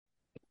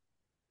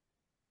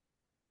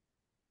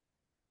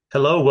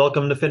Hello,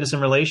 welcome to Fitness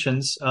and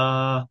Relations.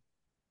 I'm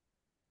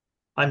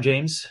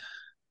James.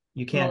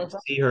 You can't Melissa.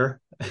 see her.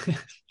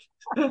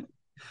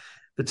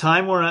 The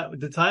time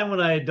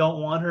when I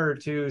don't want her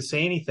to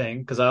say anything,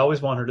 because I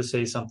always want her to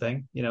say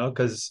something,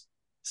 because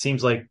it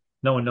seems like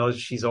no one knows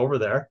she's over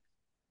there.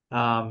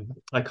 I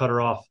cut her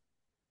off.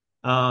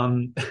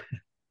 Um,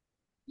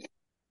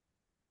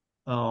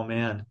 oh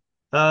man.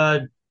 Uh,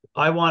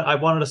 I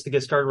wanted us to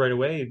get started right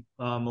away,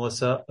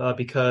 Melissa,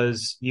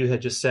 because you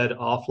had just said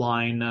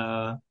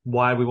offline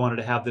why we wanted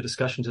to have the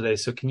discussion today.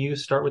 So can you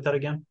start with that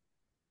again?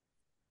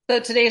 So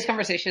today's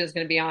conversation is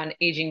going to be on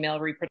aging male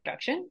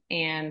reproduction.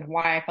 And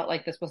why I felt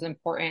like this was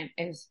important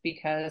is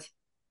because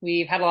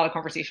we've had a lot of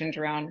conversations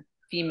around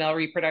female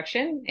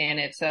reproduction, and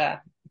it's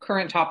a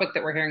current topic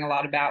that we're hearing a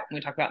lot about when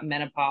we talk about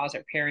menopause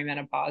or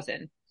perimenopause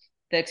and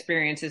the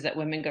experiences that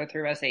women go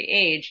through as they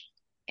age.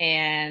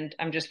 And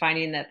I'm just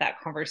finding that that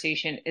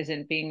conversation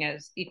isn't being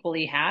as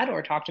equally had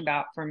or talked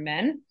about for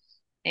men,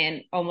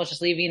 and almost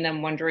just leaving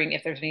them wondering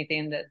if there's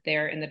anything that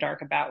they're in the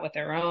dark about with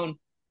their own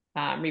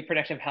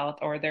reproductive health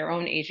or their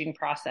own aging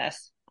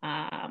process.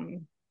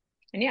 And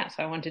yeah,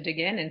 so I wanted to dig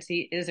in and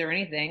see, is there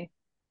anything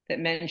that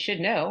men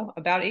should know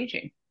about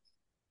aging?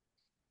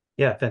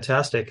 Yeah,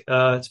 fantastic.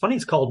 It's funny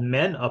it's called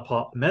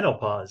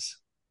menopause.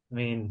 I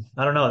mean,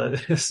 I don't know,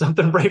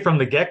 something right from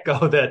the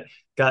get-go that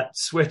got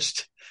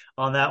switched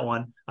on that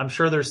one. I'm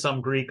sure there's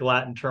some Greek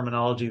Latin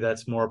terminology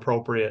that's more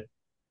appropriate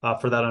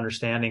for that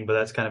understanding, but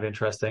that's kind of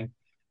interesting.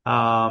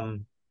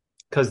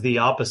 Because the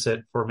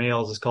opposite for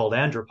males is called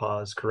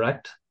andropause,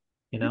 correct?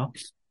 You know,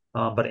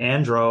 but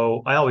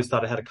I always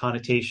thought it had a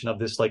connotation of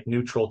this like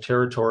neutral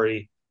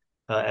territory,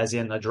 as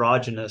in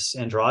androgynous.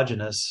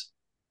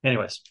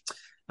 Anyways,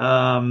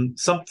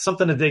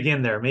 something to dig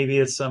in there. Maybe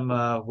it's some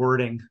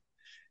wording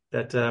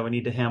that we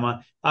need to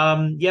ham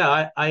on.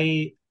 Yeah,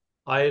 I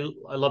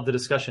love the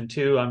discussion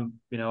too. I'm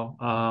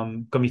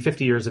going to be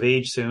 50 years of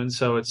age soon,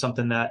 so it's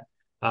something that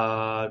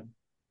uh,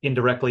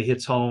 indirectly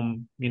hits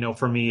home,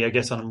 for me, I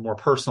guess on a more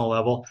personal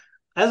level.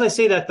 As I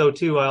say that though,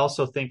 too, I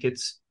also think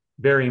it's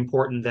very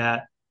important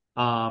that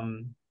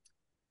um,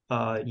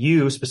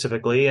 you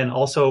specifically and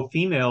also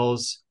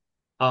females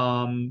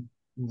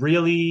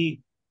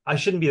really I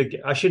shouldn't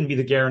be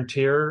the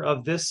guarantor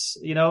of this,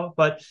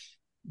 but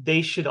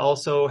they should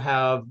also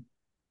have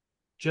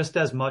just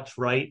as much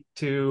right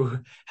to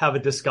have a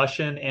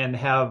discussion and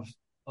have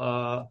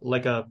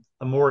like a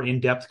more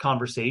in-depth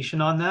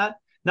conversation on that.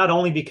 Not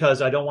only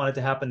because I don't want it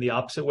to happen the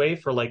opposite way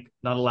for like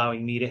not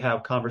allowing me to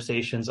have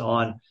conversations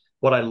on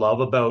what I love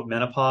about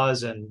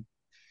menopause and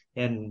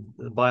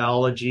the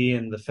biology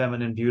and the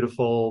feminine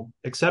beautiful,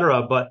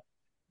 etc. But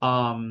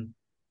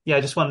yeah,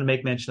 I just wanted to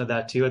make mention of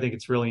that too. I think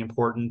it's really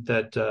important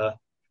that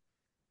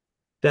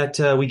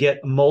we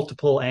get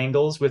multiple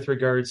angles with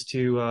regards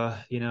to how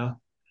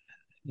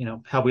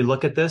we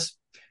look at this.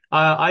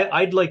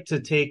 I'd like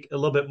to take a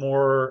little bit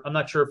more. I'm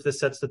not sure if this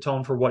sets the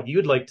tone for what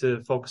you'd like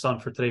to focus on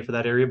for today for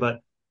that area, but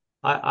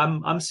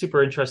I'm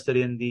super interested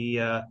in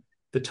the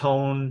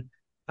tone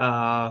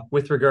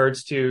with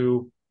regards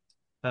to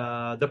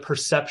the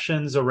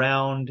perceptions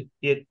around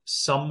it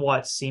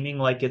somewhat seeming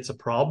like it's a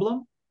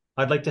problem.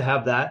 I'd like to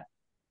have that.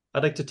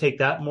 I'd like to take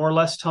that more or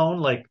less tone,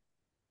 like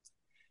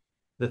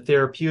the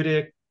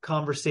therapeutic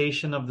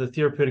conversation of the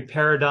therapeutic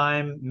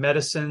paradigm,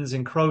 medicine's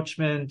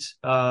encroachment,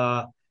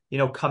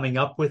 coming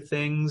up with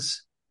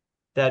things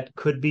that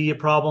could be a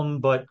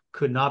problem but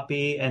could not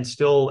be, and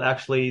still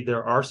actually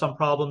there are some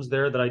problems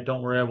there that I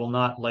don't worry I will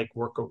not like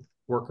work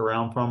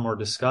around from or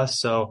discuss.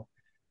 So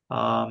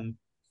um,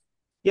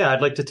 yeah,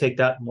 I'd like to take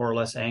that more or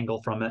less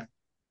angle from it.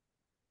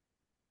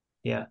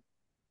 Yeah.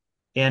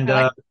 And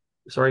I like,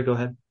 sorry, go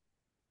ahead.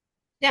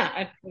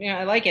 yeah,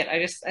 I like it.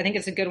 I think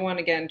it's a good one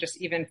again,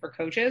 just even for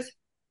coaches,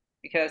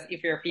 because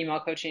if you're a female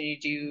coach and you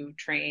do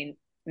train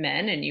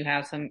men and you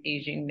have some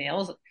aging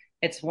males,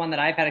 it's one that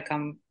I've had to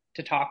come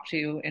to talk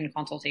to in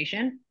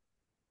consultation.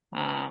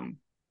 Um,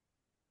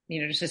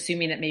 just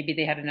assuming that maybe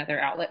they had another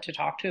outlet to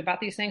talk to about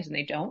these things and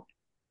they don't.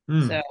 So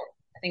Hmm.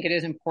 I think it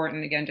is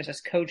important, again, just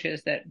as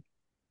coaches, that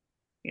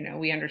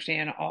we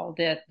understand all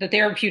the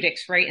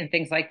therapeutics, right, and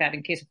things like that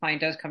in case a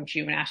client does come to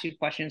you and ask you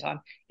questions on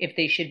if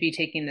they should be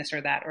taking this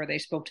or that, or they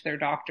spoke to their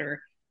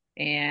doctor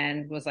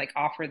and was like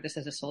offered this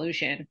as a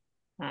solution.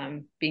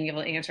 Being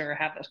able to answer or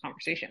have those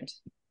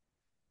conversations.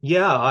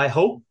 Yeah, I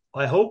hope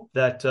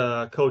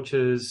that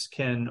coaches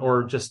can,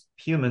 or just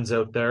humans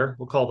out there,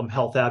 we'll call them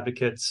health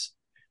advocates,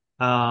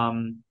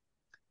 um,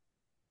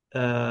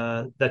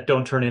 that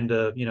don't turn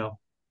into,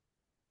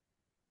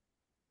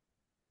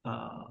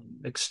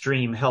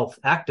 extreme health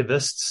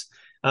activists.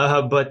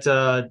 But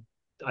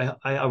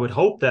I would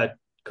hope that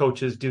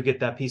coaches do get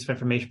that piece of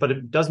information. But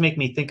it does make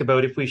me think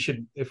about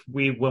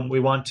when we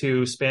want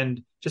to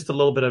spend just a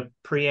little bit of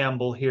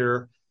preamble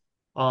here,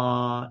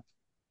 uh,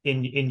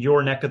 in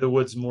your neck of the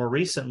woods more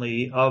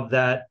recently of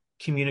that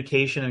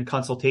communication and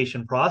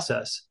consultation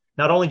process.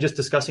 Not only just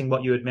discussing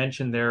what you had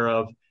mentioned there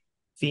of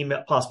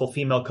possible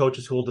female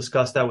coaches who will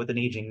discuss that with an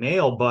aging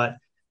male, but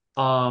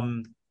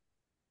um,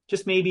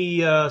 just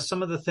maybe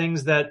some of the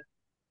things that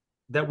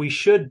we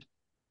should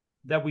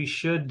that we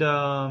should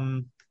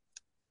that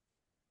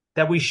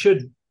we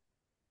should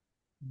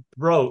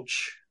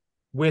broach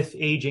with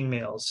aging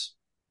males.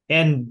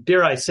 And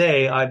dare I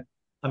say, I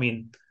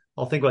mean,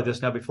 I'll think about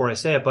this now before I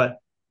say it, but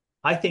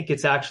I think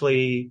it's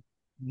actually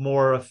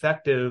more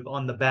effective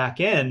on the back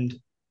end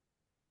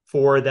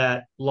for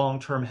that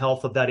long-term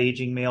health of that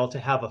aging male to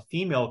have a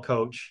female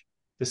coach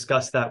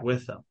discuss that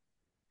with them.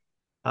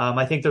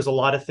 I think there's a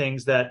lot of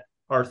things that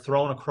are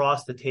thrown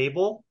across the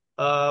table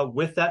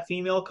with that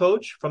female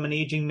coach from an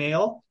aging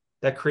male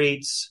that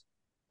creates.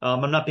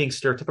 I'm not being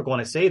stereotypical when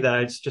I say that.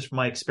 It's just from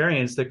my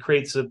experience that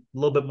creates a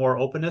little bit more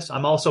openness.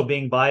 I'm also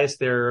being biased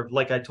there.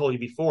 Like I told you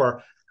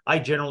before, I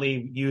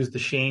generally use the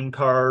shame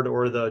card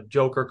or the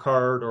joker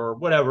card or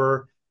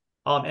whatever,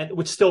 and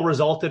which still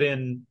resulted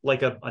in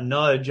like a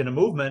nudge and a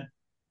movement.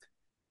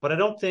 But I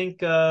don't think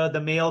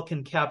the male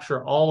can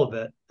capture all of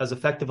it as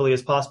effectively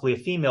as possibly a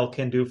female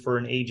can do for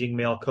an aging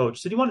male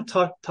coach. So do you want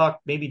to talk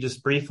maybe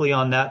just briefly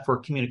on that for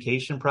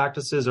communication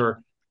practices,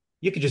 or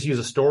you could just use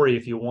a story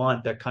if you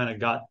want that kind of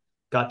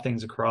got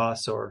things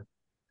across, or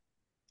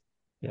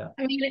yeah.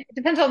 I mean, it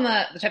depends on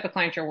the type of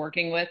client you're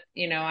working with.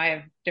 You know, I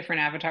have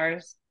different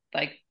avatars,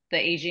 like the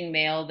aging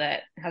male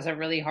that has a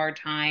really hard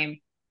time,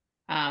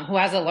 who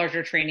has a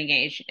larger training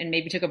age and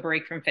maybe took a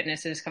break from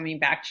fitness and is coming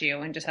back to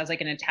you and just has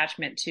like an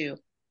attachment to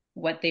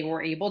what they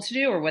were able to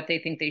do or what they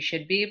think they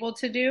should be able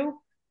to do.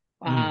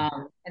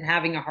 Mm. And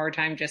having a hard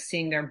time just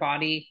seeing their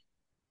body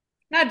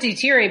not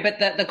deteriorate,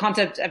 but the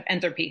concept of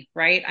entropy,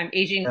 right?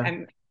 Yeah.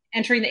 I'm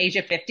entering the age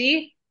of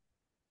 50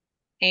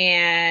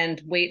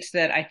 and weights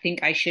that I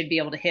think I should be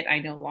able to hit, I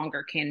no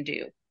longer can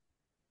do.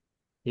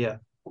 Yeah.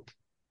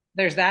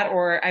 There's that,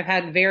 or I've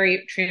had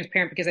very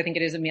transparent because I think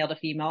it is a male to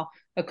female,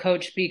 a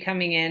coach be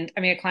coming in,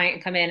 I mean, a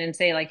client come in and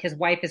say like his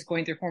wife is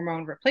going through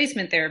hormone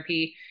replacement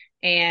therapy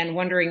and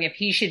wondering if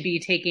he should be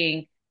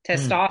taking Mm.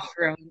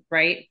 testosterone,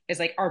 right? Is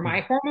like, are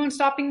my hormones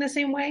stopping the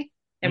same way?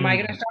 Am I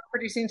going to Mm. stop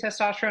producing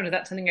testosterone? Is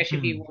that something I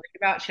should be Mm. worried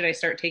about? Should I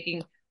start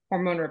taking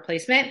hormone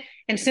replacement?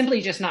 And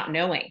simply just not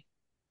knowing.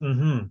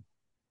 Mm-hmm.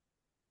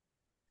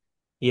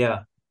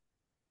 Yeah.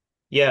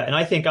 Yeah. And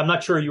I think I'm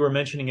not sure you were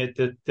mentioning it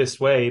this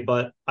way,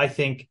 but I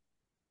think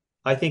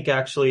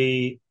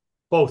actually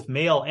both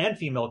male and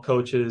female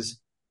coaches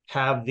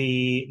have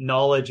the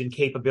knowledge and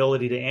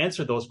capability to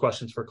answer those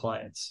questions for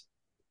clients.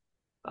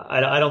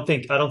 I don't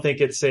think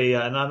it's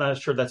and I'm not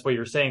sure that's what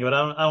you're saying, but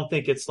I don't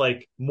think it's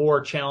like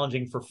more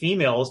challenging for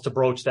females to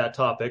broach that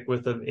topic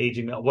with an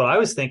aging male. What I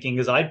was thinking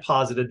is I'd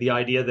posited the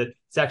idea that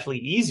it's actually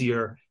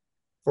easier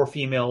for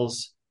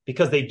females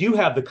because they do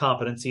have the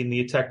competency and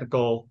the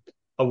technical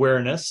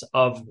awareness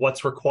of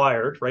what's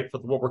required, right, for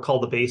what we're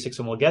called the basics,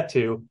 and we'll get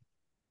to.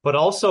 But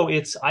also,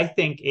 it's I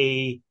think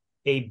a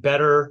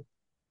better.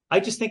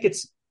 I just think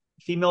it's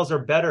females are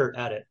better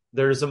at it.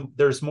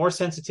 There's more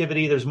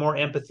sensitivity, there's more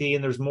empathy,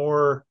 and there's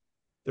more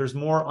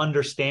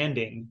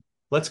understanding.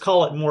 Let's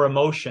call it more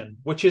emotion,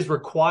 which is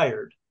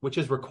required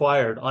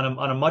on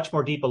a much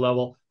more deeper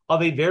level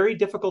of a very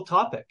difficult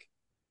topic.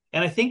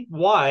 And I think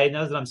why,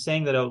 now that I'm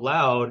saying that out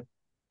loud,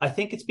 I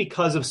think it's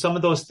because of some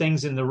of those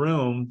things in the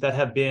room that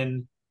have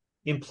been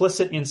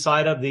implicit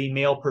inside of the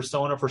male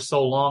persona for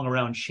so long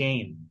around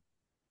shame.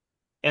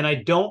 And I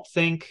don't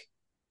think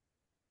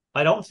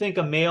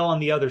a male on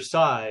the other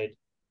side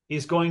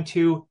is going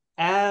to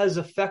as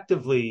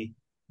effectively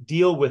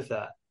deal with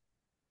that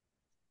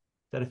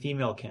a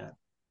female can.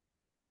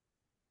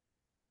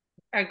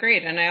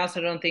 Agreed. And I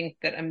also don't think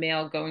that a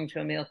male going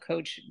to a male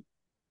coach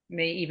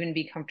may even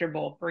be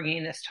comfortable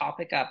bringing this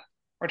topic up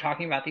or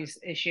talking about these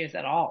issues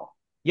at all.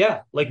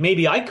 Yeah, like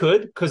maybe I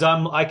could because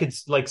I could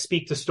like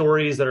speak to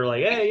stories that are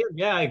like, hey,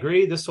 yeah, I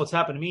agree. This is what's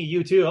happened to me.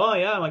 You too. Oh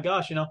yeah, my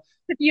gosh.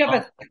 If you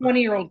have Uh, a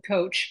 20-year-old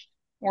coach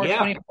or a yeah,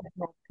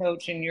 24-year-old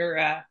coach and you're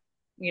a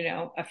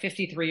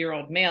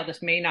 53-year-old male,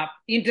 this may not,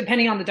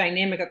 depending on the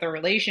dynamic of the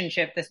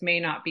relationship, this may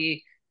not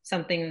be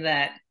something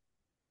that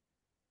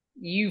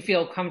you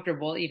feel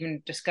comfortable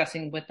even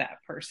discussing with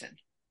that person.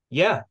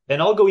 yeah,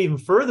 and I'll go even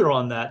further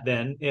on that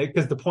then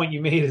because the point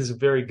you made is a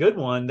very good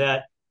one.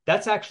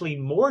 That's actually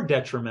more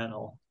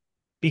detrimental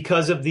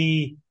because of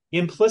the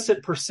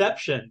implicit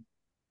perception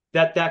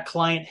that that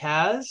client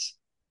has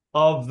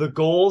of the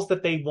goals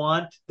that they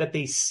want that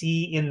they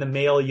see in the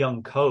male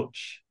young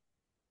coach.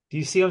 Do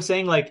you see what I'm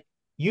saying? Like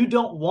you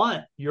don't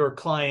want your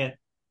client,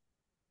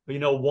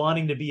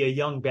 wanting to be a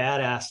young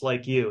badass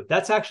like you.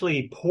 That's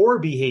actually poor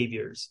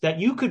behaviors that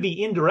you could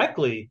be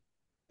indirectly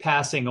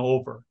passing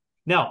over.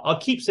 Now, I'll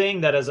keep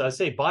saying that as I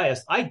say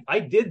biased. I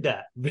did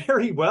that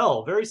very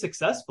well, very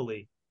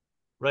successfully,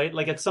 right?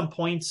 Like at some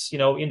points,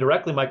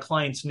 indirectly, my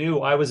clients knew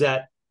I was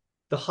at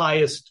the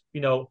highest,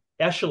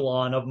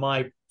 echelon of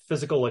my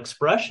physical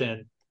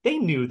expression. They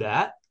knew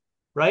that,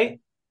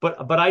 right?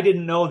 But I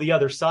didn't know the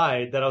other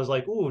side that I was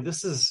like, ooh,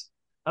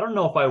 I don't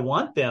know if I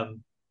want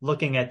them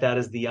looking at that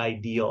as the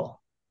ideal.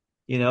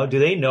 Do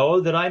they know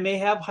that I may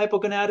have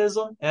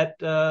hypogonadism at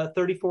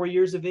 34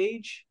 years of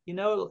age?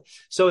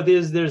 So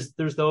there's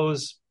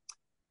those.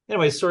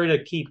 Anyway, sorry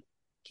to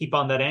keep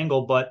on that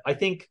angle, but I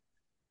think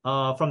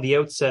from the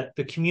outset,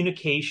 the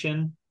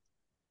communication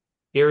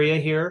area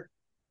here.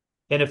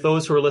 And if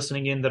those who are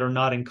listening in that are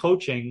not in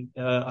coaching,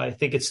 I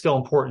think it's still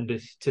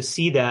important to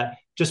see that.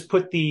 Just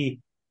put the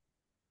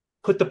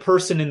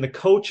person in the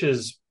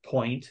coach's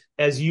point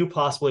as you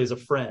possibly as a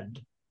friend,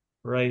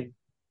 right?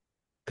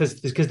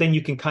 Because then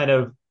you can kind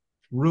of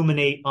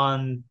ruminate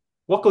on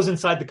what goes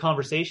inside the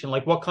conversation.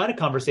 Like, what kind of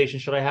conversation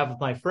should I have with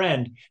my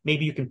friend?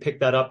 Maybe you can pick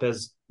that up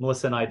as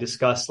Melissa and I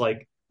discuss,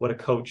 like what a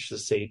coach should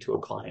say to a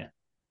client.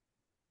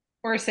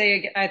 Or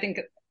say, I think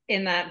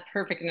in that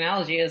perfect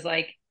analogy is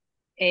like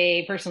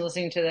a person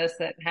listening to this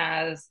that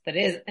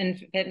is in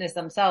fitness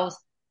themselves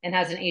and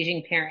has an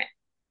aging parent,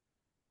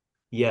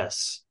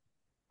 Yes.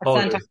 a Oh,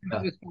 son talking to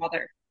his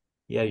father.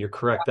 yeah, you're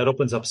correct. That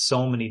opens up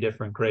so many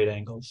different great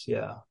angles.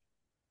 Yeah.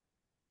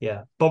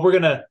 Yeah. But we're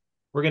gonna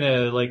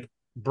like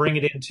bring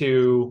it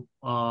into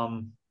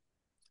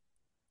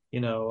you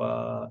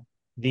know,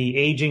 the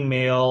aging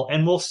male,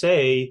 and we'll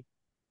say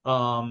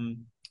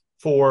um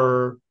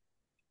for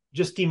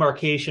just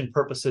demarcation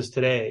purposes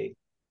today,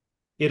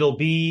 it'll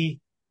be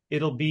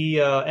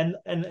and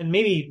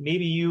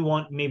maybe you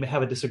want maybe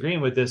have a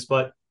disagreement with this,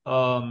 but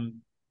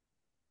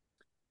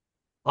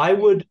I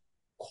would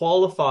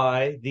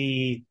qualify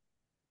the,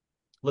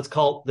 let's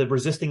call it the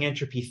resisting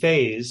entropy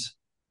phase.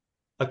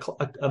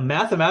 A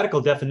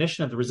mathematical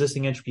definition of the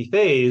resisting entropy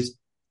phase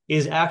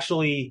is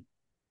actually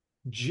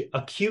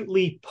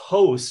acutely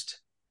post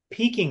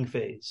peaking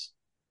phase.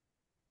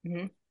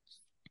 Mm-hmm.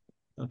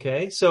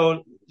 Okay,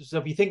 so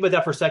if you think about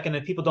that for a second,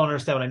 and people don't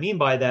understand what I mean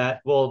by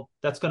that, well,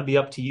 that's going to be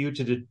up to you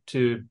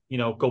to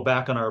go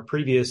back on our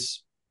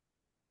previous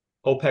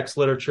OPEX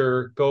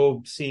literature,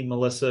 go see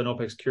Melissa and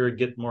OPEX Cure,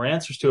 get more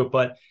answers to it.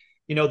 But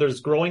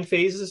there's growing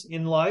phases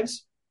in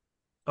lives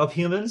of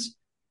humans,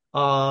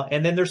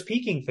 and then there's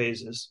peaking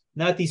phases.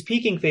 Now, at these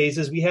peaking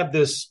phases, we have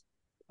this,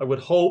 I would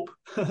hope,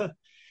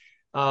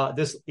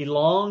 this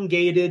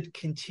elongated,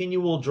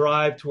 continual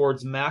drive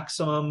towards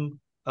maximum.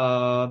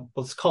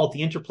 Let's call it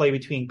the interplay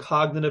between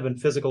cognitive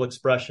and physical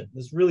expression.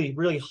 This really,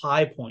 really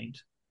high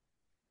point.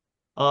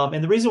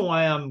 And the reason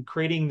why I'm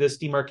creating this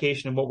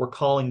demarcation in what we're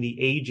calling the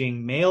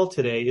aging male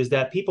today is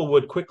that people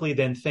would quickly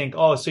then think,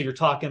 oh, so you're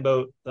talking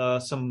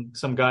about some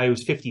guy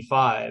who's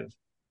 55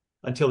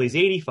 until he's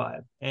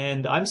 85.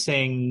 And I'm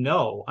saying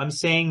no. I'm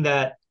saying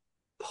that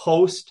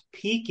post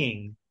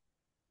peaking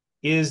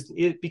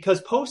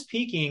because post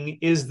peaking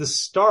is the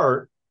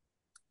start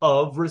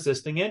of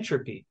resisting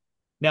entropy.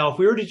 Now, if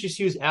we were to just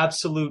use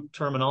absolute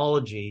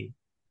terminology,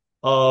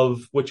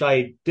 of which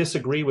I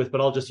disagree with,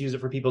 but I'll just use it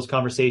for people's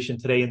conversation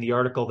today in the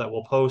article that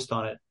we'll post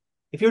on it.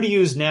 If you were to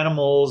use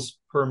nanomoles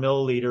per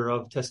milliliter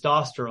of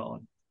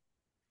testosterone,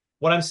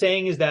 what I'm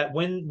saying is that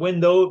when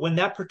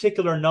that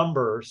particular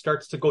number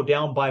starts to go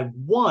down by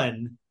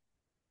 1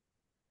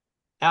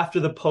 after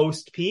the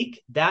post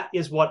peak, that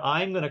is what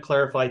I'm going to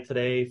clarify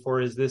today for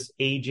is this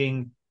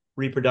aging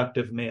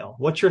reproductive male.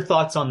 What's your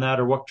thoughts on that,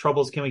 or what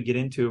troubles can we get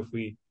into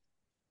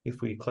if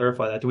we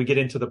clarify that? Do we get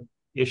into the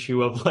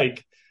issue of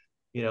like,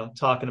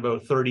 talking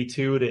about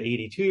 32 to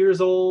 82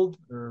 years old,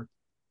 or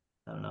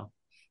I don't know.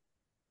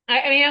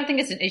 I mean, I don't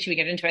think it's an issue we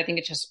get into. I think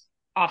it's just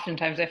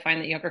oftentimes I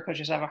find that younger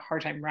coaches have a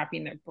hard time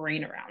wrapping their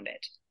brain around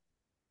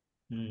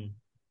it.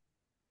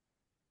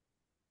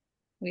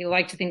 We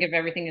like to think of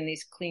everything in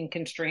these clean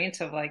constraints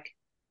of like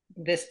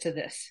this to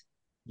this,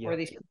 or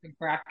these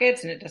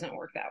brackets, and it doesn't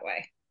work that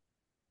way.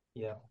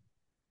 Yeah.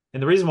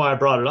 And the reason why I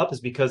brought it up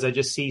is because I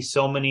just see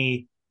so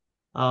many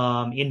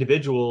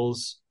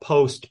individuals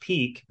post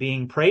peak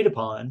being preyed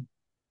upon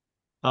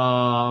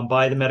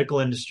by the medical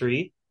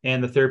industry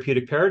and the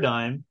therapeutic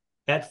paradigm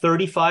at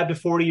 35 to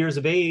 40 years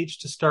of age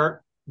to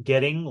start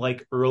getting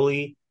like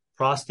early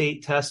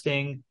prostate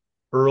testing,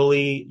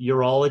 early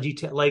urology,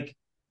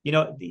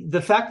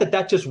 the fact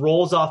that just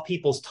rolls off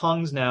people's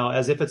tongues now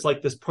as if it's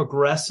like this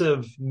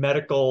progressive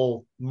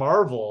medical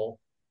marvel,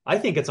 I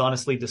think it's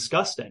honestly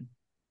disgusting.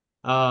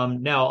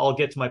 Now I'll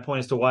get to my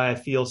point as to why I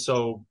feel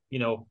so,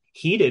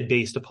 heated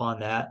based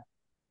upon that.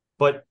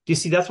 But you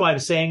see, that's why I'm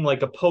saying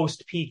like a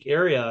post-peak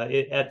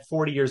area at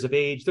 40 years of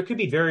age, there could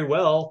be very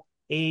well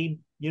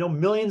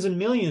millions and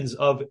millions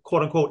of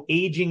quote unquote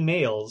aging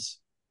males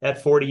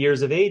at 40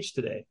 years of age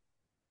today.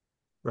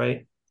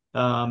 Right.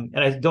 And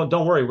I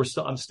don't worry. We're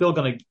still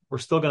going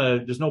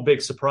to, there's no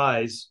big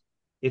surprise.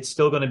 It's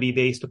still going to be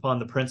based upon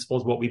the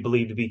principles, what we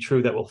believe to be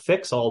true that will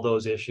fix all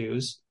those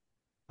issues.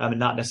 And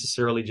not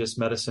necessarily just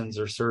medicines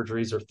or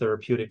surgeries or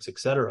therapeutics, et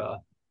cetera.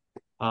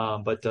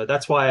 But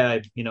that's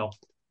why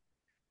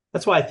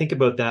I think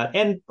about that.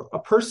 And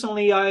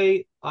personally,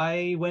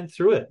 I went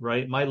through it,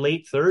 right? My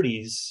late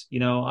 30s,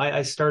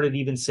 I started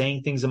even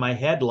saying things in my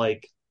head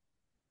like,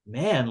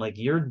 man, like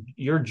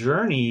your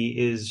journey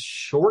is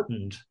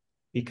shortened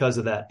because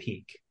of that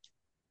peak.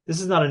 This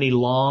is not an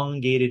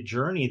elongated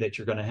journey that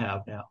you're going to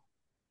have now.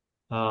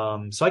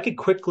 So I could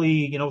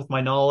quickly, with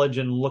my knowledge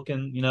and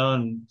looking,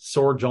 and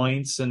sore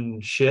joints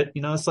and shit,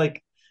 it's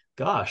like,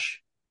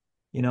 gosh,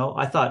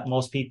 I thought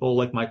most people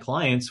like my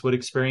clients would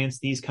experience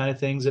these kind of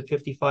things at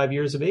 55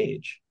 years of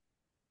age,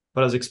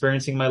 but I was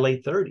experiencing my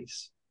late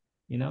 30s,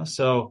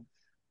 so,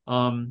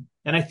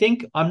 And I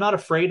think I'm not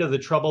afraid of the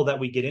trouble that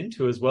we get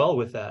into as well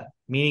with that,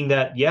 meaning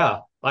that, yeah,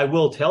 I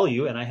will tell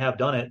you, and I have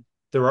done it.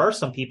 There are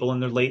some people in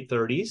their late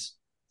 30s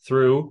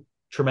through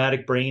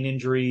traumatic brain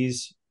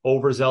injuries,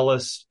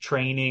 overzealous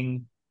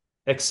training,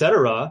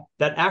 etc.,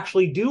 that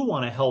actually do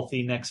want a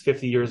healthy next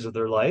 50 years of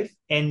their life.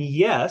 And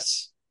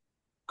yes,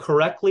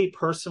 correctly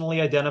personally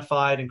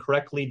identified and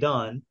correctly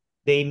done,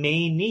 they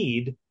may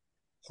need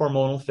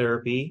hormonal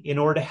therapy in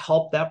order to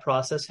help that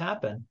process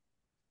happen.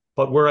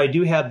 But where I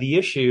do have the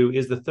issue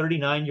is the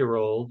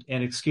 39-year-old,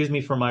 and excuse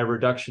me for my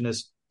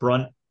reductionist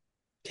brunt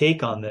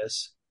take on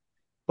this,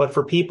 but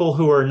for people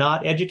who are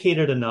not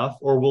educated enough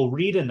or will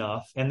read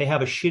enough and they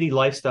have a shitty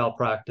lifestyle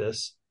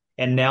practice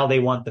and now they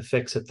want the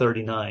fix at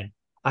 39.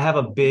 I have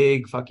a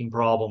big fucking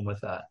problem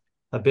with that.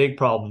 A big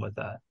problem with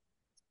that.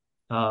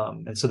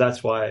 And so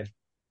that's why,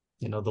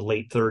 the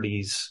late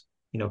 30s,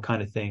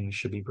 kind of thing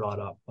should be brought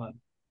up. But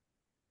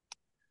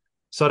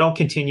so I don't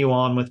continue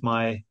on with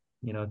my,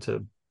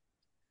 to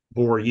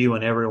bore you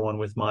and everyone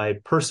with my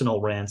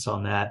personal rants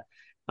on that.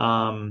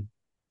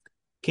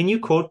 Can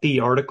you quote the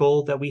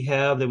article that we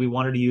have that we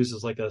wanted to use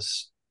as like a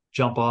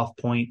jump off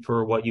point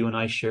for what you and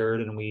I shared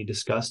and we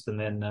discussed, and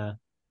then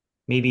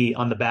maybe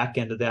on the back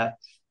end of that,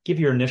 give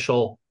your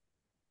initial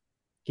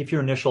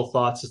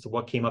thoughts as to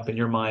what came up in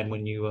your mind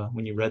when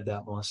you read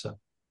that, Melissa.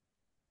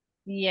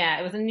 Yeah,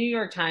 it was a New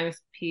York Times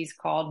piece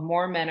called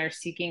 "More Men Are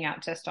Seeking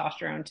Out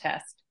Testosterone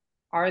Tests.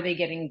 Are They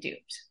Getting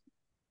Duped?"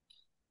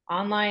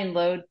 Online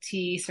low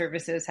T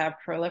services have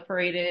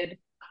proliferated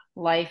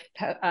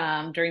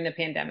during the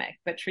pandemic,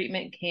 but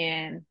treatment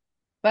can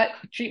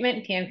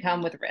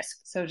come with risk.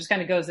 So it just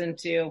kind of goes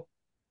into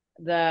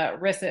the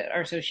risks that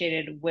are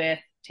associated with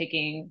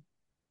taking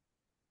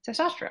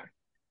testosterone.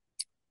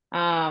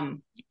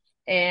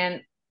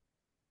 And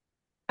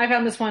I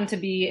found this one to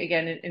be,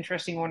 again, an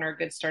interesting one or a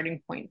good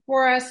starting point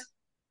for us,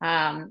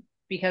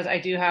 because I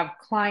do have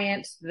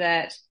clients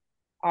that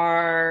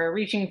are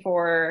reaching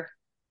for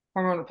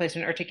hormone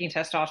replacement or taking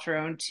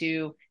testosterone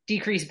to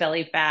decrease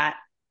belly fat.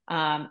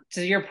 To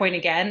your point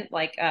again,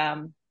 like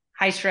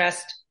high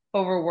stressed,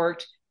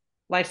 overworked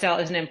lifestyle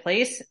isn't in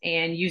place,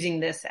 and using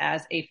this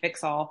as a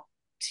fix all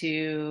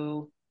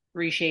to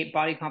reshape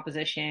body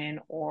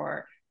composition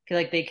or feel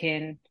like they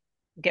can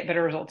get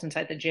better results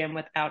inside the gym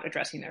without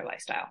addressing their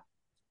lifestyle.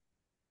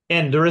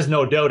 And there is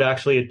no doubt,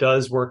 actually, it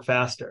does work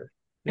faster.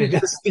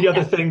 That's the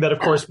other thing that, of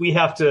course, we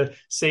have to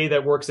say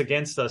that works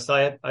against us.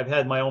 I've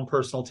had my own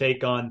personal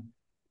take on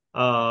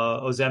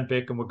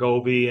Ozempic and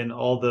Wegovy and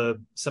all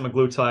the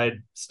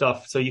semaglutide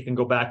stuff. So you can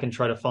go back and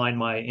try to find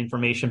my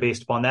information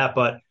based upon that.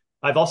 But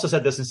I've also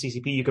said this in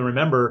CCP. You can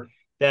remember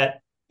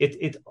that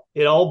it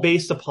all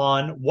based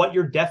upon what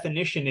your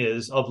definition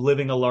is of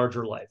living a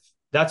larger life.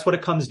 That's what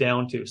it comes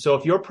down to. So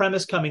if your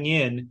premise coming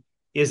in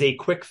is a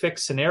quick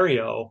fix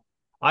scenario,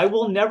 I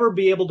will never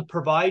be able to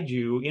provide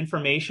you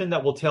information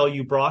that will tell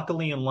you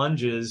broccoli and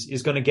lunges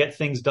is going to get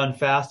things done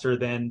faster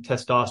than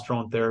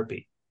testosterone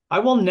therapy. I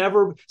will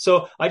never.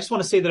 So I just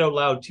want to say that out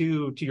loud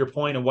too, to your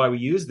point of why we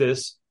use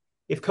this.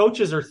 If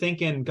coaches are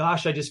thinking,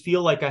 gosh, I just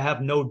feel like I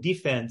have no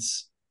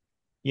defense,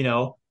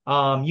 you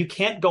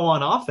can't go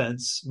on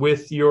offense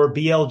with your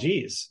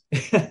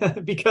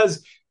BLGs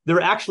because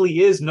there actually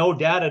is no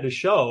data to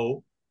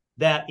show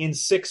that in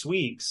 6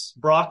 weeks,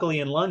 broccoli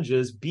and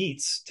lunges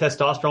beats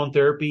testosterone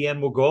therapy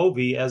and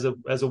Wegovy as a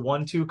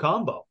 1-2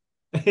 combo.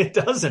 It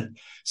doesn't.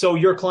 So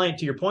your client,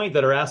 to your point,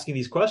 that are asking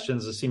these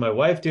questions, I see my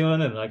wife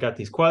doing it, and I got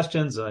these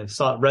questions, and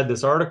read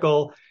this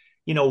article.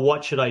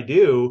 What should I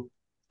do?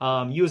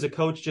 You as a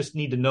coach just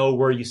need to know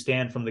where you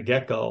stand from the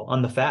get-go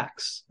on the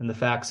facts, and the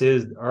facts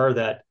are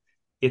that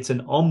it's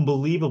an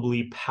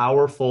unbelievably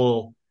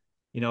powerful,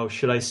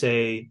 should I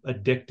say,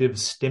 addictive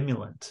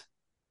stimulant.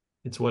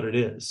 It's what it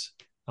is.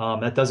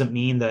 That doesn't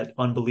mean that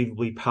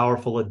unbelievably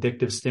powerful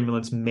addictive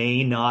stimulants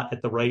may not,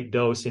 at the right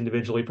dose,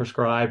 individually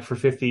prescribed for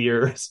 50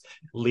 years,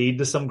 lead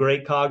to some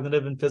great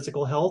cognitive and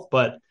physical health.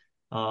 But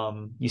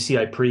you see,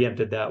 I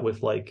preempted that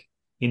with like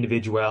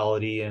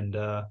individuality and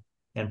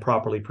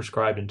properly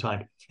prescribed in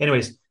time.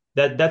 Anyways,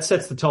 that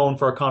sets the tone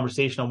for our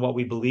conversation on what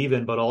we believe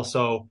in, but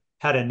also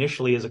how to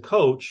initially, as a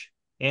coach,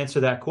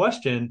 answer that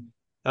question.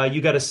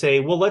 You got to say,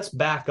 well, let's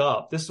back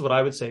up. This is what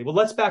I would say. Well,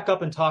 let's back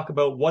up and talk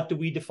about what do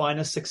we define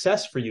as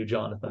success for you,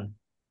 Jonathan,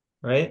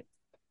 right?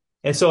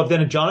 And so if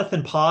then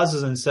Jonathan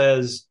pauses and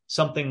says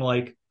something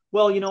like,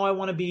 well, I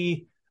want to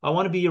be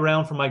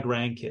around for my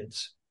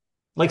grandkids,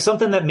 like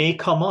something that may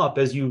come up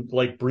as you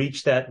like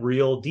breach that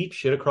real deep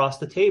shit across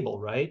the table,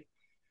 right?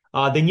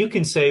 Then you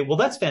can say, well,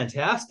 that's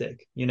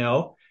fantastic,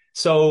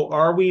 So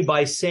are we,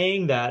 by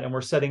saying that, and we're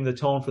setting the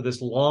tone for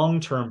this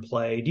long-term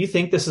play, do you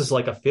think this is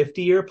like a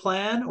 50-year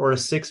plan or a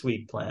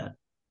 6-week plan?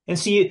 And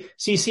so you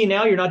see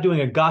now you're not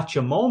doing a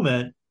gotcha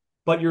moment,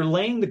 but you're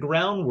laying the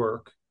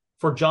groundwork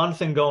for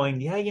Jonathan going,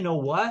 yeah, you know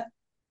what?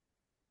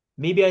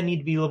 Maybe I need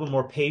to be a little bit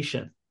more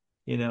patient,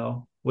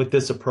 with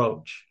this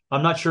approach.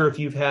 I'm not sure if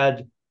you've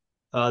had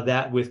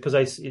that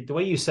because the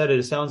way you said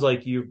it sounds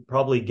like you're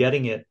probably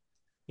getting it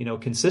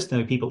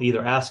consistently, people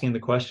either asking the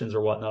questions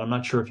or whatnot. I'm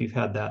not sure if you've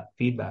had that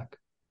feedback.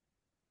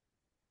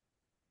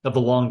 of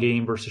the long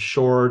game versus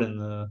short and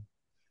the.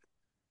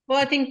 Well,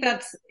 I think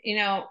that's,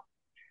 the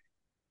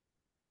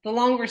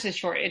long versus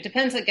short. It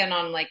depends again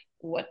on like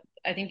what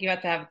I think you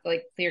have to have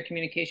like clear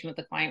communication with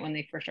the client when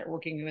they first start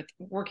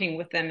working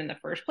with them in the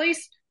first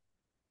place.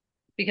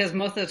 Because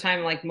most of the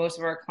time, like most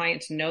of our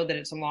clients know that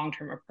it's a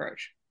long-term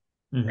approach,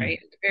 Mhm. right?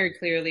 It's very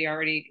clearly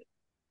already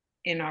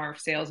in our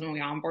sales when we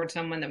onboard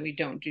someone that we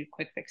don't do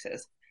quick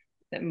fixes,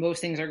 that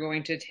most things are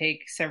going to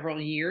take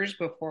several years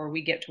before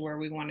we get to where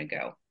we want to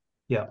go,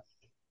 Yeah.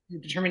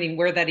 determining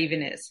where that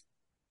even is.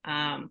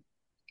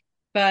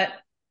 But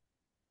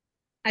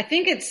I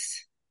think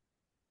it's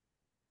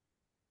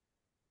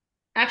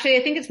actually,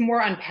 I think it's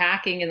more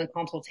unpacking in the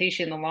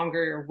consultation. The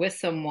longer you're with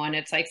someone,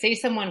 it's like, say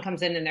someone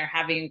comes in and they're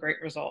having a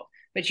great result,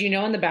 but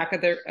in the back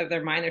of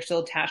their mind, they're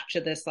still attached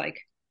to this, like,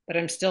 but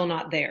I'm still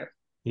not there.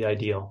 The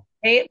ideal.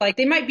 Like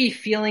they might be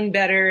feeling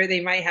better,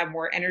 they might have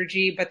more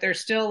energy, but they're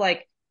still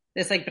like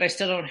this, like, but I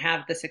still don't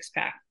have the six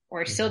pack,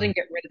 or I still Mhm. didn't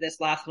get rid of this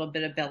last little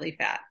bit of belly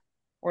fat,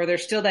 or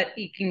there's still that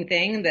aching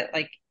thing that,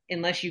 like,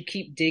 unless you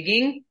keep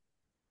digging,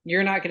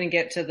 you're not going to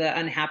get to the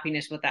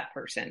unhappiness with that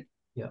person.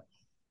 Yeah.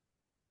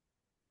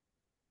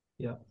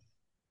 Yeah.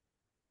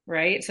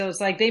 Right. So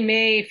it's like they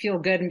may feel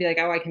good and be like,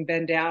 oh, I can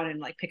bend down and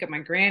like pick up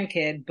my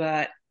grandkid.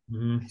 But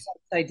Mhm. this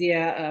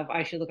idea of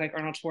I should look like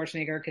Arnold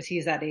Schwarzenegger because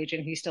he's that age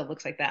and he still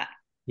looks like that.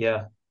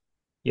 Yeah.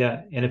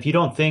 Yeah. And if you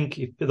don't think,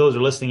 if those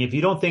are listening, if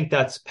you don't think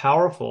that's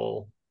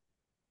powerful,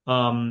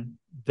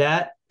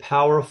 that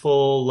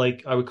powerful,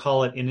 like I would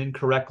call it an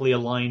incorrectly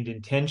aligned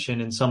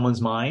intention in someone's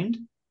mind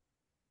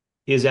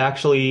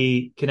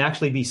can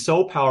actually be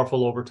so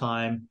powerful over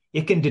time,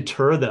 it can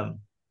deter them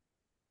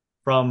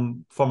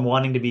from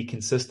wanting to be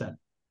consistent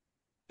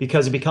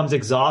because it becomes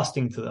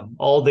exhausting to them.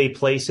 All they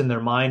place in their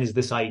mind is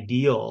this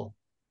ideal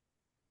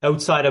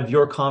outside of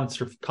your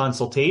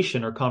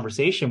consultation or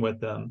conversation with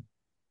them,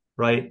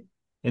 right?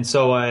 And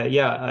so, I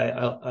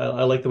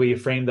like the way you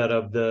framed that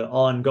of the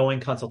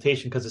ongoing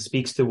consultation because it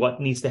speaks to what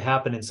needs to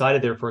happen inside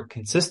of there for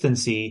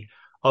consistency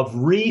of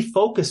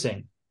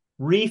refocusing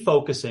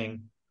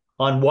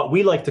on what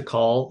we like to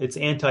call, it's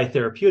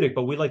anti-therapeutic,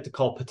 but we like to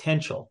call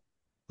potential.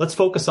 Let's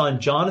focus on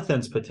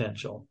Jonathan's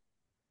potential,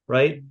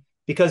 right?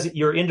 Because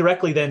you're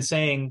indirectly then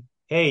saying,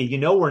 hey,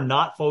 we're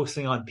not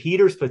focusing on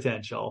Peter's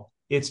potential.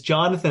 It's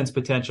Jonathan's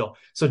potential.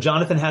 So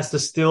Jonathan has to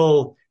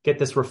still get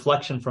this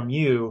reflection from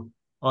you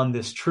on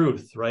this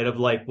truth, right? Of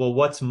like, well,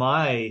 what's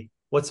my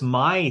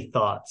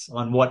thoughts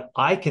on what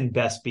I can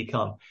best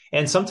become?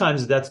 And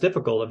sometimes that's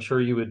difficult. I'm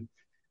sure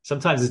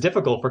sometimes it's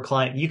difficult for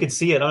client. You could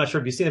see it. I'm not sure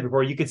if you've seen it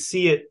before. You could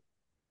see it.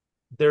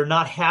 They're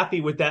not happy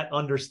with that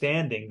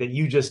understanding that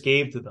you just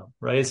gave to them,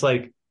 right? It's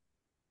like,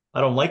 I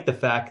don't like the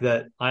fact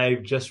that I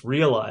just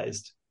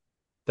realized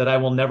that I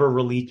will never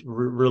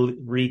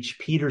reach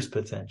Peter's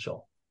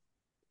potential.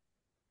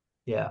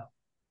 Yeah.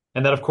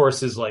 And that, of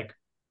course, is like,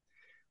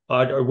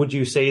 or would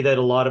you say that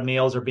a lot of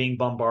males are being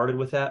bombarded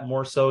with that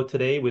more so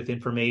today with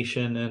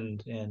information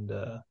and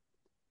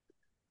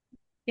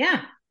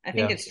Yeah. I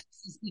think yeah, it's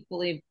just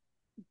equally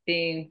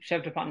being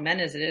shoved upon men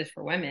as it is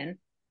for women.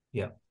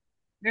 yeah,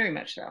 Very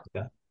much so.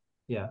 yeah,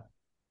 yeah,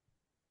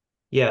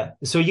 yeah.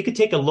 So you could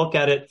take a look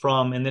at it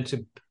and then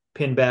to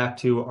pin back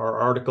to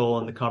our article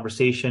and the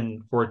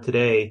conversation for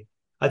today,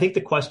 I think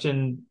the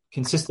question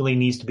consistently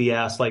needs to be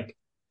asked, like,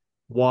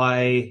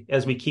 why,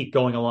 as we keep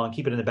going along,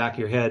 keep it in the back of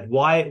your head,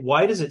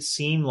 why does it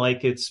seem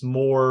like there's just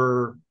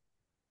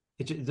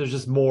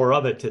more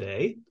of it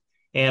today?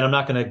 And I'm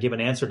not going to give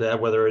an answer to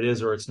that, whether it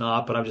is or it's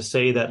not, but I'm just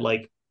saying that,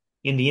 like,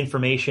 in the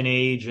information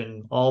age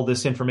and all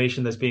this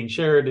information that's being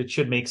shared, it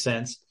should make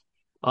sense.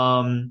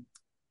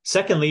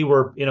 Secondly,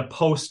 we're in a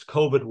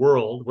post-COVID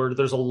world where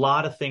there's a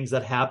lot of things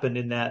that happen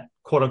in that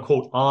quote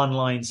unquote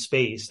online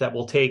space that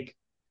will take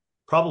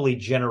probably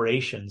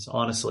generations,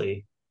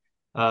 honestly,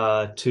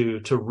 to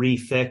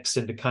refix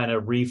and to kind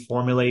of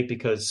reformulate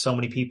because so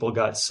many people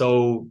got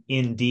so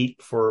in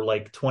deep for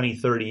like 20,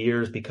 30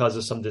 years because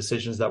of some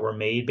decisions that were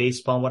made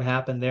based upon what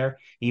happened there,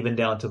 even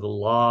down to the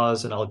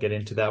laws. And I'll get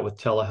into that with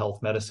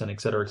telehealth medicine, et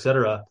cetera, et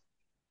cetera.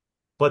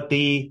 But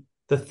the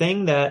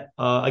thing that,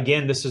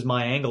 again, this is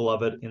my angle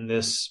of it in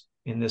this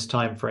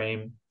time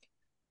frame.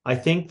 I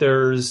think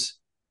there's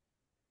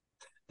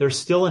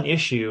still an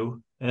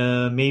issue.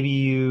 Maybe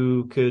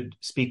you could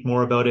speak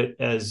more about it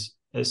as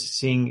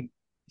seeing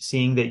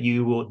that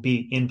you will be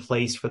in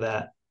place for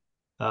that,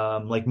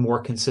 like more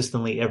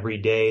consistently every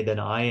day than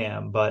I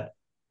am. But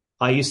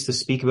I used to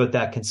speak about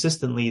that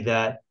consistently,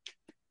 that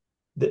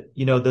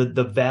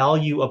the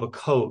value of a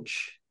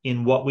coach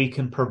in what we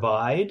can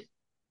provide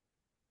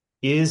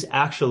is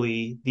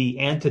actually the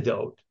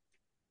antidote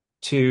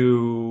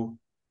to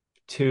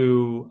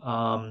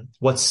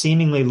what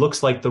seemingly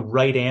looks like the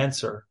right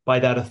answer by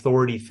that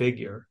authority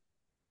figure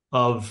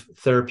of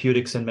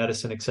therapeutics and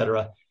medicine, et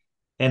cetera.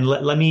 And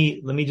let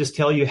me just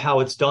tell you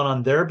how it's done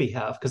on their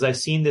behalf, because I've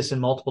seen this in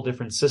multiple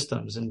different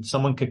systems, and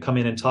someone could come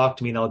in and talk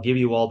to me and I'll give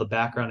you all the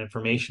background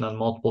information on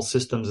multiple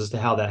systems as to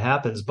how that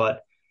happens.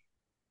 But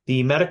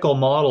The medical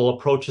model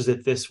approaches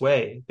it this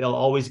way. They'll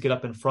always get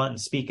up in front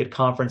and speak at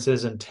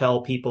conferences and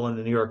tell people in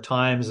the New York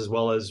Times, as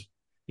well as,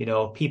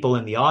 people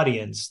in the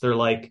audience. They're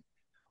like,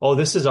 oh,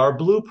 this is our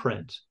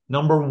blueprint.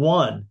 Number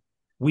one,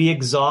 we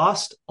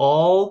exhaust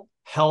all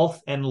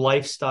health and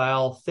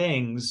lifestyle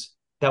things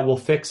that will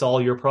fix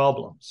all your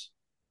problems.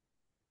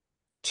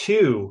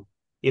 Two,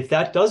 if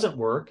that doesn't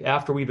work,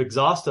 after we've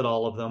exhausted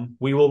all of them,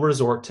 we will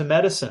resort to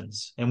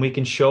medicines. And we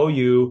can show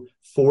you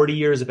 40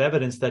 years of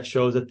evidence that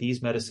shows that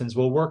these medicines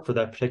will work for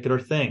that particular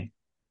thing.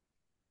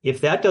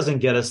 If that doesn't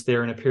get us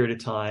there in a period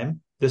of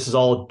time, this is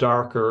all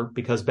darker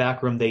because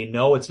backroom, they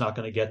know it's not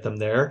going to get them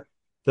there.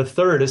 The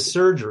third is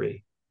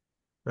surgery,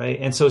 right?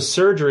 And so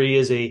surgery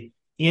is a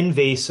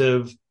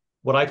invasive,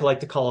 what I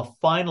like to call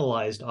a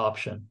finalized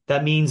option.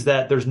 That means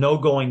that there's no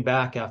going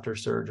back after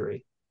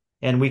surgery.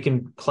 And we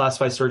can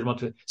classify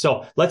surgery.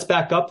 So let's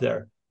back up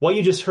there. What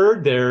you just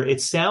heard there, it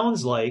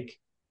sounds like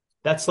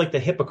that's like the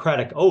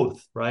Hippocratic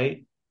Oath,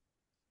 right?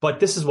 But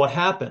this is what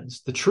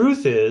happens. The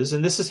truth is,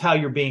 and this is how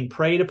you're being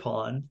preyed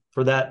upon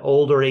for that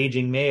older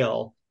aging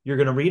male, you're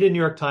going to read a New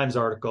York Times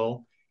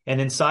article, and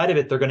inside of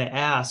it, they're going to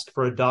ask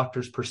for a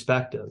doctor's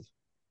perspective.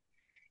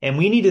 And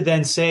we need to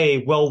then say,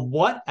 well,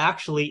 what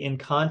actually in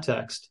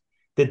context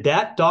did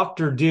that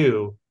doctor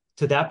do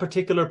to that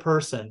particular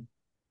person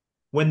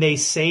when they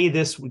say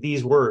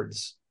these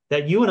words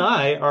that you and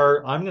I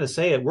are, I'm going to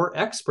say it, we're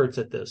experts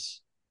at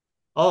this,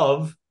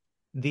 of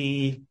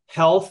the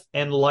health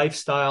and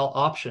lifestyle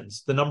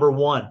options, the number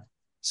one.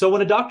 So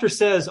when a doctor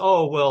says,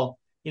 oh, well,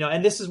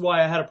 and this is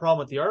why I had a problem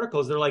with the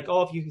articles, they're like,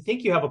 oh, if you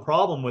think you have a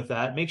problem with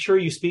that, make sure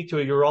you speak to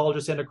a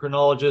urologist,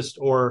 endocrinologist,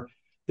 or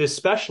this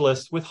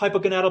specialist with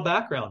hypogonadal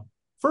background.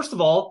 First of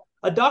all,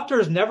 a doctor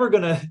is never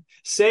going to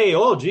say,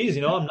 oh, geez,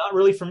 I'm not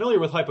really familiar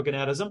with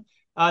hypogonadism.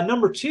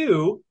 Number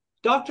two,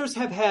 doctors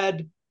have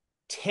had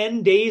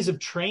 10 days of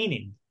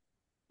training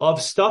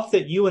of stuff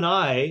that you and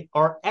I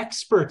are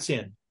experts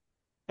in.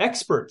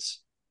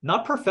 Experts,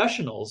 not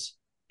professionals,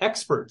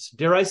 experts,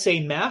 dare I say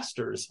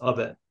masters of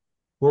it.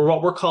 We're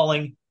what we're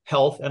calling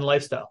health and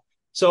lifestyle.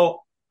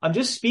 So I'm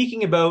just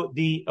speaking about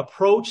the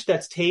approach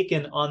that's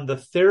taken on the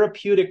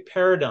therapeutic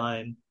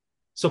paradigm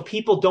so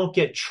people don't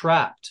get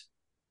trapped.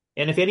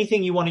 And if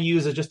anything you want to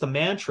use as just a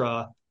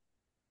mantra,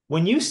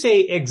 when you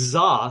say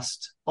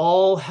exhaust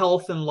all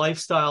health and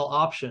lifestyle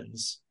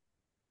options,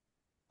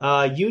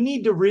 you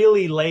need to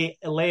really lay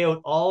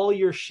out all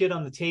your shit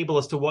on the table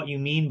as to what you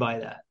mean by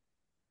that.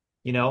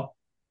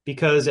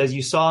 Because as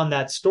you saw in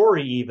that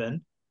story,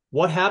 even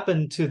what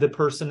happened to the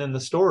person in the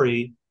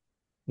story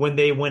when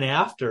they went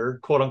after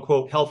quote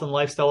unquote health and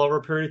lifestyle over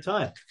a period of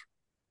time?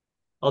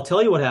 I'll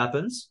tell you what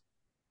happens.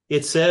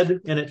 It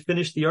said, and it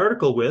finished the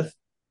article with,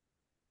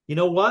 you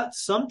know what?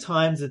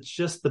 Sometimes it's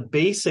just the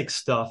basic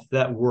stuff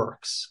that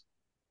works.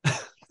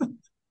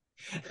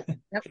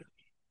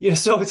 Yep.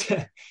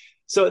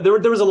 So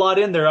there was a lot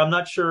in there. I'm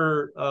not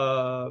sure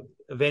of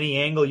any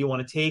angle you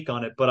want to take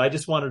on it, but I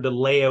just wanted to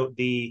lay out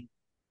the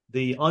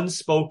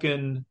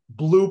unspoken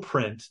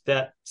blueprint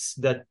that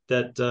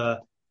the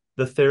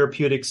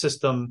therapeutic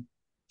system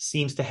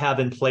seems to have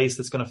in place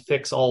that's going to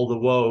fix all the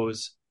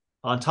woes.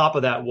 On top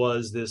of that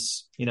was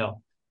this,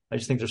 I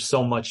just think there's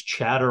so much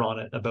chatter on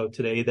it about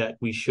today that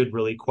we should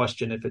really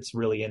question if it's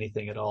really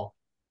anything at all.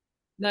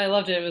 No, I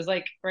loved it. It was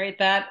like, right,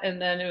 that.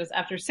 And then it was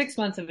after 6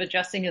 months of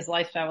adjusting his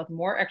lifestyle with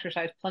more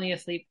exercise, plenty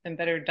of sleep, and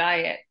better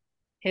diet,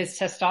 his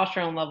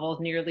testosterone levels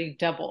nearly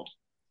doubled.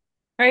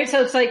 Right.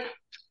 So it's like,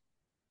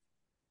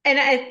 and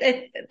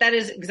that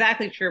is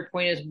exactly to your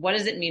point, is what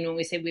does it mean when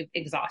we say we've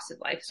exhausted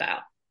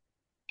lifestyle?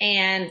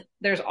 And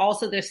there's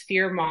also this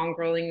fear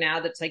mongering now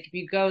that's like, if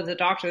you go to the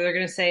doctor, they're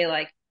going to say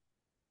like,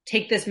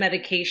 take this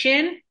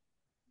medication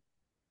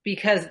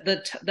because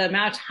the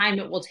amount of time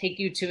it will take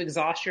you to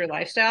exhaust your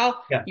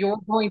lifestyle, you're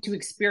going to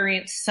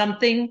experience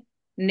something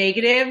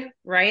negative,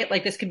 right?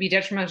 Like this could be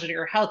detrimental to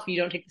your health if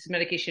you don't take this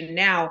medication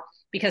now,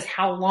 because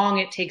how long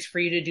it takes for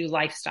you to do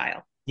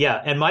lifestyle. Yeah.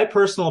 And my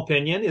personal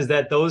opinion is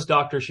that those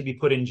doctors should be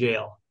put in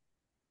jail.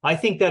 I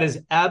think that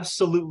is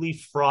absolutely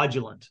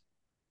fraudulent.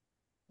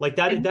 Like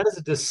that is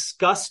a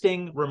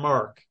disgusting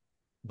remark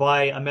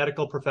by a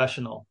medical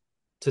professional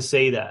to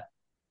say that.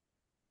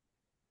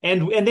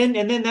 And then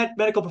that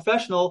medical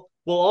professional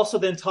will also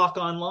then talk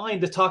online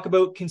to talk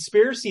about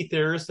conspiracy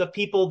theorists of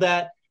people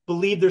that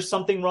believe there's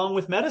something wrong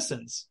with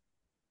medicines.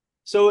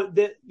 So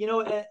that,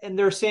 and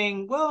they're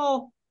saying,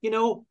 well,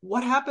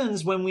 what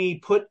happens when we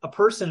put a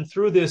person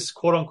through this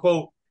quote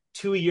unquote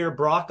 2-year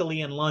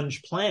broccoli and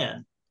lunge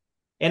plan?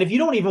 And if you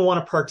don't even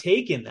want to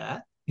partake in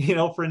that,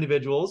 for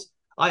individuals,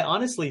 I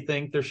honestly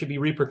think there should be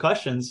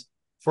repercussions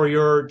for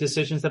your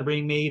decisions that are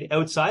being made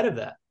outside of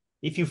that.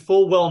 If you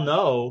full well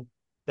know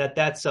that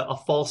that's a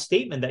false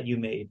statement that you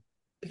made,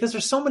 because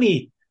there's so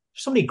many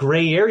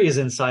gray areas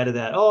inside of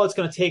that. Oh, it's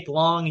going to take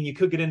long and you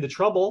could get into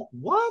trouble.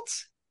 What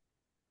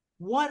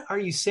are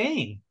you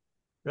saying?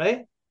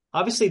 Right?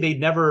 Obviously they'd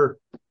never,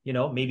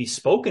 maybe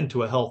spoken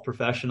to a health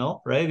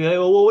professional, right?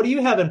 Well, what do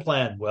you have in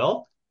plan?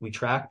 Well, we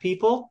track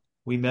people.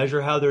 We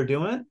measure how they're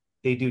doing.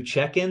 They do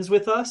check-ins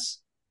with us.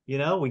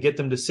 We get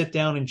them to sit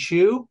down and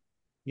chew,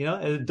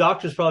 and the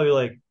doctor's probably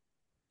like,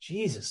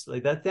 Jesus,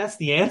 like that's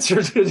the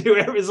answer to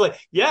everything. It's like,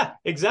 yeah,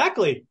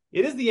 exactly.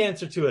 It is the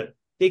answer to it.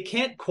 They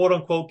can't, quote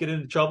unquote, get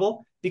into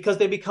trouble because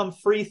they become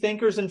free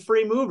thinkers and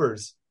free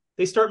movers.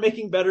 They start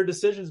making better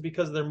decisions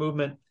because of their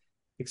movement,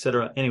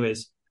 etc.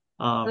 Anyways,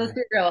 Let's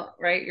be real,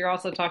 right? You're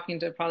also talking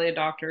to probably a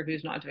doctor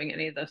who's not doing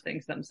any of those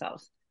things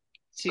themselves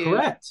to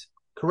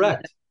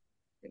correct.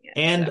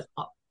 And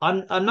so.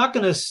 I'm not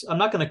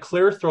gonna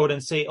clear throat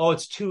and say, oh,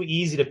 it's too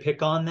easy to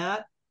pick on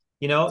that,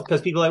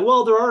 because people are like,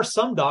 well, there are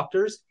some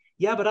doctors.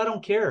 Yeah, but I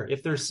don't care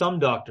if there's some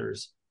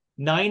doctors.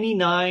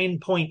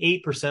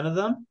 99.8% of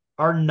them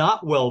are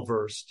not well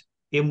versed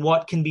in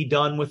what can be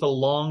done with a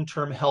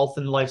long-term health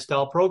and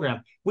lifestyle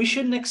program. We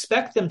shouldn't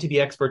expect them to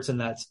be experts in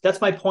that.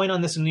 That's my point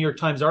on this in the New York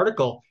Times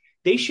article.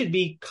 They should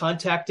be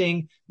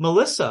contacting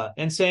Melissa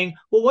and saying,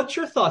 well, what's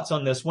your thoughts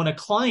on this when a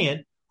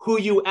client who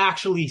you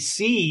actually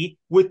see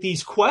with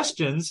these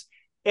questions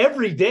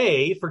every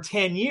day for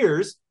 10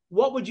 years,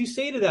 what would you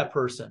say to that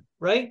person,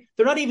 right?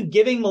 They're not even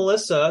giving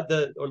Melissa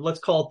or let's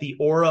call it the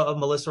aura of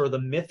Melissa or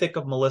the mythic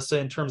of Melissa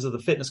in terms of the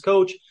fitness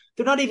coach.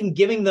 They're not even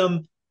giving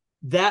them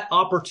that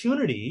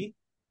opportunity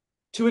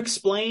to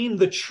explain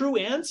the true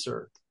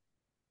answer,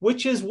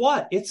 which is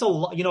what? It's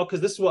because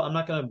this is what, I'm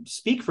not going to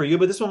speak for you,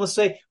 but this one will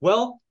say,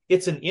 well,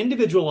 it's an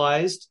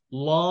individualized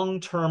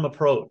long-term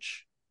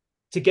approach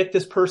to get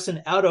this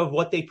person out of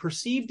what they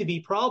perceive to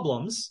be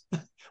problems,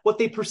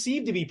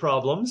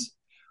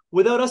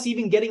 without us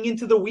even getting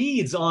into the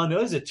weeds on,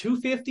 is it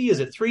 250? Is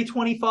it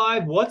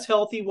 325? What's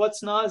healthy?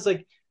 What's not? It's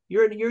like,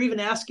 you're even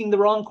asking the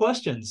wrong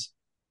questions.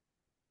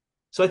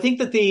 So I think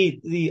that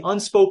the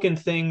unspoken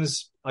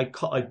things, I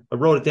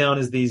wrote it down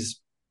as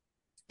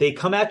they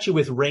come at you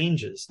with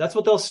ranges. That's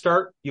what they'll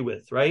start you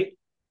with, right?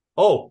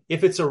 Oh,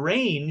 if it's a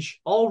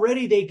range,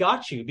 already they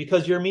got you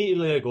because you're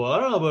immediately like, well, I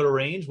don't know about a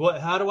range.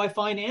 How do I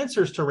find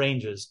answers to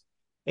ranges?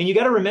 And you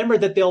got to remember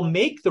that they'll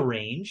make the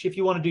range. If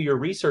you want to do your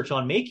research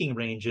on making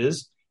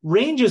ranges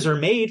are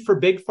made for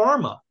big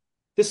pharma.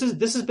 This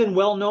has been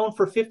well known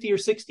for 50 or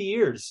 60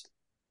 years,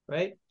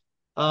 right?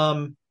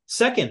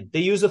 Second, they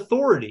use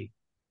authority,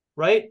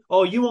 right?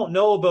 Oh, you won't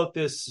know about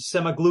this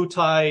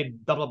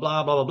semaglutide, blah, blah,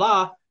 blah, blah, blah,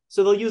 blah.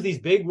 So they'll use these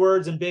big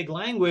words and big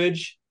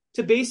language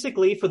to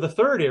basically, for the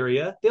third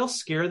area, they'll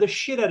scare the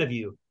shit out of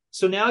you.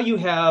 So now you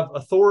have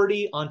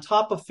authority on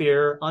top of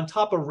fear, on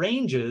top of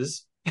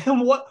ranges.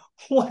 And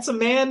what's a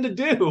man to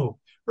do,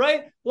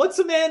 right? What's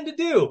a man to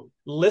do?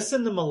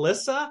 Listen to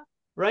Melissa,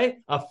 right?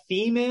 A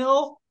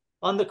female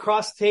on the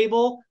cross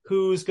table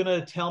who's going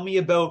to tell me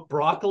about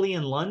broccoli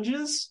and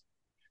lunges.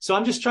 So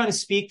I'm just trying to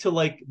speak to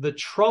like the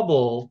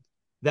trouble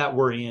that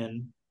we're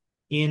in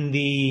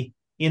the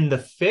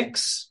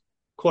fix,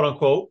 quote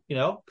unquote,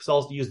 because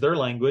I'll use their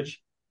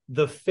language.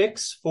 The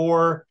fix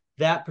for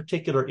that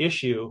particular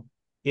issue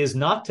is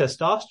not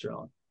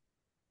testosterone.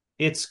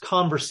 It's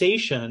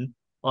conversation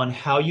on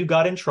how you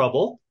got in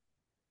trouble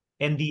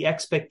and the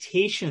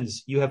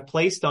expectations you have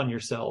placed on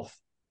yourself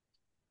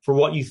for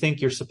what you think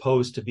you're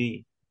supposed to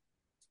be.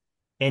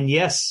 And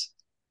yes,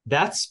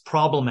 that's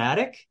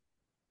problematic,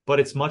 but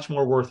it's much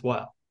more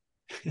worthwhile.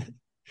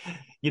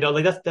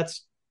 Like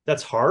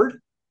that's hard.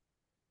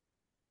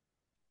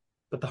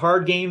 But the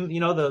hard game,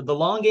 the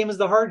long game is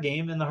the hard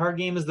game, and the hard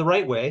game is the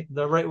right way.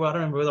 The right way, I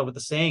don't remember what the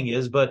saying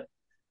is, but,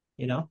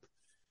 yeah.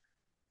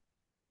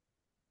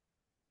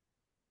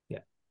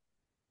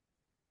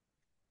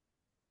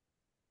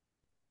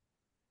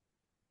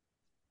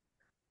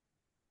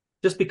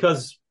 Just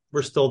because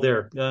we're still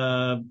there.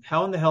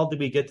 How in the hell did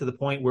we get to the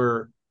point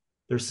where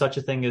there's such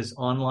a thing as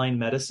online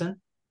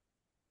medicine?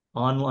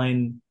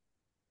 I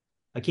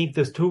keep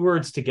those two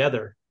words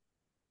together.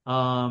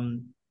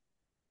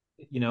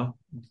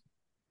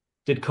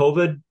 Did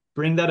COVID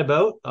bring that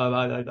about?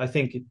 I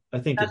think it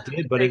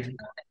did, but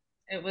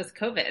it was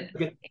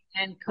COVID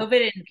and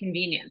COVID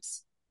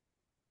inconvenience.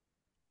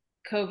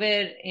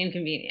 COVID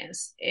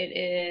inconvenience. It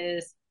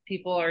is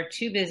people are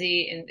too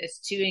busy and it's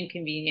too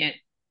inconvenient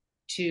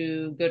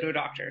to go to a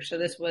doctor. So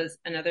this was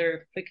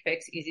another quick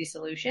fix, easy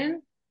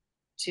solution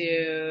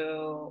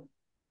to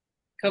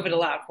COVID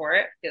allowed for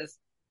it because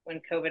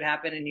when COVID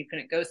happened and you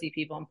couldn't go see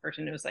people in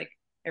person, it was like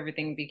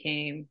everything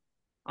became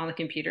on the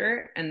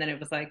computer. And then it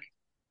was like,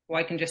 well,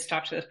 I can just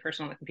talk to this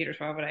person on the computer.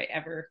 So why would I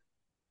ever,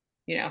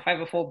 if I have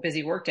a full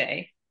busy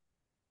workday,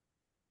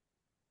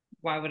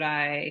 why would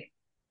I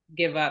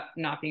give up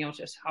not being able to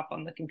just hop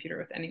on the computer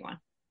with anyone?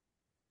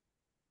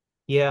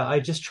 Yeah, I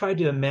just tried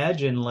to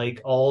imagine like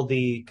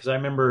because I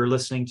remember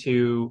listening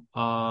to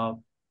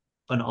an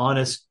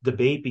honest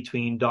debate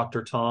between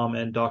Dr. Tom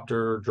and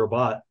Dr.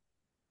 Drobat.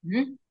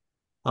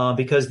 Mm-hmm.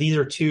 Because these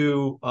are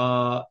two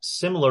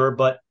similar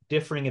but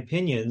differing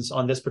opinions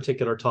on this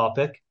particular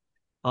topic.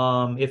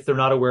 If they're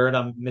not aware, and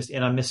I'm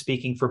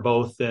misspeaking for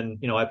both, then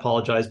I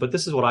apologize. But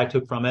this is what I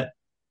took from it.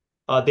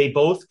 They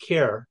both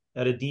care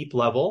at a deep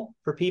level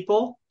for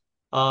people.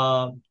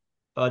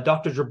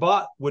 Dr.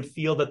 Drobat would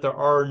feel that there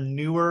are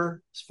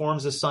newer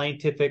forms of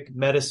scientific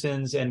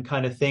medicines and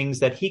kind of things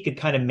that he could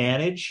kind of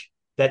manage.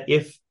 That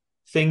if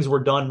things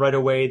were done right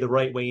away, the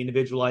right way,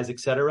 individualized, et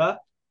cetera.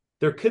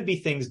 There could be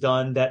things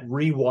done that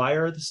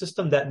rewire the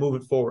system that move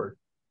it forward.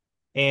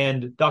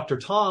 And Dr.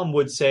 Tom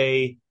would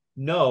say,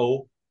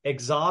 no,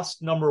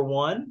 exhaust number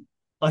one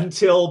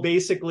until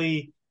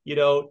basically,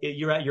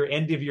 you're at your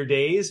end of your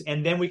days.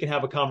 And then we can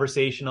have a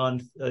conversation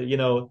on,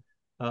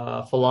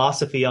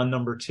 philosophy on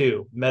number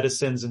two,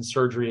 medicines and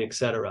surgery, et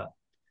cetera.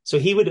 So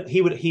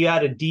he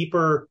had a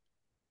deeper,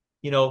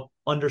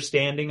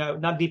 understanding,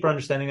 not deeper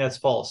understanding, that's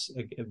false,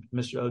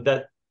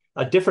 that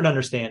a different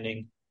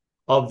understanding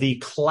of the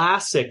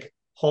classic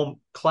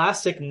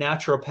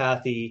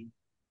naturopathy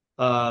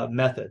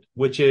method,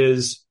 which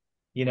is,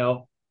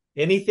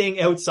 anything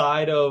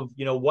outside of,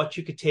 what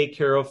you could take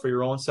care of for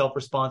your own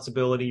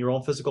self-responsibility, your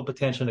own physical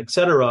potential, et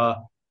cetera.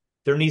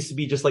 There needs to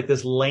be just like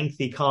this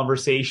lengthy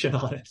conversation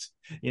on it.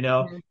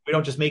 Mm-hmm. We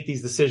don't just make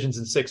these decisions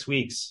in 6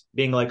 weeks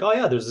being like, oh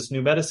yeah, there's this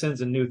new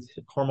medicines and new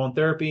hormone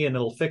therapy and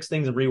it'll fix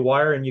things and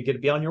rewire and you get to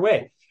be on your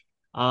way.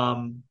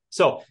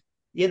 So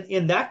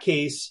in that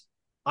case,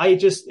 and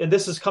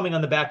this is coming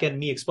on the back end of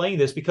me explaining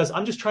this because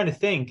I'm just trying to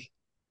think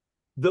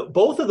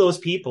both of those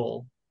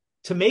people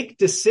to make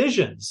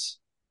decisions,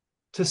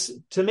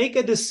 to make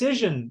a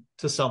decision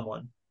to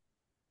someone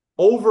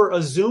over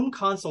a Zoom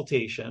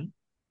consultation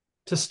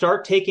to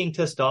start taking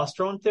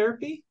testosterone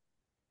therapy,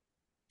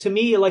 to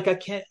me, like I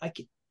can't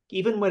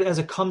even as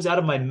it comes out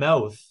of my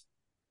mouth,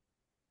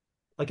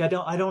 like I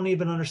don't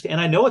even understand.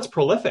 And I know it's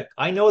prolific.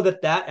 I know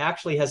that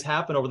actually has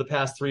happened over the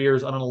past 3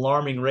 years on an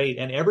alarming rate,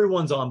 and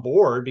everyone's on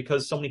board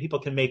because so many people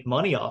can make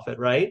money off it,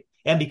 right?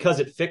 And because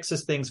it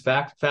fixes things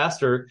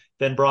faster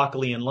than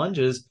broccoli and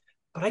lunges.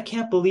 But I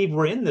can't believe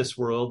we're in this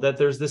world that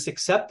there's this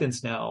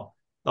acceptance now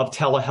of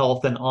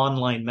telehealth and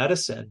online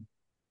medicine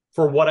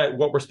for what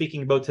we're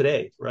speaking about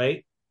today,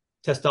 right?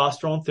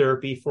 Testosterone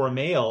therapy for a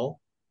male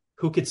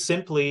who could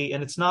simply,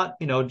 and it's not,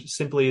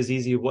 simply as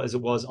easy as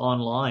it was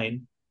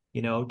online,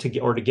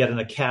 to get in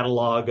a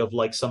catalog of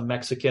like some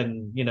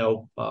Mexican,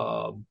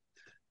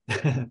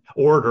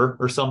 order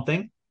or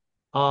something.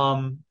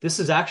 This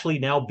is actually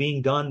now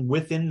being done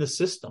within the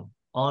system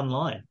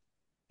online.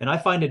 And I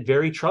find it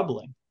very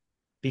troubling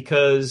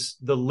because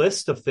the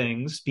list of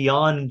things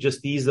beyond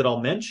just these that I'll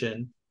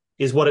mention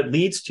is what it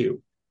leads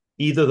to.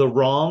 Either the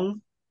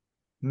wrong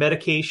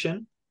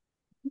medication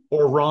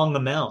or wrong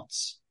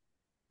amounts,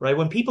 right?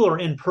 When people are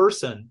in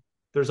person,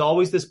 there's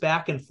always this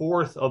back and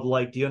forth of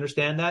like, do you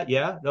understand that?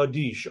 Yeah. No.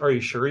 Are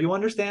you sure you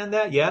understand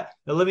that? Yeah.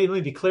 Now let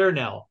me be clear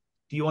now.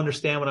 Do you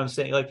understand what I'm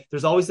saying? Like,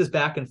 there's always this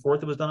back and forth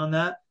that was done on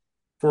that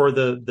for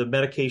the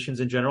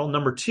medications in general.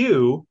 Number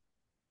two,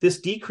 this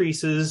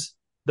decreases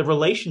the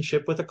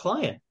relationship with a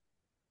client.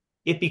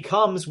 It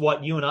becomes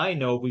what you and I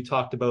know we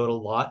talked about a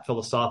lot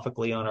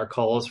philosophically on our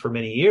calls for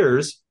many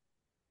years.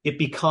 It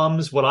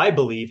becomes what I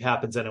believe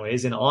happens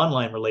anyways in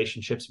online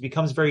relationships. It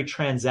becomes very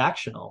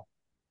transactional.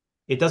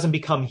 It doesn't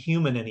become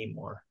human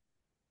anymore.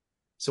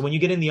 So when you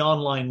get in the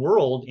online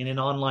world, in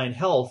online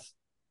health,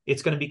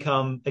 it's going to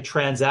become a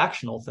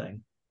transactional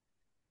thing.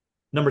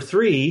 Number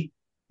three,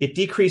 it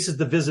decreases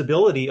the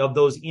visibility of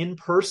those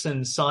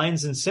in-person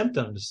signs and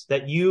symptoms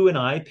that you and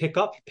I picked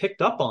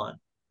up on.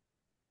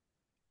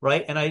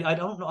 Right. And I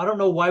don't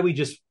know why we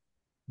just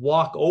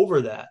walk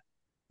over that.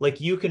 Like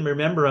you can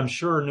remember, I'm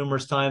sure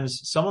numerous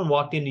times someone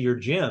walked into your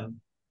gym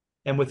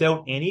and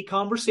without any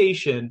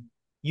conversation,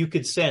 you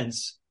could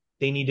sense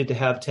they needed to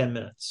have 10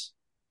 minutes.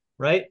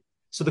 Right.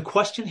 So the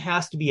question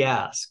has to be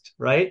asked,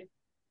 right?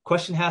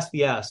 Question has to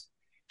be asked.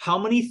 How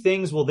many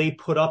things will they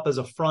put up as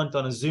a front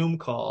on a Zoom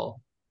call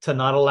to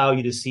not allow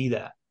you to see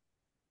that?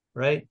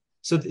 Right.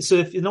 So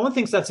if no one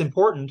thinks that's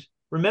important,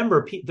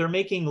 remember, they're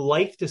making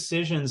life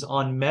decisions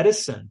on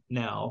medicine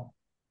now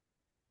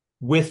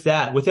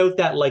without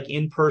that like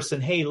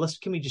in-person, hey,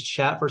 can we just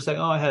chat for a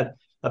second? Oh, I had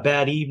a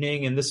bad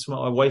evening and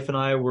my wife and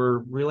I were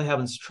really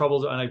having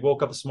troubles and I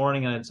woke up this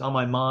morning and it's on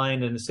my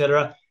mind and et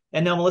cetera.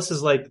 And now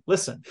Melissa's like,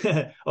 listen,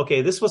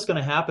 okay, this is what's going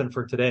to happen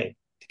for today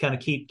to kind of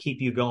keep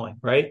you going,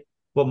 right?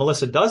 What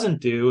Melissa doesn't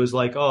do is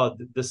like, oh,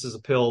 this is a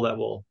pill that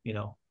will,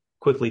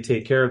 quickly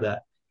take care of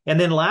that. And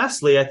then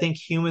lastly, I think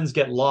humans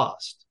get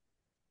lost.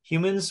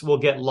 Humans will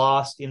get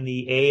lost in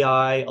the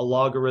AI, a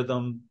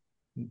logarithm,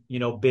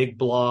 big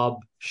blob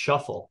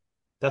shuffle.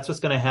 That's what's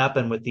going to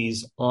happen with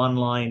these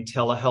online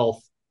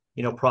telehealth,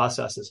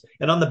 processes.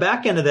 And on the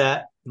back end of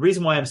that, the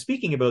reason why I'm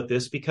speaking about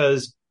this,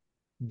 because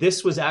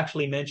this was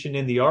actually mentioned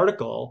in the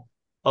article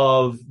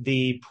of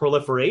the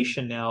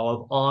proliferation now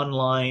of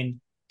online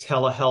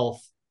telehealth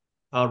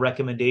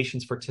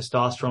recommendations for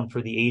testosterone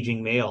for the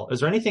aging male. Is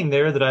there anything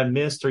there that I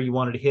missed or you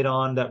wanted to hit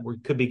on that we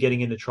could be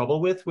getting into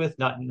trouble with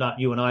not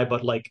you and I,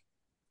 but like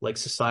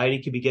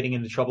society could be getting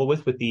into trouble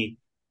with the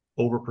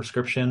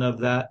overprescription of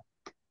that?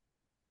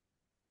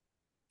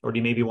 Or do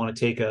you maybe want to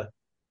take a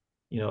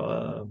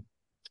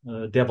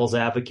devil's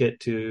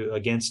advocate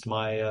against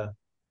my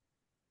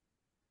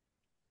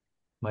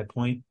my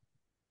point?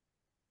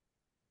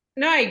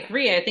 No, I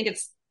agree. I think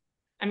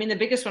the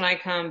biggest one I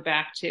come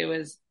back to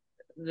is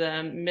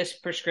the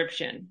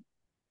misprescription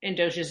in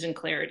doses and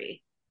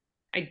clarity.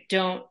 I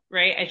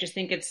just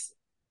think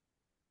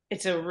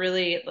it's a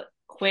really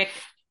quick,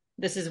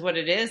 this is what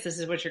it is, this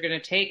is what you're going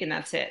to take, and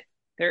that's it.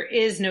 There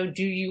is no,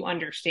 do you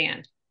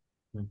understand?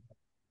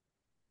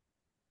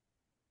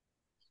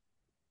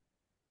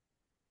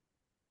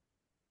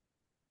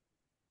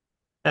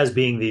 As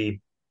being the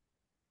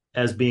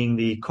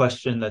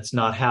question that's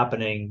not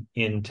happening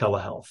in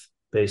telehealth,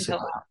 Until,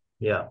 basically.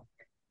 Yeah.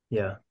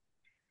 Yeah.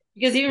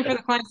 because even Yeah. for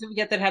the clients that we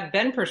get that have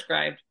been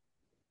prescribed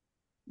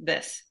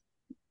this,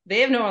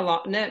 they have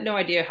no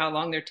idea how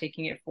long they're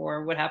taking it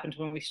for, what happens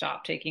when we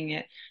stop taking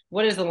it,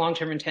 what is the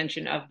long-term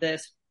intention of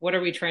this, what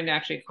are we trying to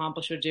actually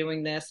accomplish with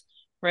doing this,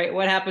 right?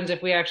 What happens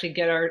if we actually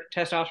get our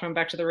testosterone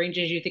back to the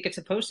ranges you think it's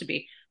supposed to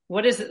be?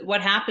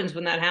 What happens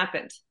when that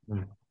happens?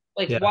 Mm.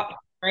 Like Yeah. what,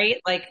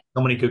 right? Like,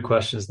 So many good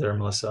questions there,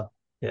 Melissa.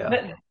 Yeah.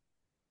 but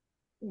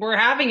we're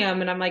having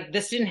them, and I'm like,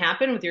 this didn't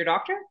happen with your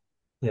doctor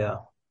Yeah.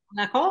 on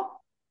that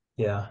call?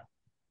 Yeah.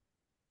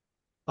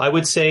 I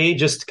would say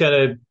just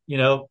kind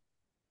of,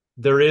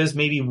 there is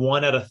maybe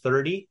 1 out of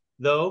 30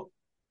 though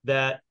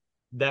that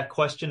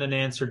question and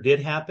answer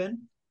did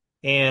happen.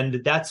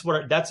 And that's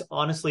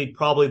honestly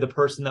probably the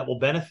person that will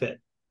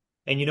benefit.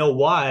 And you know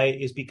why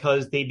is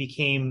because they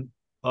became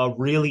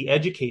really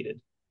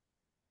educated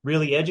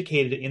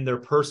in their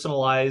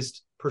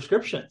personalized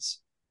prescriptions.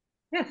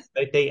 Yes.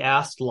 Right? They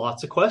asked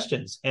lots of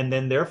questions, and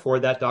then therefore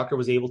that doctor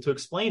was able to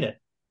explain it.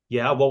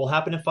 Yeah, what will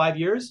happen in 5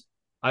 years?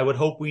 I would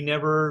hope we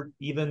never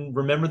even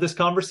remember this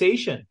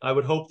conversation. I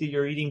would hope that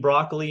you're eating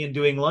broccoli and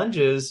doing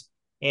lunges,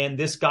 and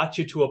this got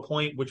you to a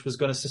point which was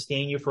going to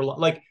sustain you for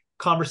like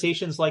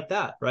conversations like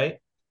that, right?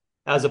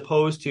 As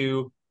opposed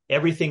to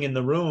everything in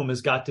the room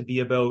has got to be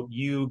about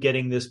you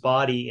getting this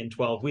body in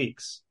 12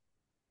 weeks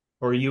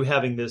or you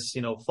having this,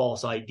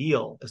 false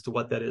ideal as to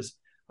what that is.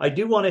 I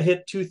do want to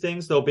hit two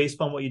things though,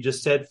 based on what you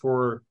just said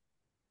for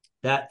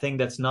that thing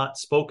that's not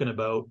spoken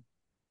about.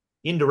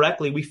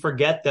 Indirectly, we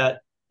forget that,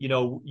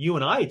 you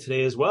and I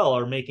today as well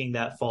are making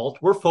that fault.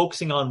 We're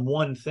focusing on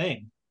one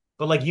thing.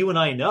 But like you and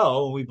I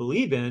know, and we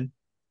believe in,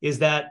 is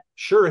that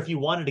sure, if you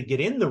wanted to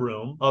get in the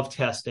room of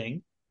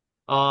testing,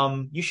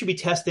 you should be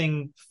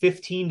testing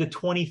 15 to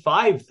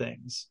 25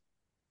 things.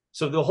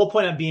 So the whole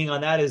point of being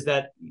on that is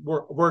that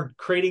we're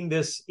creating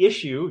this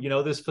issue,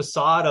 this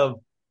facade of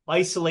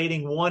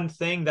isolating one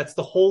thing that's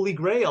the holy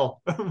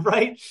grail,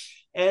 right?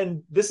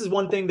 And this is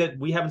one thing that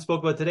we haven't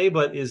spoken about today,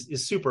 but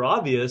is super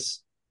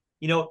obvious.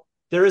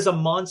 There is a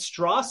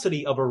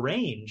monstrosity of a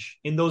range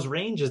in those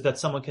ranges that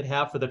someone could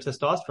have for their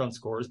testosterone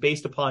scores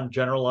based upon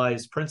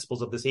generalized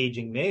principles of this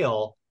aging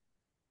male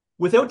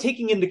without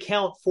taking into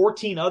account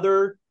 14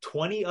 other,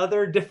 20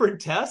 other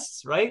different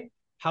tests, right?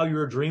 How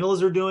your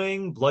adrenals are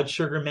doing, blood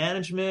sugar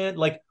management,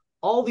 like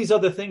all these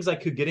other things I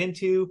could get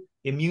into,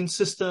 immune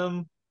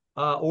system,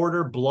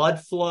 order,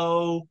 blood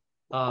flow,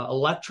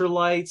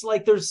 electrolytes.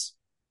 Like there's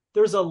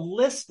a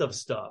list of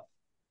stuff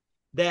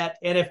that,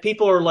 and if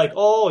people are like,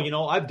 oh,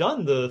 I've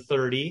done the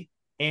 30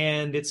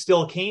 and it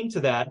still came to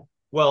that.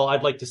 Well,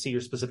 I'd like to see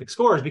your specific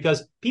scores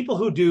because people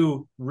who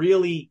do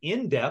really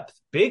in-depth,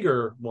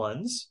 bigger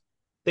ones,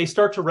 they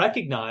start to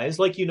recognize,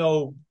 like,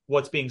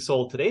 what's being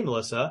sold today,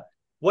 Melissa,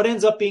 what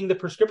ends up being the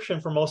prescription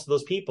for most of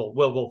those people?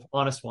 Well,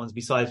 honest ones,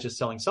 besides just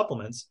selling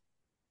supplements,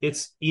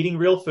 it's eating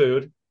real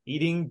food,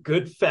 eating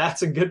good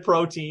fats and good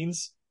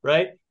proteins,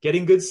 right?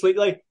 Getting good sleep.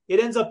 Like it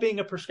ends up being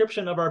a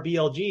prescription of our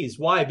BLGs.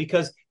 Why?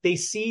 Because they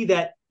see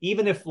that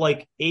even if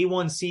like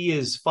A1C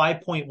is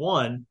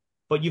 5.1,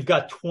 but you've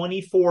got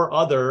 24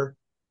 other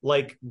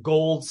like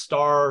gold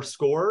star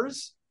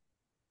scores,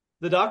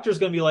 the doctor's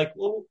going to be like,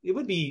 well, it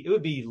would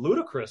be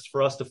ludicrous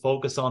for us to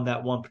focus on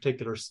that one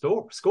particular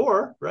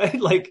score, right?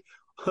 Like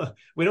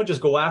we don't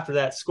just go after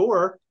that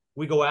score.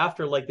 We go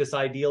after like this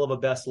ideal of a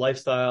best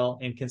lifestyle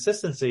and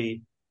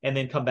consistency and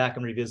then come back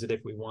and revisit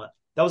if we want.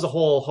 That was a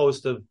whole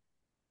host of,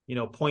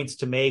 points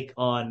to make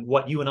on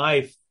what you and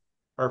I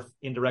are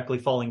indirectly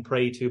falling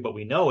prey to, but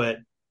we know it,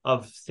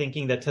 of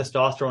thinking that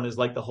testosterone is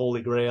like the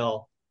holy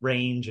grail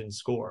range and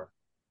score,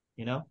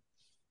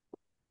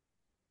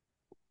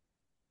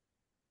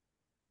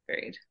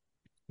 Agreed.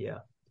 Yeah.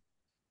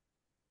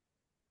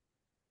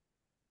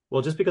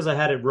 Well, just because I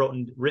had it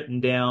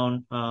written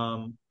down,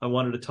 I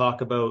wanted to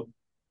talk about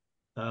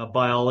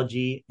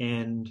biology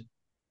and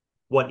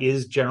what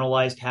is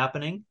generalized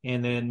happening,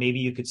 and then maybe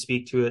you could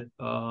speak to it.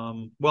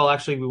 Well,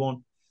 actually, we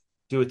won't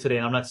do it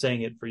today. I'm not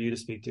saying it for you to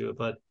speak to it,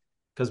 but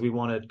because we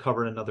want to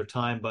cover it another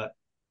time. But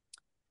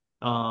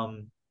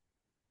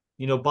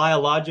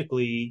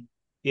biologically,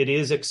 it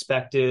is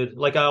expected.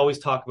 Like I always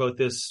talk about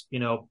this,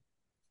 the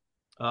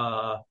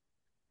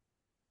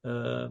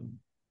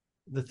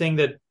thing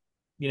that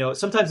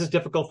sometimes it's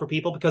difficult for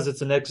people because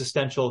it's an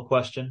existential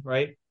question,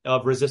 right?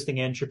 Of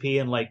resisting entropy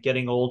and like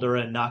getting older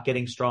and not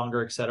getting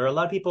stronger, et cetera. A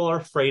lot of people are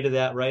afraid of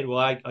that, right? Well,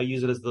 I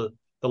use it as the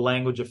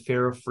language of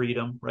fear of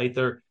freedom, right?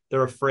 They're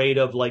afraid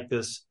of like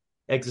this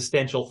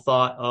existential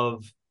thought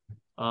of,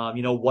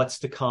 what's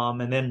to come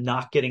and then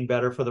not getting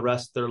better for the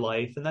rest of their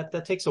life. And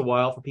that takes a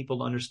while for people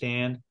to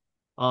understand.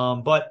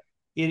 But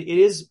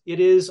it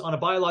is on a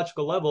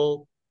biological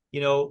level,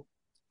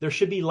 there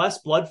should be less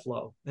blood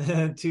flow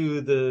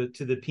to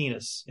the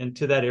penis and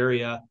to that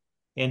area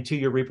and to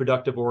your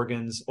reproductive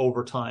organs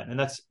over time. And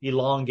that's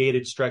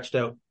elongated, stretched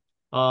out.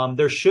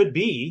 There should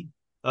be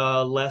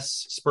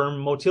less sperm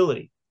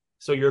motility.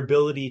 So your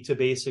ability to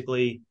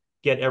basically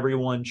get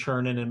everyone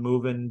churning and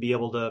moving and be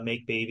able to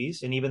make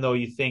babies. And even though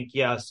you think,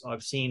 yes,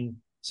 I've seen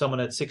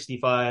someone at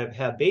 65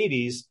 have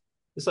babies,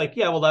 it's like,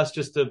 yeah, well, that's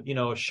just a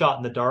shot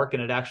in the dark,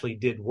 and it actually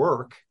did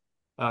work,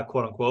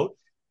 quote unquote.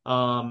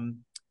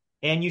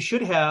 And you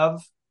should have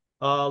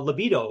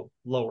libido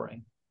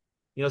lowering.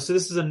 So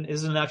this is a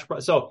natural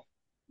process. So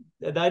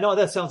I know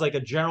that sounds like a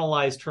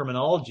generalized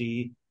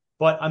terminology,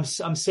 but I'm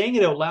saying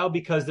it out loud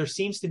because there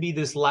seems to be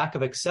this lack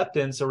of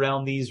acceptance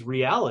around these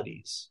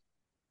realities,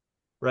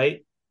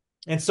 right?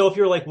 And so if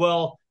you're like,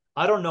 well,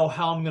 I don't know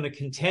how I'm going to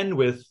contend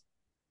with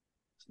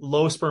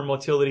low sperm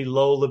motility,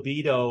 low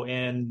libido,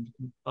 and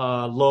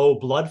low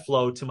blood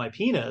flow to my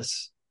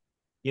penis,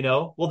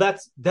 well,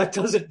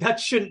 that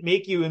shouldn't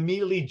make you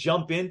immediately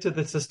jump into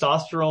the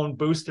testosterone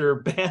booster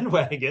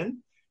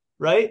bandwagon,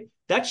 right?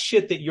 That's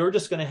shit that you're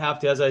just going to have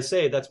to, as I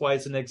say, that's why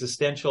it's an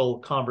existential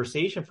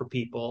conversation for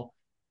people.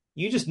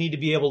 You just need to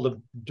be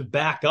able to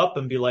back up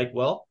and be like,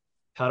 well,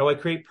 how do I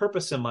create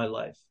purpose in my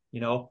life?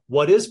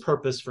 What is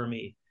purpose for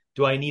me?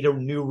 Do I need a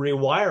new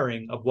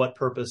rewiring of what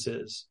purpose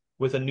is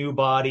with a new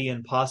body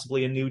and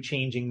possibly a new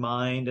changing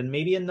mind and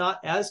maybe a not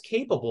as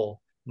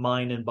capable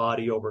mind and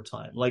body over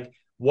time? Like,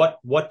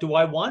 what do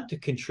I want to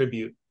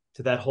contribute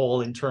to that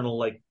whole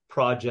internal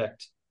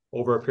project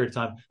over a period of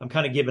time? I'm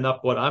kind of giving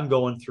up what I'm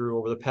going through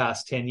over the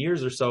past 10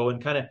 years or so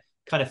and kind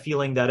of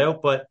feeling that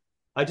out. But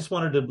I just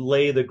wanted to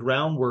lay the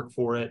groundwork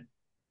for it,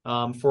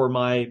 for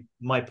my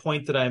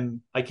point that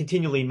I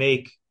continually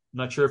make. I'm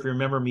not sure if you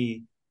remember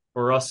me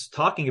or us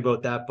talking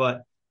about that,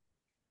 but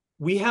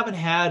we haven't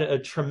had a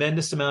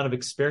tremendous amount of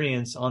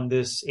experience on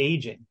this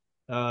aging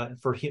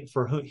for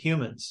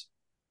humans.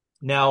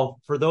 Now,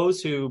 for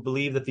those who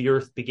believe that the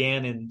Earth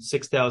began in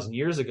 6,000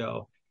 years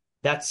ago,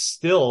 that's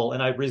still,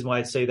 and the reason why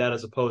I say that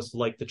as opposed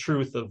to the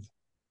truth of,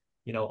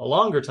 a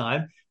longer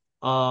time,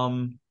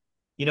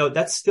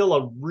 that's still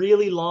a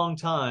really long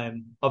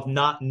time of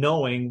not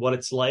knowing what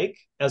it's like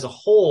as a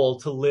whole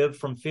to live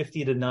from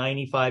 50 to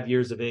 95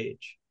 years of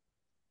age.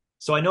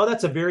 So I know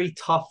that's a very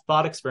tough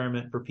thought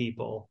experiment for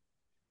people,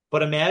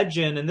 but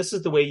imagine, and this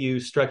is the way you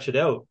stretch it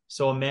out.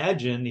 So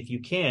imagine, if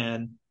you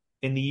can,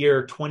 in the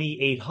year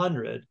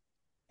 2800,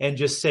 and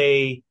just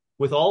say,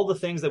 with all the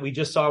things that we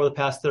just saw over the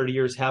past 30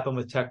 years happen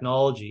with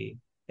technology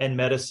and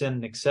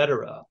medicine, et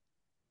cetera,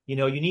 you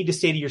need to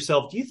say to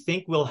yourself, do you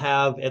think we'll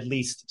have at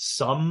least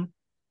some,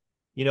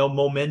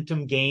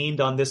 momentum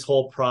gained on this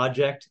whole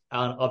project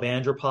of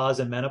andropause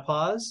and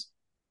menopause?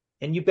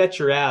 And you bet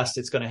your ass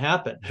it's going to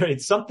happen,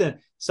 right?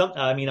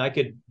 I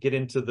could get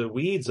into the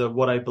weeds of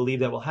what I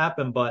believe that will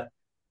happen, but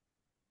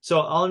so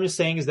all I'm just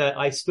saying is that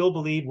I still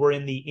believe we're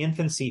in the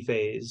infancy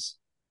phase.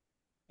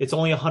 It's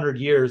only 100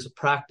 years of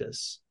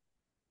practice.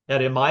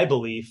 And in my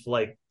belief,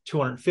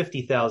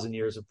 250,000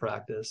 years of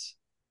practice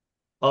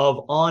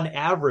of, on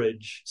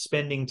average,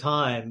 spending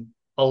time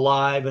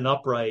alive and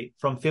upright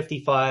from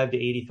 55 to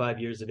 85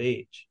 years of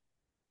age.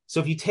 So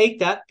if you take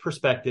that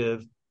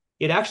perspective,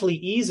 it actually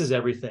eases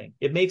everything.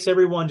 It makes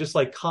everyone just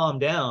calm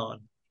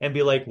down and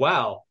be like,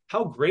 wow,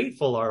 how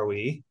grateful are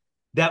we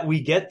that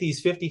we get these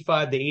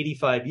 55 to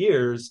 85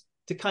 years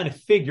to kind of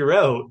figure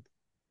out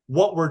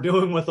what we're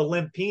doing with a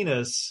limp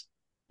penis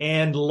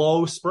and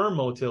low sperm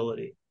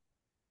motility.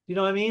 You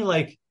know what I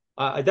mean?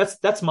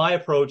 That's my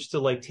approach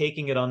to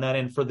taking it on that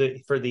end for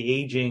the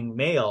aging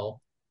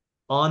male,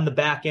 on the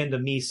back end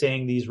of me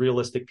saying these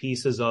realistic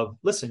pieces of,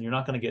 listen, you're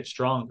not going to get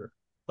stronger.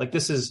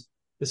 This is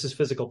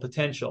physical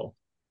potential,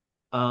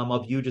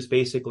 of you just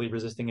basically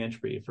resisting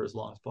entropy for as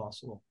long as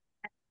possible.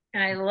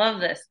 And I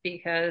love this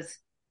because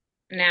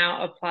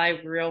now apply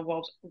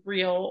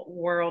real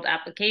world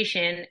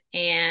application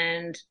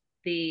and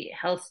the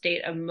health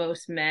state of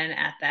most men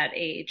at that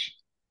age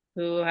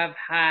who have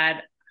had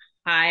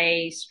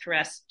high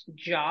stressed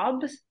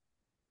jobs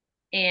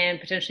and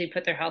potentially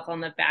put their health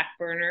on the back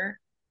burner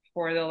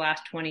for the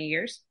last 20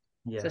 years.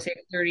 Yeah. So say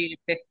 30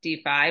 to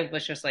 55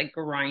 was just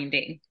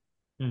grinding,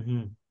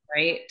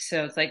 right?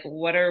 So it's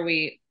what are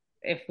we,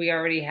 if we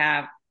already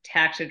have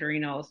taxed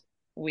adrenals,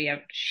 we have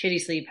shitty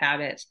sleep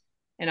habits,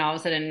 and all of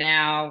a sudden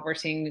now we're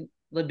seeing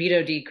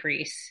libido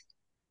decrease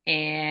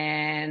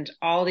and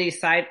all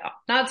these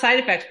not side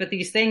effects, but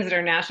these things that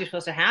are naturally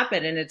supposed to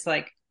happen. And it's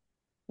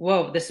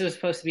whoa, this was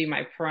supposed to be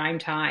my prime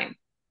time.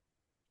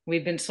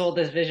 We've been sold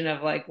this vision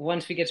of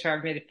once we get to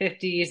our mid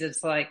 50s,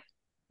 it's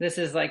this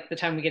is the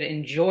time we get to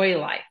enjoy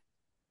life.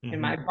 Mm-hmm.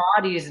 And my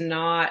body's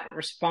not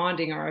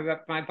responding,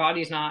 or my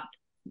body's not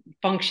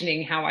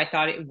functioning how I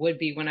thought it would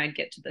be when I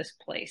get to this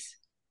place.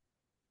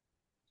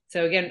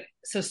 So again,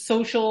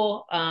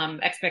 social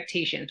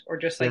expectations, or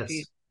just yes.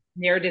 These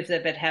narratives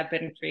that have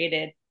been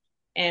created.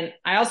 And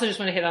I also just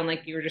want to hit on,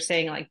 you were just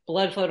saying,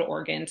 blood flow to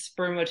organs,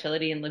 sperm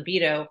motility, and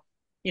libido.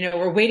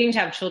 We're waiting to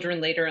have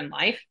children later in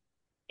life.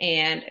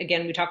 And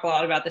again, we talk a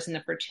lot about this in the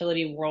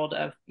fertility world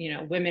of,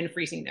 women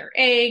freezing their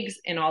eggs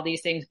and all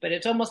these things, but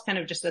it's almost kind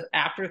of just an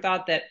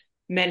afterthought that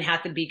men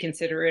have to be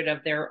considerate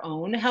of their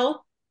own health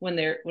when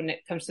it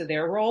comes to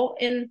their role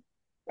in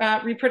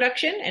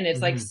reproduction. And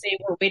it's like, Mm-hmm. say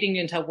we're waiting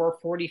until we're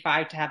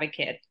 45 to have a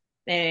kid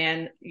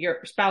and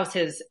your spouse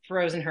has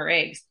frozen her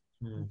eggs,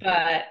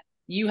 but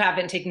you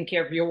haven't taken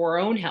care of your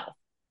own health,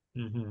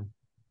 Mm-hmm.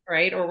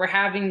 right? Or we're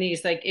having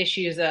these like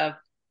issues of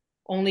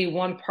only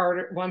one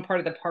part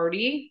of the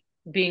party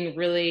being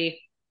really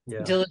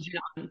Yeah. diligent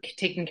on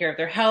taking care of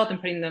their health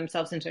and putting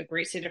themselves into a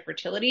great state of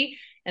fertility,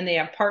 and they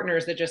have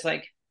partners that just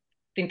like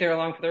think they're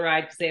along for the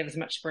ride because they have as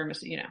much sperm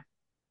as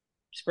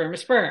sperm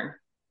is sperm.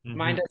 Mm-hmm.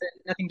 Mine doesn't.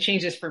 Nothing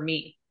changes for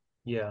me.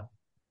 Yeah.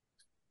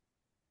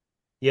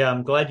 Yeah.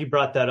 I'm glad you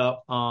brought that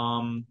up.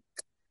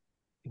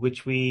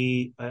 Which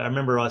I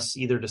remember us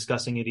either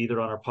discussing it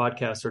either on our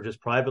podcast or just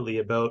privately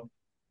about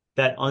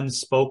that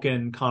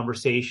unspoken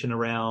conversation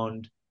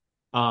around,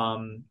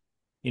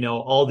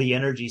 all the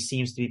energy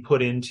seems to be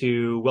put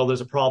into, well,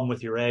 there's a problem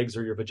with your eggs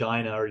or your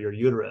vagina or your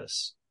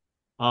uterus.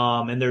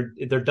 And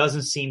there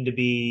doesn't seem to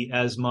be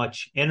as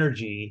much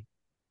energy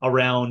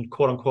around,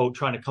 quote unquote,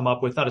 trying to come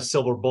up with not a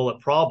silver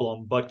bullet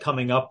problem, but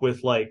coming up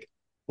with like,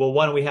 well,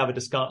 why don't we have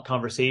a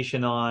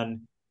conversation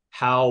on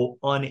how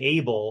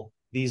unable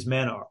these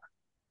men are?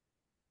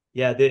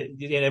 Yeah,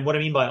 and what I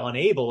mean by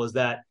unable is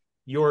that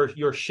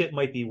your shit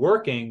might be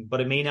working, but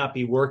it may not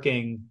be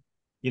working,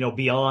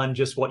 beyond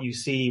just what you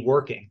see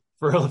working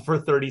for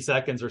 30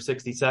 seconds or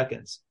 60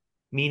 seconds,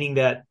 meaning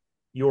that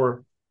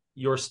your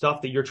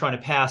stuff that you're trying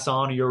to pass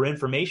on or your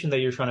information that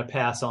you're trying to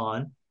pass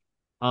on,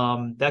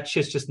 that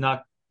shit's just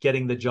not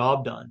getting the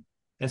job done.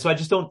 And so I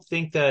just don't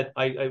think that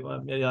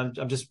I'm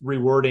just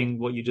rewording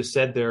what you just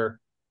said there.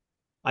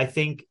 I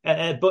think,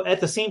 but at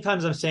the same time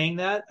as I'm saying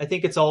that, I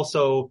think it's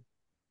so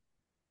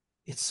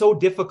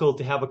difficult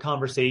to have a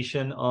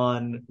conversation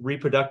on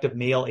reproductive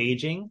male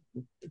aging,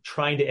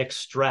 trying to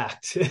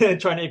extract,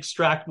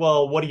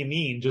 well, what do you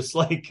mean? Just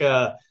like,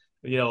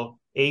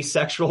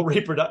 asexual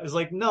reproduction is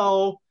like,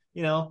 no,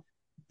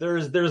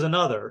 there's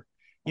another,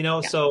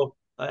 Yeah. so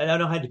I don't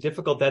know how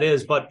difficult that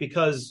is, but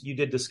because you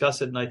did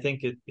discuss it and I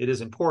think it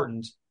is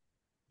important.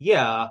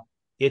 Yeah,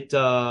 it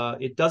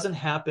doesn't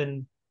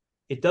happen.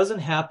 It doesn't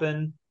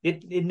happen.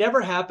 It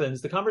never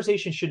happens. The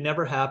conversation should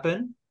never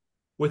happen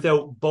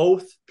without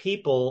both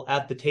people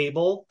at the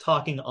table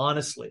talking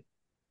honestly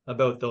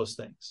about those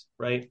things,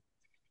 right?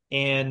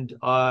 And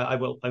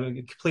I'm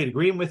in complete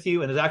agreement with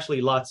you. And there's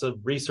actually lots of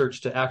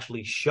research to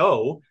actually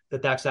show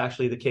that that's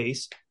actually the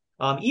case.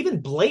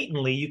 Even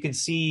blatantly, you can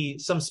see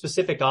some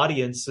specific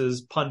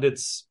audiences,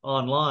 pundits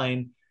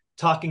online,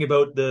 talking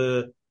about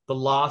the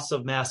loss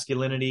of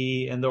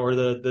masculinity or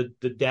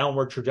the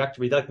downward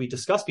trajectory that we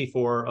discussed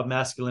before of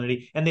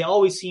masculinity, and they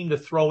always seem to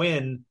throw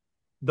in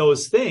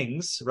those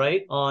things,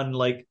 right? On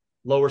like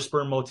lower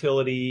sperm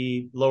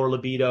motility, lower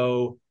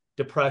libido,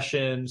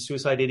 depression,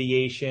 suicide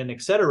ideation,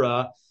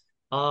 etc.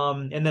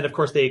 And then of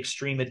course they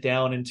extreme it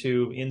down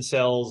into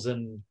incels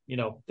and,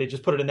 they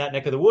just put it in that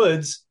neck of the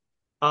woods.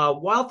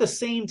 While at the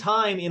same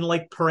time in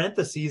like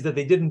parentheses that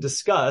they didn't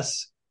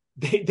discuss,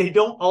 they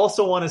don't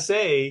also want to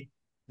say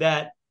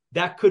that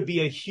could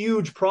be a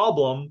huge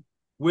problem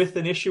with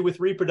an issue with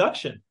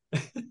reproduction.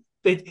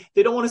 They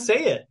don't want to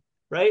say it,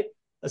 right?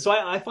 So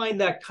I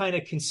find that kind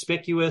of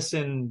conspicuous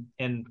and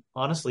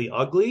honestly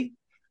ugly,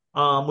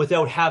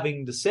 without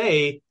having to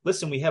say,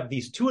 listen, we have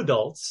these two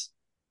adults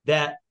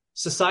that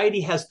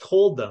society has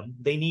told them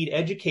they need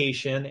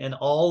education and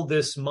all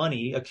this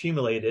money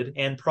accumulated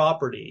and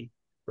property,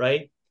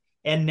 right?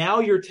 And now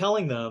you're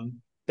telling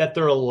them that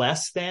they're a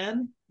less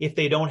than if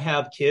they don't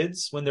have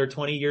kids when they're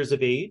 20 years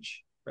of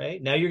age,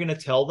 right? Now you're going to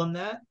tell them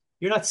that.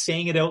 You're not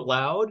saying it out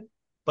loud,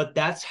 but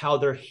that's how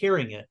they're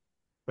hearing it,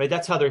 right?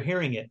 That's how they're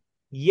hearing it.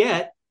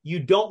 Yet you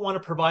don't want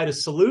to provide a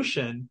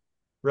solution,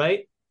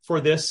 right,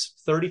 for this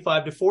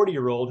 35 to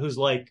 40-year-old who's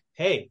like,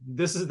 hey,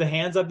 this is the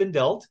hands I've been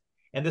dealt,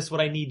 and this is what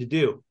I need to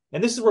do.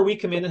 And this is where we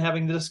come in and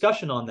having the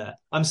discussion on that.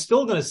 I'm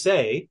still going to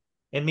say,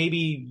 and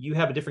maybe you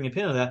have a different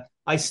opinion on that,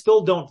 I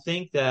still don't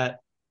think that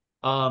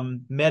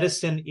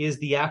medicine is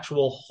the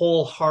actual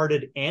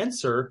wholehearted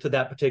answer to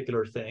that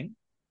particular thing,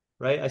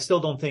 right? I still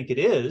don't think it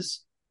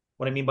is.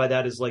 What I mean by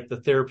that is like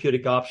the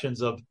therapeutic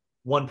options of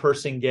one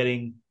person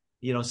getting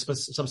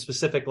some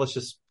specific, let's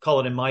just call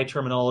it in my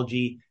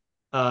terminology,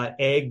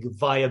 egg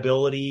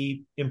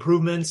viability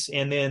improvements.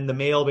 And then the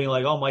male being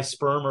like, oh, my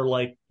sperm are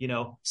like,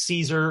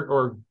 Caesar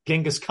or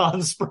Genghis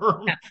Khan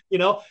sperm,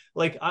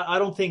 like, I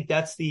don't think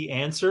that's the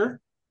answer.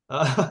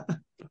 I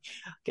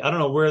don't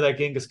know where that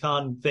Genghis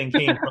Khan thing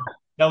came from.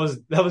 That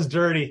was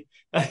dirty.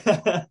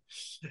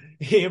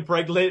 He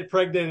impregnated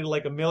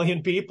like 1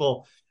 million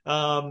people.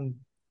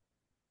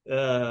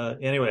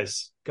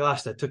 Anyways,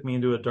 gosh, that took me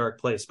into a dark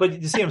place. But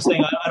you see what I'm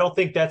saying? I don't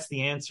think that's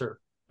the answer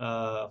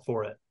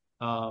for it.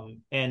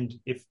 And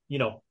if,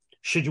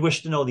 should you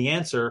wish to know the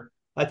answer,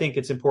 I think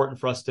it's important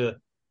for us to,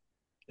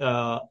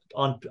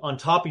 on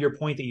top of your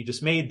point that you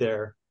just made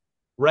there,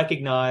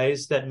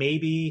 recognize that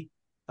maybe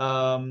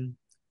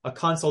a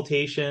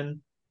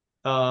consultation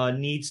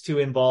needs to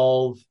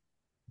involve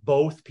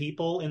both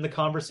people in the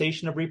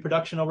conversation of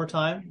reproduction over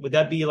time? Would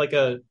that be like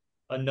a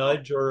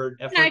nudge or an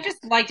And I effort?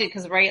 just liked it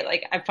because, right,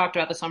 like I've talked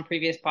about this on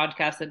previous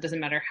podcasts. It doesn't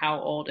matter how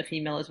old a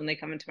female is when they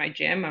come into my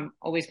gym. I'm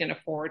always going to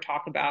forward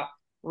talk about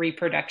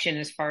reproduction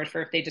as far as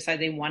for if they decide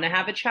they want to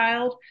have a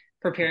child,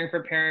 preparing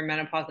for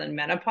perimenopause and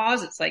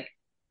menopause. It's like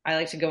I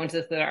like to go into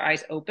this with our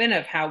eyes open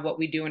of how what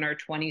we do in our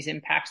 20s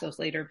impacts those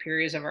later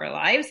periods of our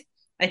lives.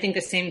 I think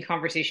the same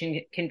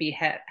conversation can be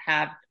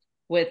had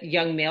with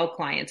young male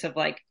clients of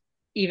like,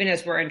 even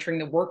as we're entering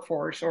the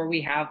workforce or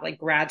we have like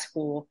grad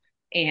school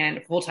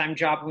and full-time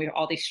job and we have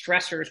all these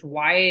stressors,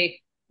 why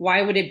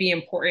would it be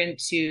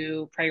important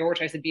to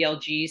prioritize the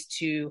BLGs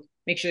to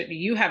make sure that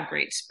you have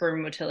great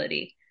sperm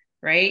motility,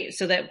 right?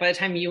 So that by the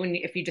time you and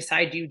if you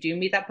decide you do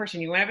meet that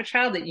person, you want to have a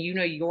child, that you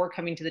know you're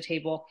coming to the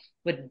table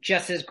with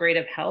just as great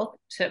of health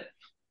to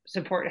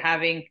support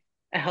having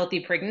a healthy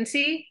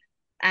pregnancy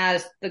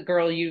as the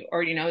girl you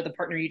or the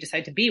partner you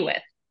decide to be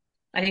with.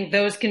 I think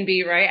those can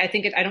be right.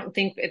 I don't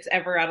think it's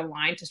ever out of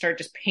line to start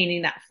just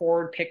painting that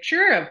forward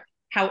picture of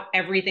how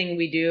everything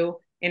we do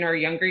in our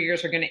younger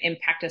years are going to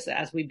impact us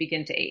as we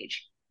begin to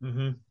age.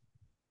 Mm-hmm.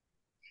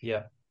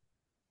 Yeah.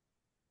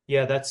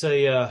 Yeah, that's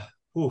a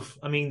oof.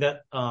 I mean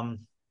that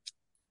I'm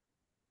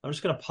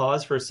just going to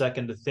pause for a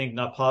second to think,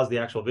 not pause the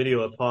actual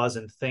video, but pause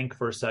and think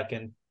for a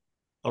second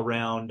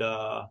around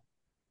I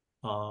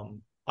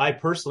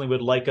personally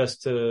would like us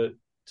to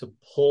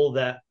pull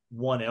that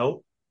one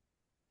out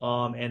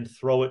and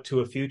throw it to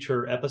a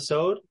future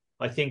episode.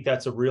 I think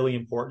that's a really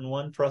important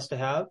one for us to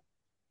have.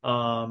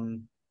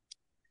 Um,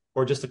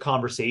 or just a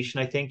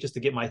conversation, I think, just to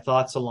get my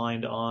thoughts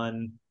aligned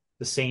on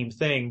the same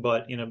thing,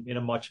 but in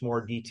a much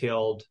more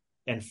detailed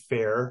and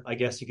fair, I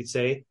guess you could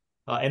say.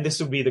 And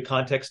this would be the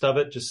context of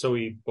it, just so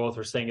we both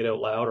are saying it out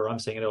loud, or I'm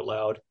saying it out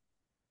loud,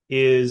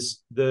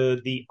 is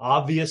the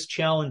obvious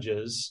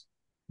challenges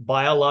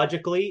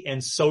biologically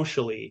and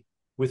socially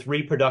with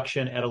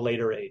reproduction at a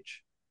later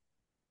age.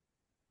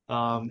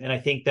 And I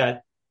think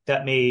that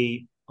that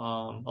may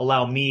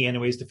allow me,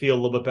 anyways, to feel a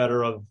little bit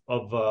better of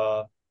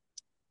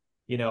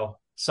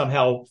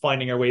somehow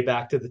finding our way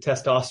back to the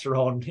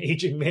testosterone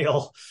aging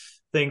male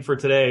thing for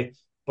today.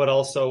 But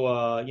also,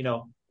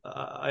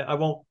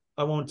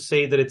 I won't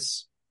say that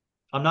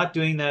I'm not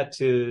doing that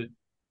to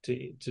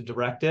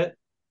direct it,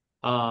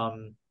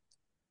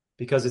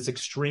 because it's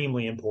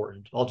extremely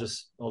important. I'll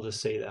just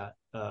say that,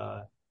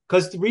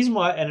 because the reason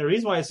why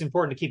it's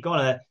important to keep going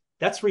on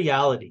that's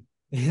reality.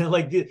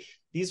 Like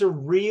these are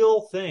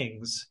real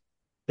things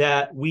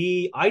that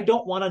I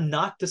don't want to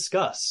not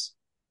discuss.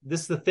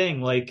 This is the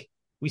thing. Like,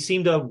 we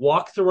seem to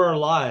walk through our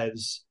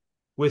lives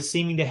with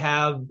seeming to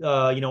have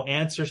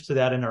answers to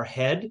that in our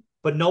head,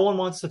 but no one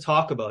wants to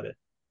talk about it,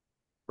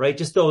 right?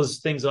 Just those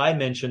things that I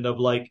mentioned of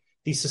like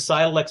these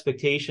societal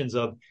expectations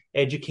of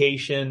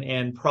education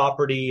and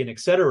property and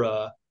et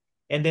cetera.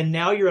 And then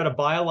now you're at a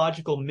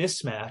biological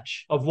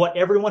mismatch of what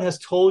everyone has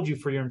told you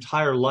for your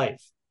entire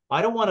life.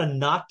 I don't want to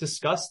not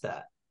discuss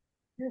that,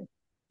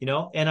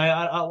 and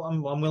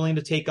I'm willing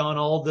to take on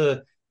all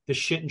the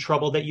shit and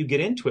trouble that you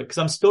get into it, because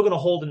I'm still going to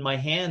hold in my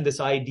hand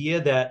this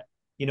idea that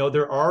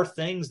there are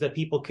things that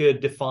people could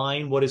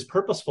define what is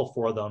purposeful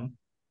for them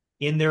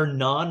in their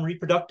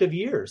non-reproductive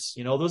years.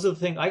 Those are the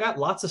things. I got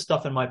lots of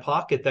stuff in my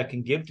pocket that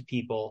can give to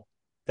people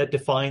that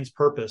defines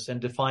purpose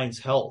and defines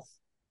health,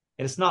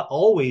 and it's not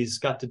always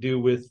got to do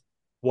with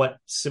what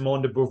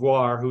Simone de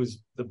Beauvoir, who's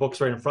the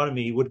book's right in front of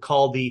me, would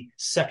call the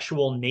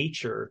sexual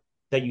nature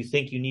that you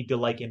think you need to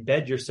like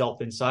embed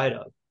yourself inside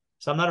of.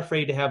 So I'm not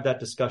afraid to have that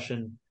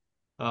discussion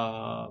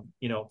for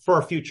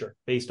our future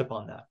based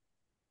upon that.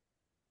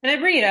 And I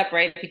bring it up,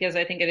 right, because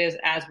I think it is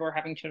as we're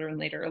having children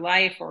later in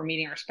life or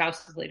meeting our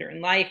spouses later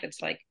in life,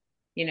 it's like,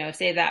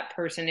 say that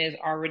person is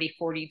already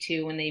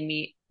 42 when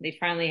they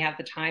finally have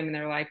the time in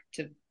their life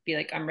to be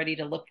like, I'm ready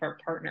to look for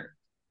a partner.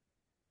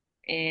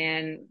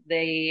 And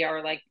they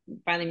are like,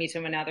 finally meet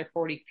someone, now they're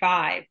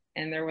 45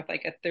 and they're with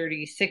like a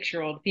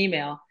 36-year-old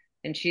female,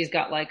 and she's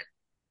got like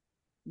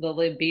the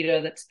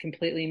libido that's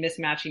completely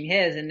mismatching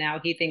his. And now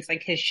he thinks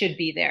like his should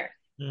be there.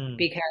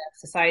 Because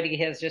society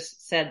has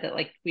just said that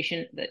like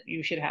that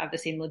you should have the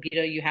same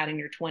libido you had in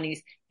your 20s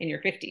in your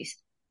 50s.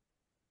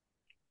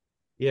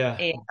 Yeah.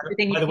 And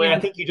everything By you the way, see I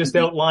on think you just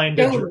outlined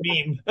a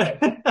dream,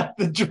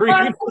 the dream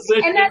and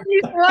position. that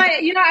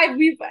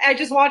I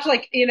just watch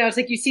like it's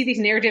like you see these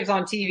narratives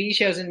on TV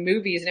shows and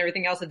movies and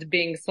everything else that's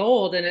being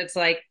sold, and it's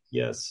like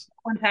Yes,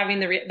 having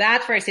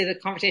that's where I say the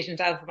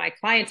conversations I have with my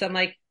clients. I'm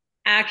like,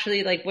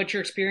 actually, like what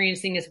you're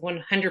experiencing is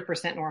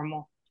 100%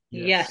 normal.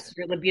 Yes,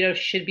 your libido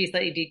should be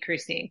slightly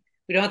decreasing.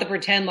 We don't have to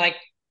pretend like,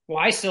 well,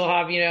 I still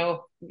have,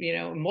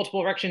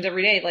 multiple erections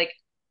every day. Like,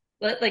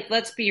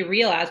 let's be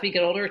real. As we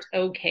get older, it's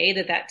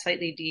okay that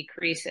slightly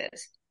decreases. It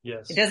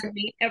yes. doesn't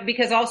mean,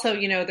 because also,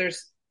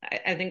 there's,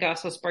 I think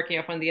also sparking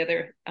up one of the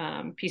other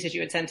pieces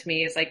you had sent to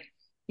me is like,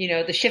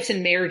 the shifts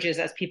in marriages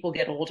as people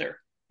get older.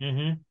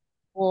 Mm-hmm.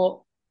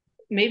 Well,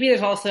 maybe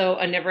there's also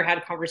a never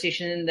had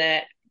conversation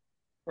that,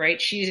 right,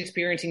 she's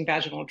experiencing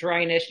vaginal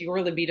dryness,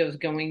 your libido is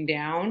going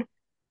down.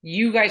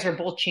 you guys are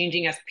both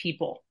changing as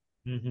people.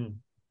 Mm-hmm.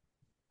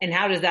 And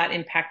how does that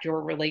impact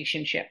your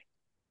relationship?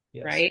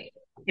 Yes. Right?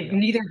 If Yeah.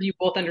 neither of you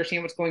both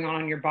understand what's going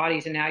on in your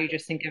bodies, and now you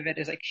just think of it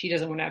as like, she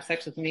doesn't want to have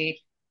sex with me.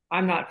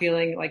 I'm not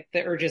feeling like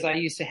the urges I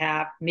used to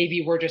have.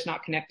 Maybe we're just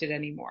not connected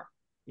anymore.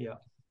 Yeah.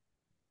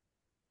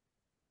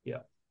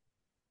 Yeah.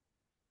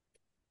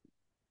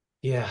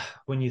 Yeah.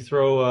 When you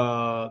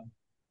throw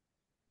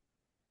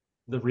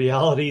the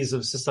realities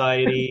of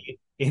society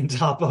in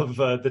top of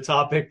the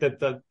topic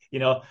that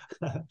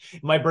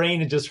my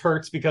brain, it just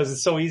hurts because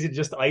it's so easy to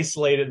just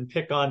isolate it and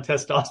pick on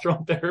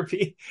testosterone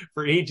therapy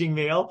for aging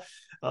male,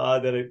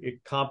 that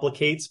it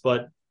complicates,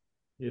 but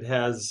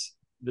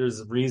there's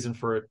a reason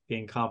for it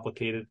being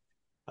complicated.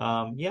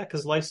 Yeah,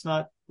 because life's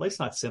not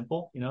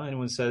simple.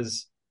 Anyone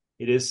says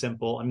it is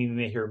simple, I mean, you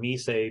may hear me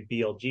say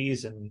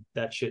BLGs and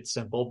that shit's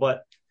simple,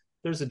 but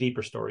there's a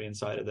deeper story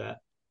inside of that.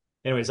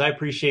 Anyways, I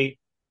appreciate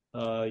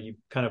you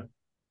kind of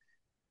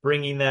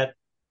bringing that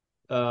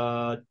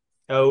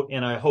out,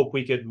 and I hope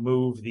we could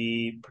move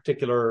the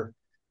particular,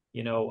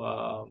 you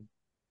know,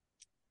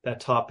 that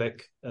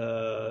topic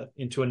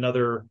into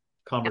another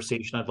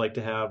conversation I'd like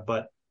to have.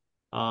 But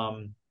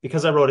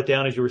because I wrote it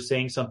down as you were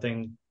saying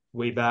something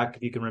way back,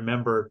 if you can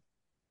remember,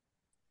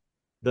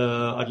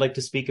 I'd like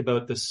to speak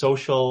about the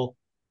social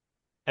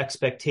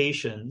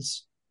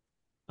expectations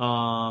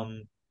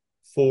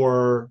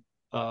for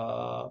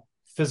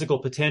physical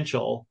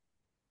potential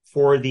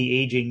for the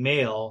aging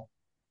male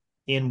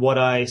in what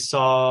I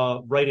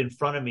saw right in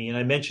front of me. And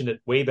I mentioned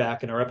it way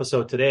back in our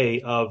episode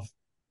today of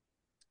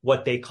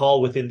what they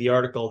call within the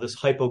article this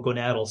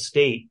hypogonadal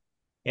state.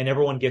 And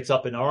everyone gets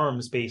up in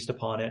arms based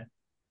upon it.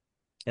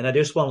 And I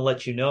just want to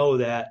let you know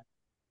that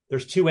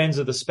there's two ends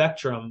of the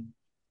spectrum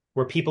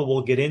where people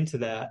will get into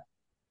that.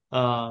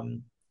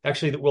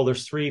 Actually, well,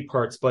 there's three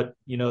parts, but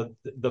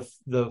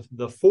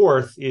the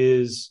fourth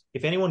is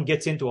if anyone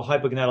gets into a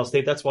hypogonadal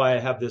state. That's why I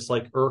have this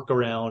like irk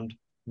around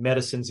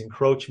medicine's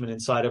encroachment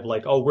inside of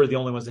like, oh, we're the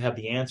only ones that have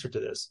the answer to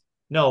this.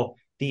 No,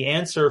 the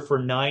answer for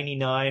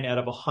 99 out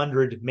of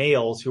 100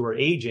 males who are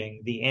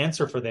aging, the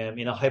answer for them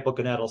in a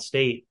hypogonadal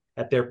state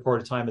at their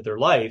point of time of their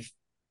life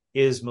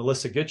is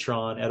Melissa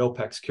Gitron at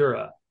OPEX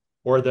Cura,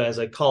 or as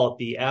I call it,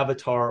 the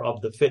avatar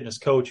of the fitness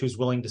coach who's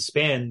willing to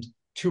spend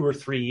 2 or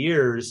 3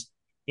 years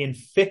in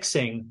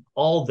fixing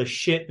all the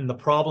shit and the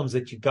problems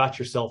that you got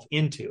yourself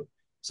into.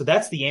 So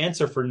that's the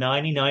answer for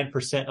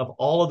 99% of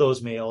all of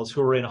those males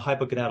who are in a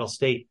hypogonadal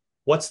state.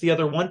 What's the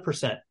other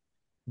 1%?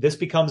 This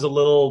becomes a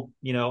little,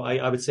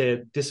 I would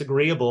say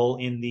disagreeable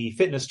in the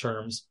fitness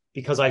terms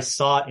because I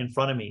saw it in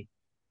front of me.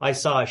 I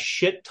saw a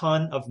shit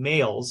ton of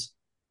males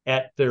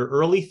at their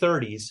early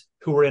 30s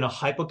who were in a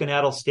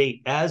hypogonadal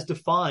state as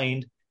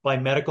defined by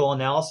medical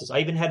analysis. I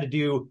even had to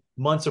do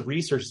months of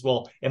research as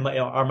well.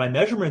 Are my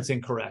measurements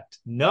incorrect?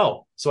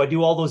 No. So I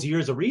do all those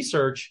years of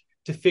research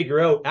to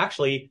figure out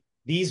actually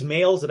these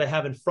males that I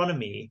have in front of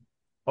me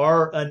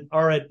are an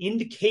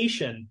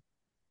indication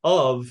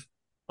of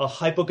a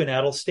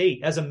hypogonadal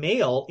state as a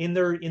male in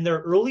their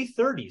early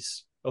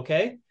 30s.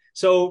 Okay.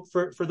 So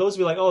for those of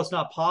you like, oh, it's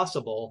not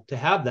possible to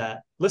have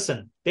that.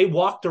 Listen, they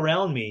walked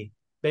around me.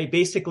 They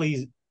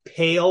basically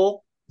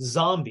pale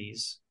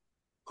zombies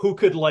who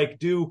could like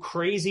do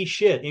crazy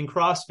shit in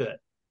CrossFit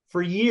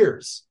for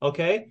years.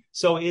 Okay.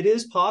 So it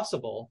is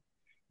possible,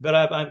 but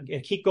I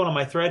keep going on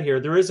my thread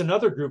here. There is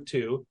another group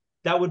too.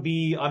 That would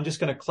be, I'm just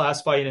going to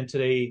classify it in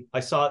today. I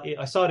saw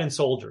it in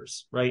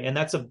soldiers, right? And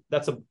that's a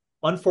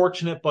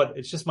unfortunate, but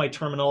it's just my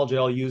terminology.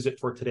 I'll use it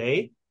for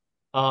today.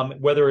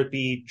 Whether it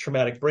be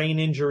traumatic brain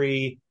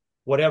injury,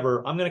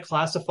 whatever, I'm going to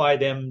classify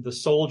them, the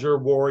soldier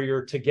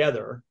warrior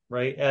together,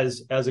 right?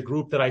 As a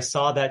group that I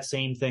saw that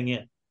same thing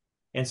in.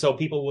 And so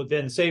people would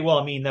then say, well,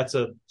 I mean, that's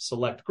a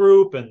select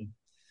group and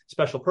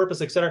special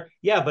purpose, et cetera.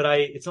 Yeah, but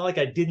it's not like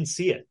I didn't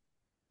see it.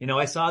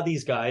 I saw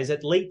these guys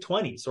at late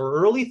 20s or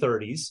early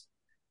 30s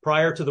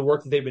prior to the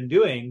work that they've been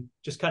doing,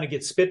 just kind of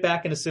get spit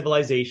back into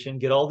civilization,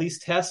 get all these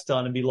tests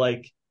done and be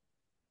like,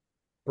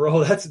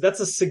 bro, that's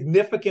a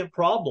significant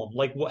problem.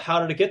 Like,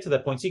 how did it get to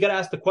that point? So you got to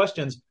ask the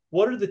questions,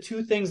 what are the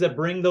two things that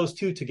bring those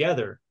two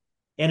together?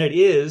 And it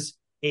is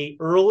a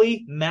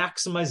early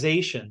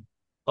maximization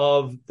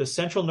of the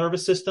central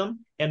nervous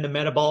system and the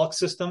metabolic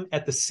system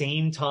at the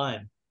same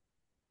time.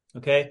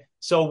 Okay.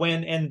 So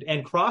when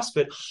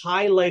CrossFit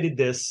highlighted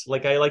this,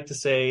 like I like to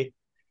say,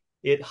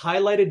 it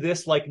highlighted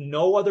this like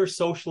no other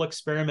social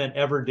experiment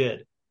ever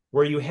did,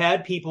 where you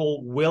had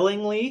people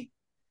willingly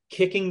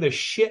kicking the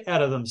shit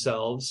out of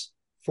themselves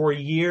for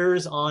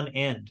years on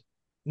end.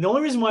 And the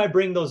only reason why I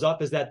bring those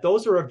up is that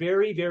those are a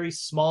very, very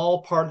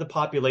small part of the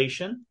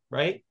population,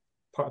 right?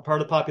 Part of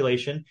the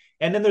population.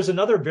 And then there's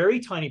another very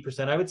tiny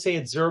percent, I would say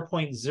it's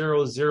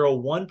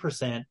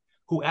 0.001%,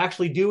 who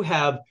actually do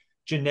have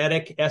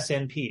genetic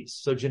SNPs.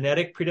 So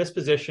genetic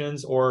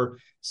predispositions or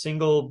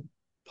single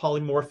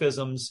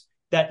polymorphisms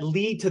that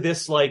lead to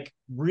this like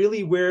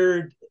really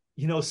weird,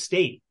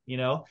 state,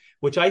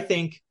 which I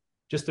think,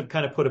 just to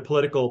kind of put a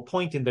political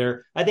point in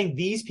there, I think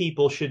these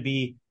people should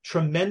be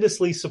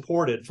tremendously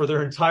supported for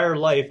their entire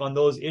life on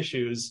those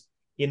issues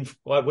in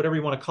whatever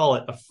you want to call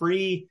it, a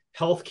free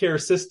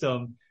healthcare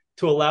system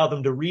to allow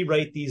them to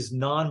rewrite these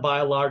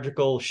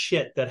non-biological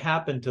shit that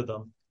happened to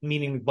them,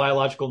 meaning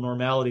biological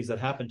normalities that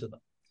happen to them.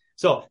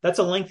 So that's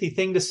a lengthy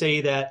thing to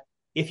say that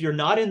if you're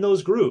not in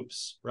those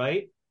groups,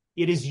 right,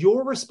 it is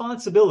your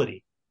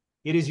responsibility.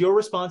 It is your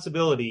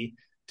responsibility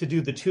to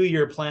do the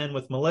 2-year plan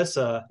with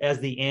Melissa as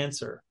the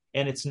answer.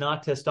 And it's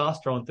not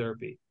testosterone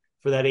therapy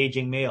for that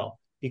aging male,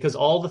 because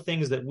all the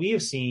things that we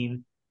have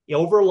seen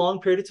over a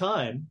long period of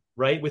time,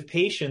 right, with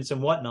patients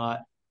and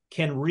whatnot,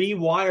 can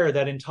rewire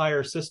that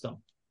entire system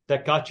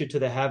that got you to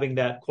the having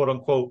that quote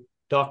unquote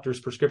doctor's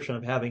prescription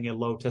of having a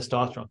low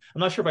testosterone. I'm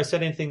not sure if I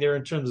said anything there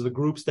in terms of the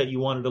groups that you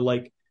wanted to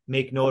like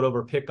make note of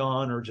or pick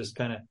on or just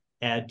kind of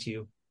add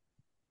to.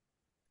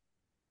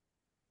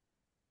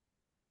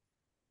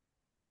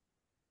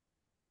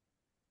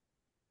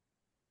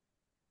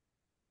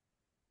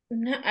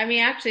 No, I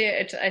mean, actually,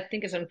 I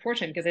think it's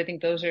unfortunate because I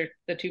think those are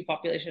the two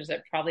populations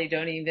that probably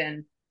don't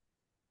even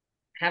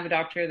have a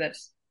doctor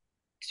that's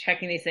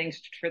checking these things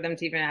for them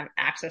to even have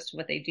access to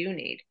what they do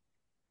need.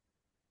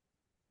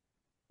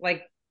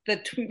 Like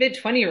the mid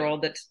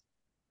 20-year-old that's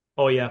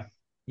Oh yeah.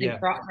 Yeah.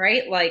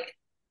 right? Like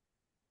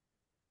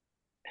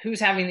who's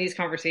having these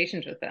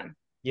conversations with them,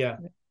 Yeah.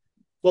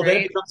 Well,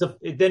 right?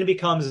 then it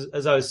becomes,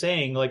 as I was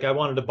saying, like I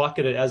wanted to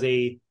bucket it as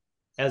a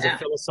Yeah,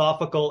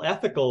 philosophical,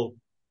 ethical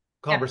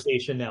yeah.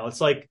 conversation now.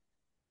 It's like,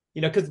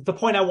 because the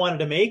point I wanted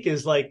to make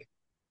is like,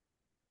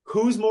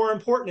 who's more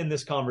important in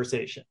this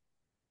conversation?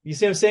 You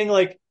see what I'm saying?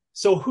 Like,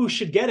 so who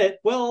should get it?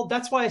 Well,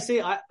 that's why I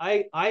say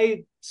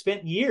I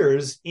spent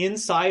years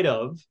inside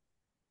of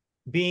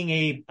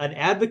being an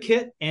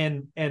advocate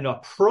and a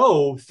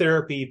pro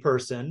therapy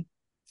person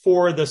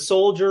for the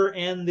soldier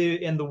and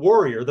the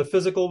warrior, the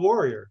physical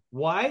warrior.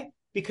 Why?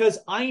 Because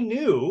I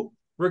knew,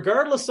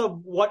 regardless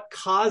of what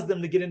caused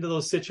them to get into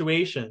those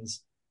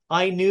situations,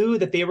 I knew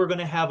that they were going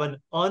to have an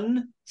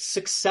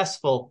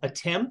unsuccessful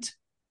attempt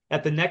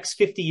at the next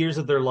 50 years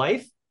of their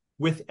life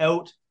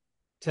without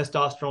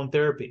testosterone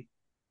therapy.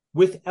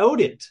 Without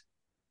it.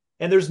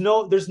 And there's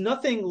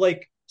nothing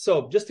like,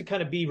 so just to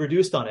kind of be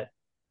reduced on it,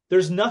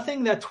 there's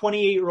nothing that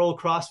 28-year-old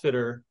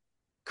CrossFitter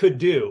could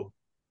do.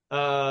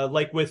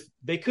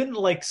 They couldn't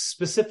like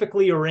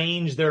specifically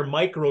arrange their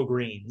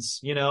microgreens,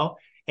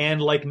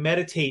 and like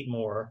meditate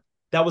more.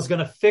 That was going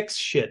to fix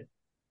shit.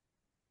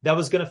 That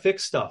was going to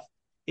fix stuff.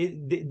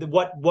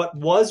 What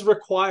was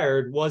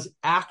required was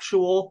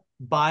actual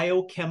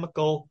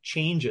biochemical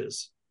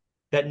changes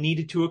that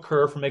needed to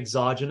occur from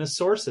exogenous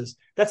sources.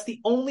 That's the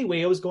only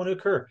way it was going to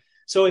occur.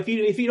 So if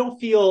you don't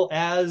feel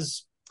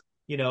as,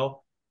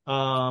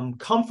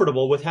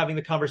 comfortable with having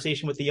the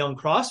conversation with the young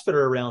CrossFitter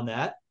around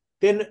that,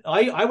 then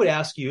I would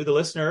ask you, the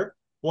listener,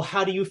 well,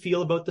 how do you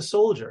feel about the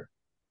soldier,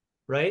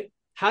 right?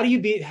 How do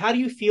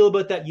you feel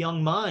about that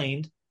young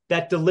mind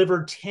that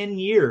delivered 10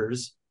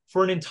 years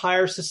for an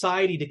entire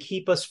society to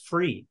keep us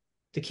free,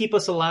 to keep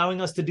us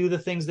allowing us to do the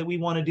things that we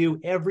want to do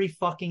every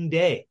fucking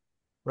day,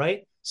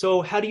 right?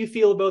 So how do you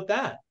feel about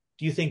that?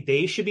 Do you think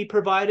they should be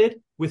provided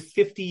with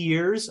 50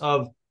 years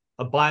of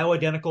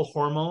bioidentical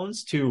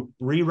hormones to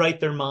rewrite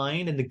their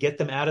mind and to get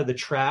them out of the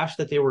trash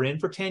that they were in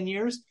for 10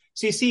 years?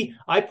 So you see,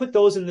 I put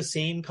those in the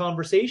same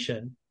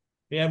conversation.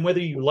 And whether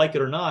you like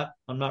it or not,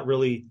 I don't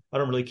really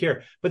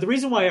care. But the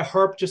reason why I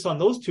harp just on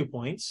those 2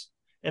 points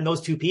and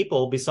those two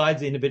people, besides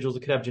the individuals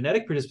that could have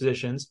genetic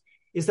predispositions,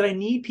 is that I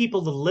need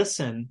people to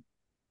listen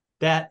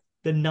that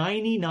the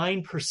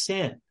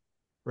 99%,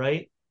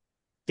 right?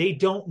 They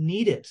don't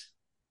need it.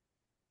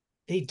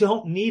 They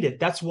don't need it.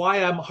 That's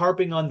why I'm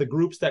harping on the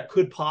groups that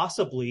could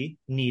possibly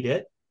need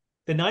it.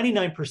 The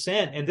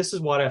 99%, and this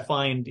is what I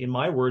find, in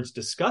my words,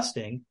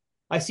 disgusting.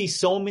 I see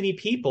so many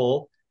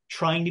people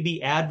trying to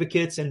be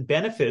advocates and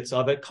benefits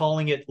of it,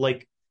 calling it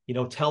like,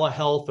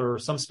 telehealth or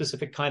some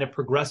specific kind of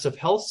progressive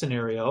health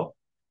scenario,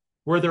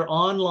 where they're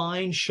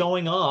online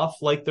showing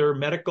off like their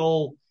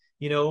medical,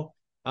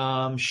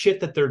 shit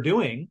that they're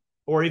doing,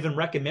 or even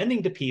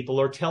recommending to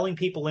people or telling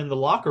people in the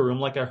locker room,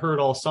 like I heard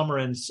all summer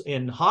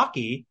in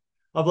hockey,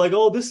 of like,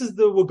 oh, this is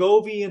the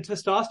Wegovy and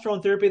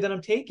testosterone therapy that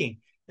I'm taking.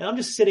 And I'm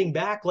just sitting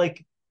back,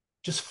 like,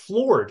 just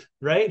floored,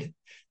 right?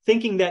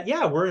 Thinking that,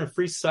 yeah, we're in a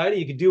free society.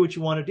 You can do what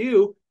you want to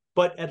do.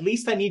 But at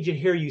least I need to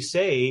hear you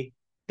say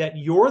that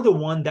you're the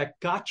one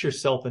that got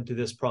yourself into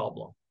this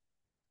problem,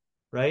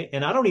 right?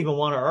 And I don't even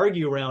want to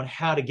argue around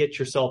how to get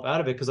yourself out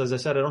of it, because as I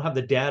said, I don't have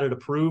the data to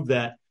prove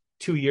that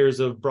 2 years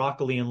of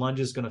broccoli and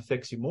lunges is going to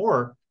fix you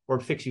more or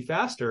fix you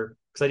faster,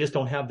 because I just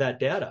don't have that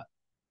data,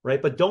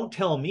 right? But don't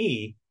tell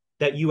me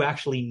that you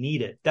actually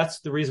need it.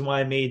 That's the reason why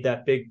I made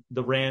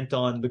the rant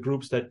on the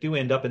groups that do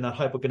end up in that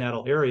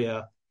hypogonadal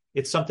area.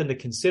 It's something to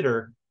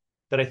consider,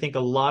 that I think a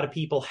lot of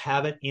people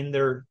have it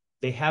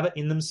they have it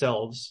in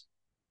themselves,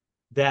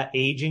 that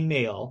aging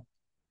male,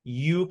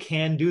 you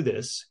can do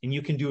this, and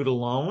you can do it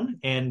alone.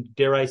 And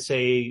dare I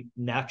say,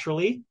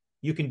 naturally,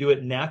 you can do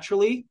it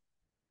naturally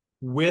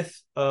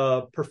with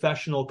a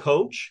professional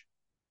coach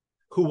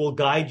who will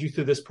guide you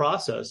through this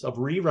process of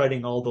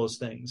rewriting all those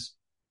things.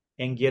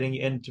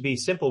 and to be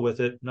simple with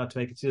it, not to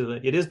make it too,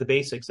 it is the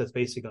basics that's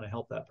basically going to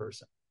help that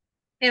person.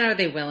 And are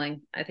they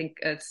willing? I think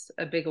it's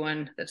a big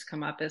one that's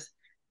come up is,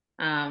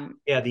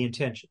 Yeah, the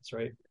intentions,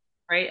 right?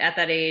 right at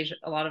that age,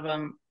 a lot of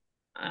them,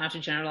 not to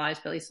generalize,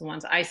 but at least the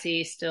ones I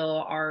see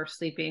still are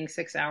sleeping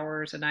 6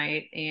 hours a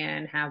night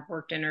and have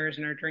work dinners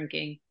and are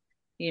drinking,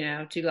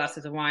 2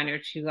 glasses of wine or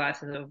 2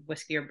 glasses of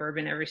whiskey or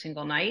bourbon every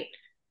single night,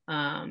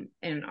 and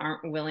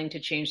aren't willing to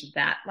change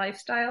that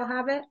lifestyle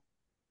habit,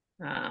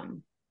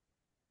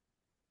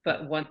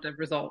 but want the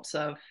results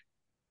of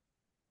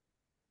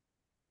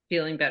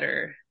feeling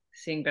better,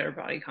 seeing better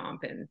body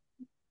comp, and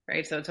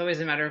right. So it's always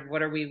a matter of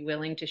what are we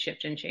willing to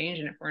shift and change,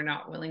 and if we're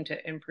not willing to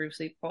improve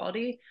sleep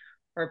quality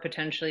or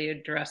potentially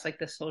address like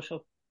the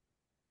social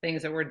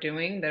things that we're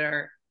doing that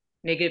are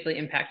negatively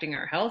impacting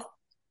our health,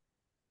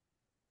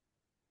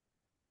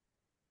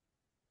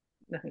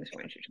 nothing's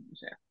going to change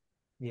there.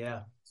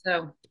 Yeah.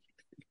 So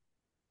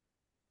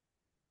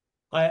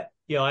I,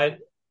 you know, I,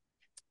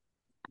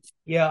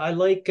 yeah, I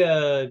like,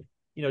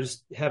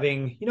 just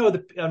having,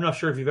 I'm not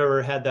sure if you've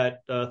ever had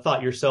that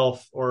thought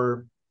yourself,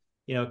 or,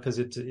 because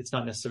it's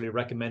not necessarily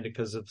recommended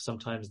because of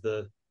sometimes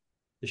the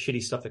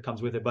shitty stuff that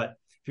comes with it. But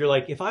if you're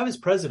like, if I was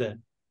president,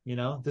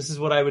 this is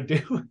what I would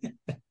do.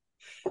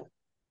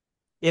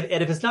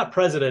 If it's not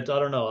president, I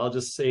don't know. I'll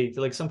just say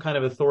like some kind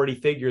of authority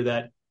figure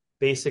that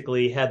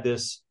basically had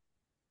this,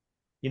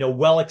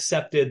 well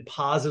accepted,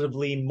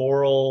 positively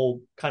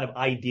moral kind of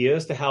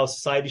ideas to how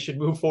society should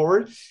move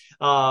forward.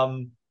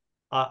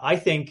 I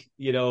think,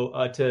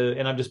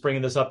 and I'm just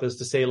bringing this up as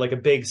to say like a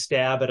big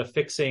stab at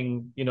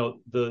fixing,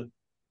 the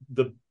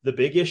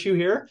big issue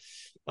here,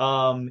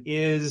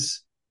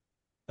 is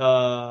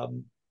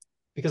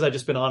because I've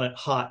just been on it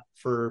hot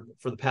for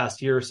the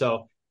past year or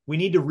so. We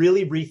need to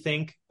really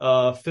rethink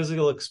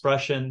physical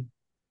expression,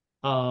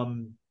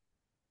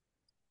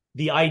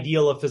 the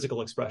ideal of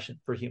physical expression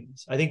for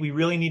humans. I think we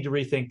really need to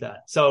rethink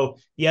that. So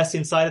yes,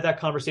 inside of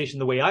that conversation,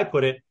 the way I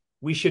put it,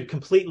 we should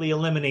completely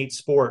eliminate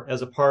sport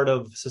as a part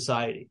of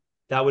society.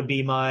 That would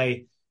be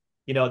my,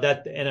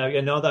 that, and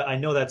I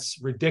know that's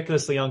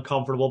ridiculously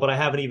uncomfortable, but I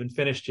haven't even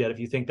finished yet if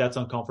you think that's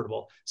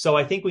uncomfortable. So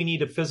I think we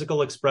need a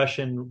physical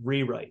expression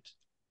rewrite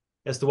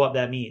as to what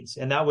that means.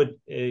 And that would,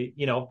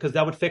 because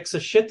that would fix a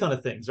shit ton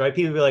of things, right?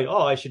 People would be like,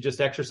 oh, I should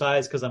just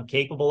exercise because I'm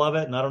capable of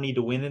it and I don't need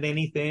to win at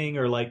anything,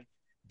 or like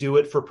do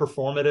it for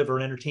performative or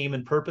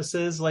entertainment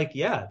purposes. Like,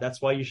 yeah,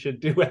 that's why you should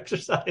do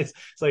exercise.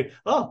 It's like,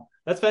 oh,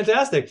 that's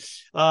fantastic.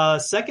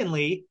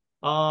 Secondly,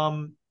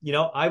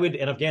 I would,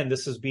 and again,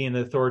 this is being an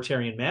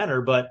authoritarian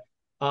manner, but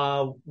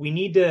we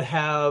need to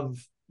have,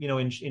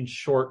 in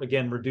short,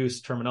 again,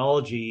 reduced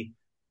terminology,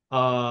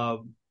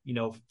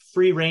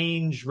 free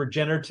range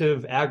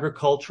regenerative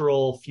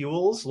agricultural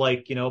fuels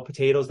like,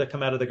 potatoes that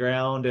come out of the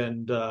ground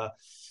and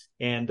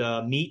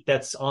meat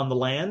that's on the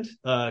land,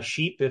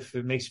 sheep, if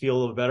it makes you feel a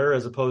little better,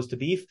 as opposed to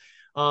beef.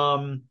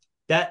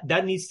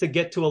 That needs to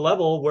get to a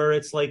level where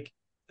it's like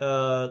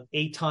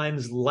 8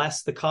 times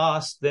less the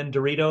cost than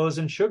Doritos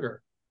and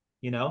sugar,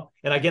 and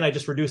again, I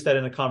just reduced that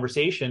in a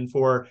conversation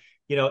for,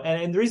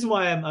 and the reason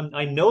why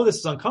I know this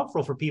is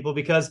uncomfortable for people,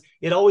 because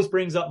it always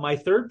brings up my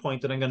third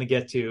point that I'm going to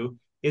get to,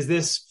 is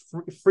this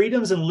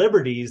freedoms and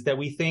liberties that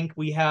we think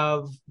we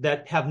have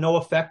that have no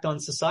effect on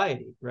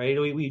society, right?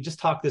 We just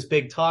talk this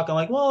big talk. I'm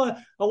like, well,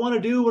 I want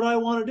to do what I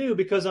want to do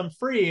because I'm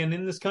free. And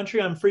in this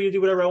country, I'm free to do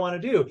whatever I want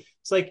to do.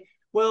 It's like,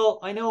 well,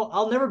 I know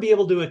I'll never be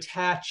able to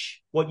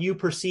attach what you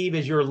perceive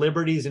as your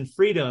liberties and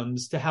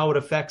freedoms to how it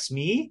affects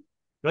me.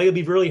 Right? It'll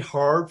be really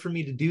hard for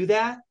me to do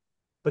that.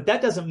 But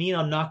that doesn't mean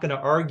I'm not going to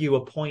argue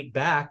a point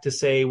back to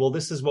say, well,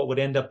 this is what would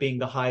end up being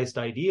the highest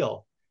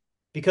ideal.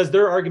 Because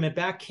their argument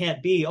back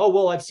can't be, oh,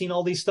 well, I've seen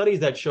all these studies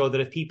that show that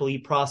if people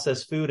eat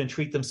processed food and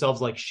treat themselves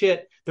like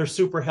shit, they're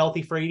super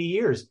healthy for 80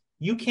 years.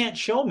 You can't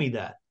show me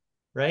that,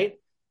 right?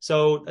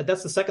 So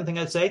that's the second thing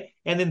I'd say.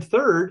 And then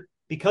third,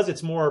 because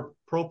it's more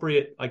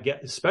appropriate, I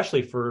guess,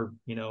 especially for,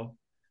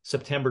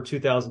 September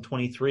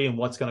 2023 and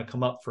what's going to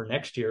come up for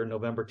next year,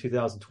 November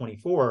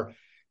 2024,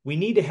 we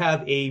need to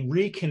have a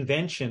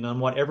reconvention on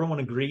what everyone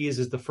agrees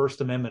is the First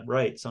Amendment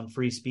rights on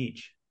free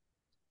speech.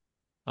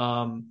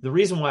 The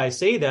reason why I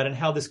say that and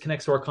how this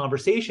connects to our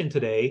conversation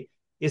today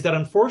is that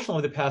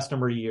unfortunately the past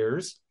number of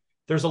years,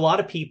 there's a lot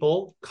of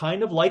people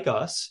kind of like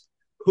us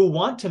who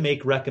want to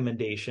make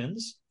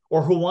recommendations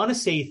or who want to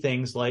say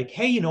things like,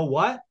 hey, you know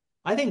what?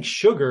 I think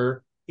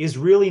sugar is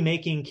really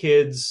making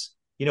kids,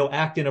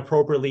 act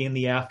inappropriately in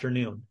the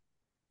afternoon.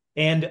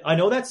 And I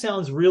know that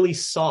sounds really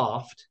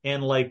soft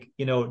and like,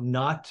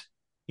 not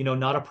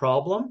a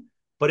problem.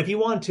 But if you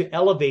want to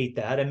elevate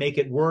that and make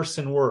it worse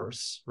and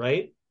worse,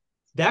 right?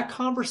 That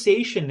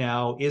conversation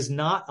now is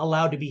not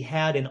allowed to be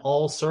had in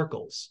all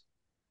circles.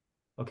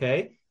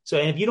 Okay. So,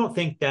 and if you don't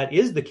think that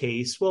is the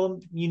case,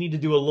 well, you need to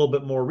do a little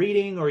bit more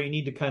reading, or you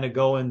need to kind of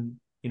go and,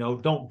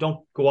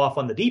 don't go off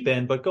on the deep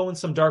end, but go in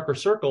some darker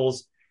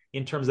circles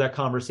in terms of that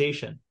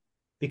conversation,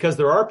 because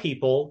there are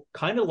people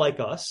kind of like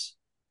us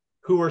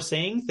who are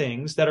saying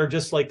things that are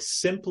just like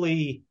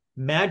simply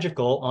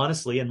magical,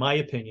 honestly, in my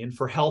opinion,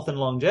 for health and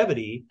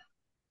longevity.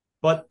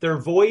 but their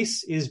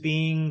voice is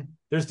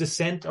there's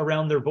dissent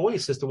around their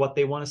voice as to what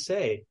they want to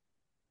say.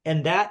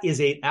 And that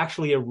is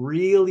actually a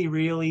really,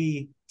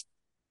 really,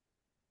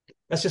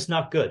 that's just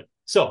not good.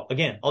 So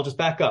again, I'll just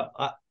back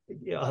up.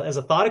 As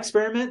a thought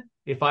experiment,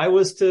 if I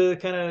was to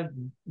kind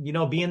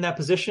of, be in that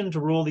position to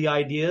rule the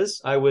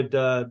ideas, I would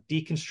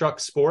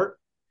deconstruct sport.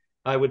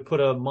 I would put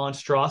a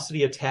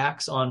monstrosity of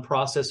tax on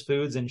processed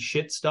foods and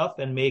shit stuff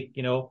and make,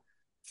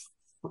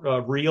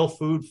 real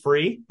food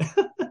free.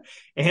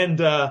 And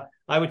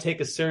I would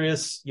take a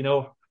serious,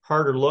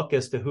 harder look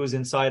as to who's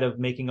inside of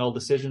making all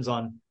decisions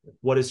on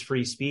what is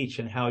free speech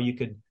and how you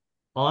could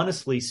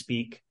honestly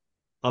speak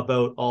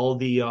about all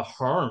the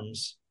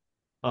harms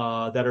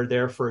that are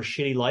there for a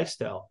shitty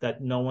lifestyle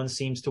that no one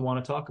seems to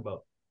want to talk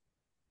about.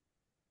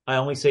 I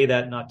only say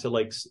that not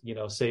to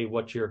say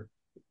what your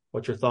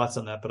thoughts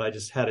on that, but I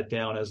just had it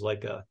down as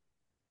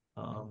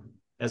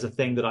as a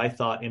thing that I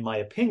thought, in my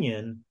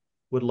opinion,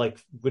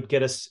 would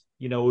get us,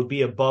 would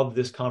be above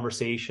this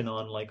conversation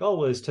on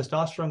is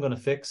testosterone going to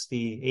fix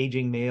the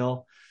aging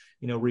male,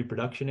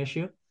 reproduction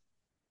issue?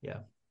 Yeah.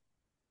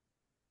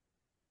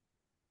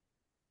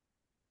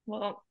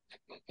 Well,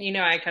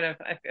 I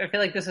feel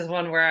like this is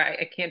one where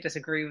I can't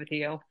disagree with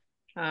you.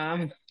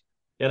 And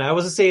I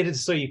wasn't saying it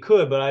so you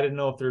could, but I didn't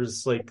know if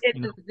there's I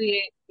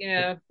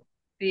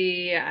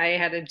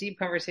had a deep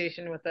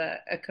conversation with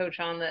a coach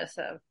on this,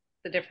 of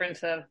the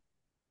difference of,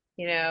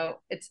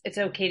 it's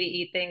okay to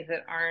eat things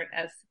that aren't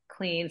as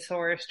clean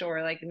sourced,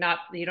 or not,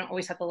 you don't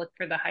always have to look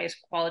for the highest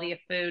quality of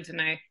foods. And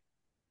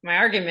my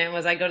argument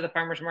was, I go to the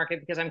farmer's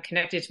market because I'm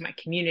connected to my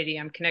community.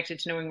 I'm connected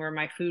to knowing where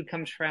my food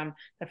comes from,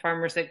 the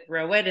farmers that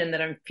grow it, and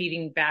that I'm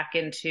feeding back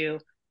into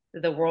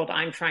the world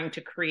I'm trying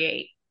to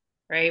create,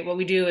 right? What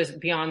we do is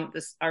beyond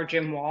our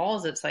gym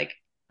walls. It's like,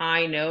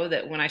 I know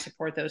that when I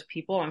support those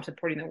people, I'm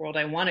supporting the world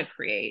I want to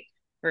create,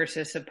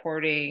 versus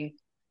supporting,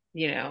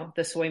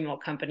 the soy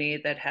milk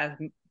company that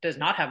does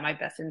not have my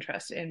best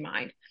interest in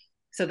mind.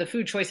 So the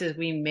food choices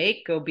we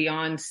make go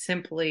beyond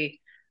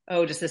simply,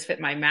 oh, does this fit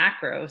my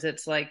macros?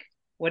 It's like,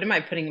 what am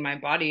I putting in my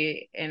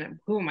body, and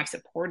who am I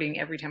supporting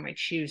every time I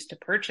choose to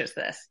purchase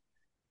this?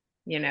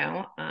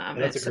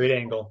 That's a great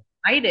angle.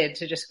 Excited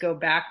to just go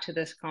back to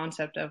this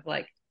concept of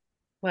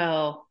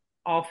well,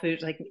 all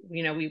foods,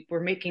 we're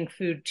making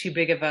food too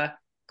big of a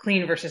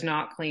clean versus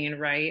not clean,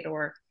 right?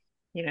 Or,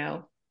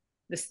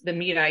 the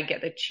meat I get,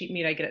 the cheap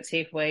meat I get at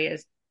Safeway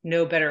is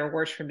no better or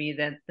worse for me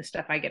than the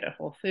stuff I get at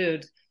Whole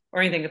Foods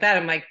or anything like that.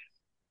 I'm like,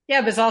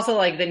 yeah, but it's also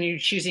then you're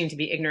choosing to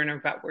be ignorant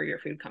about where your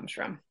food comes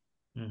from.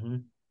 Mm-hmm.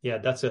 Yeah,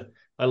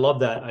 I love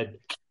that.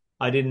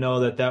 I didn't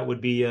know that would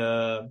be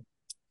a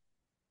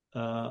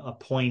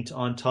point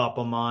on top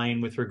of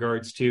mind with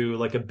regards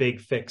to a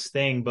big fix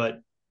thing.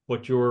 But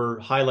what you're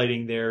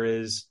highlighting there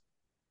is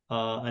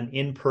an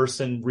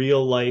in-person,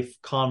 real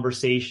life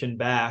conversation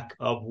back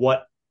of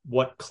what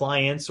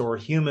clients or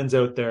humans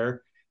out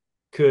there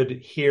could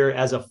hear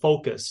as a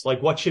focus.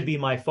 What should be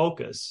my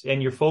focus?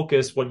 And your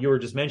focus, what you were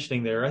just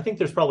mentioning there, I think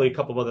there's probably a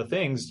couple of other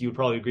things. You would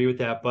probably agree with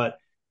that, but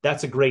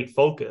that's a great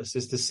focus,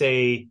 is to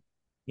say,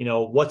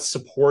 what's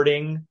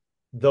supporting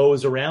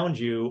those around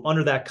you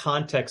under that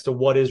context of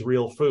what is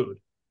real food.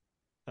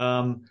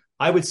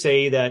 I would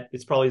say that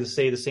it's probably to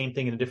say the same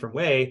thing in a different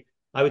way.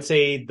 I would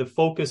say the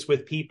focus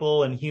with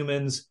people and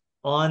humans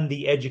on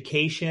the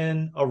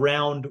education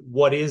around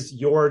what is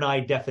your and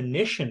I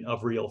definition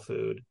of real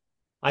food,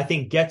 I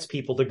think gets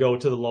people to go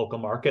to the local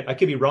market. I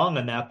could be wrong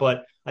on that,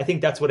 but I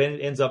think that's what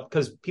ends up,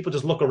 because people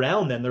just look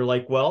around and they're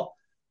like, well,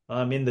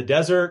 I'm in the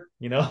desert,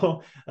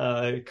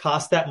 it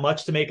costs that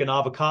much to make an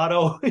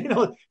avocado.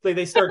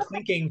 They start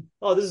thinking,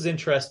 oh, this is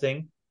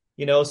interesting.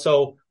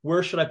 So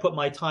where should I put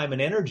my time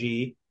and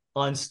energy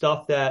on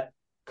stuff that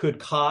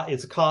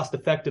it's a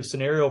cost-effective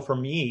scenario for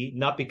me,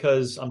 not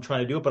because I'm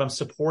trying to do it, but I'm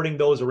supporting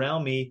those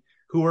around me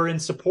who are in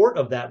support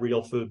of that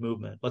real food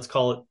movement. Let's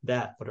call it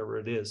that, whatever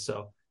it is.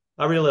 So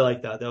I really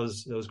like that. That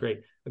was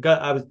great.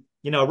 I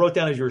wrote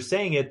down as you were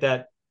saying it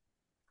that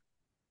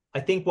I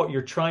think what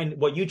you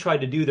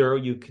tried to do there, or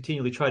you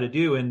continually try to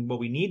do, and what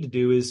we need to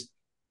do is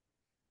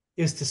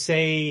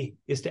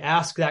to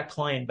ask that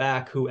client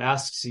back who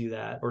asks you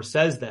that or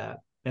says that.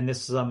 And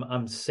this is,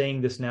 I'm saying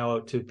this now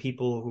to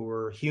people who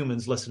are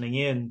humans listening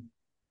in,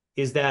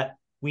 is that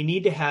we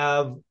need to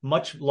have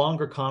much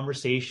longer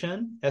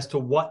conversation as to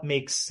what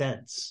makes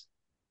sense,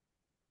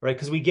 right?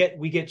 Because we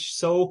get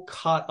so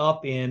caught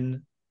up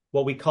in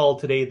what we call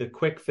today the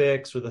quick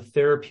fix or the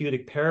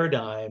therapeutic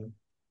paradigm.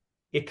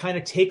 It kind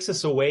of takes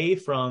us away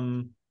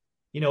from,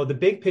 the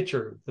big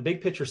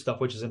picture stuff,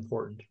 which is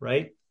important,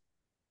 right?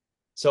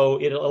 So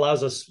it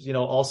allows us,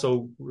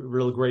 also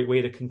really great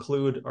way to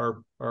conclude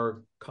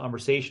our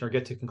conversation, or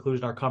get to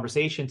conclusion our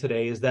conversation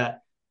today, is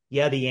that,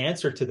 the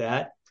answer to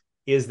that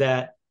is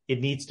that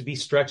it needs to be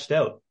stretched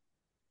out.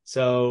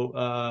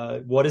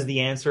 So what is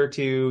the answer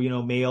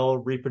to, male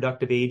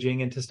reproductive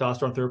aging and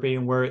testosterone therapy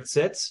and where it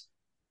sits?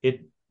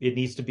 It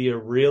needs to be a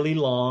really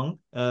long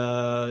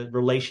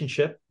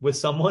relationship with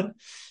someone,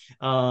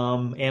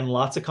 and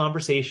lots of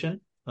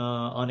conversation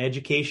on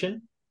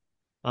education.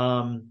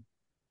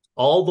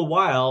 all the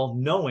while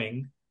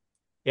knowing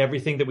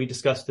everything that we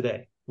discussed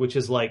today, which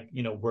is like,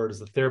 where does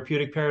the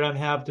therapeutic paradigm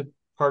have to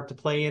part to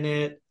play in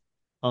it?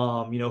 Who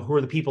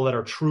are the people that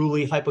are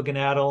truly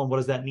hypogonadal and what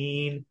does that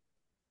mean?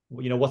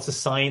 What's the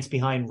science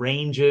behind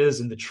ranges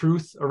and the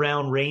truth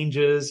around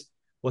ranges?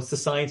 What's the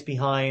science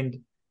behind,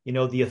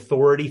 the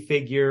authority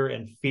figure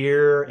and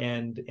fear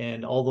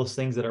and all those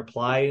things that are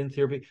applied in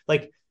therapy?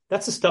 Like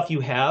that's the stuff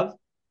you have.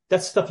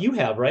 That's stuff you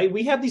have, right?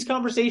 We have these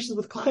conversations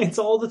with clients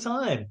all the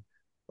time,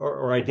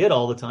 or I did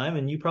all the time,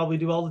 and you probably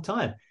do all the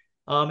time.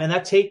 And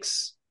that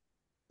takes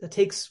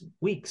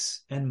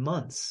weeks and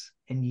months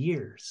and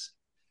years,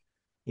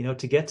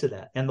 to get to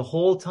that. And the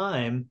whole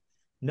time,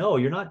 no,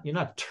 you're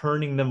not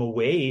turning them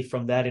away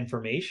from that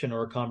information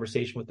or a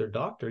conversation with their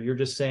doctor. You're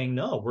just saying,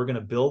 no, we're going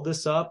to build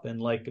this up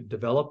and like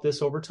develop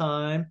this over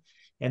time.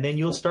 And then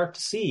you'll start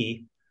to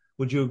see,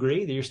 would you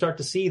agree that you start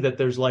to see that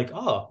there's like,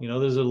 oh,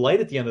 there's a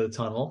light at the end of the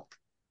tunnel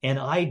and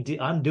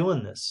I'm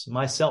doing this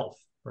myself,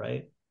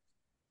 right?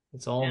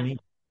 It's all Yeah. me.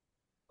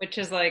 Which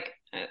is like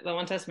the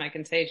one testament I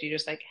can say is you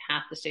just like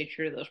have to stay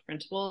true to those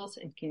principles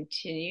and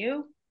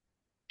continue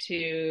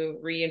to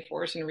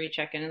reinforce and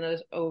recheck into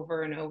those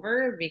over and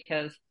over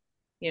because,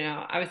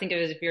 I would think of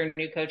it as if you're a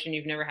new coach and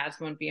you've never had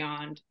someone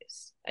beyond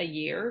a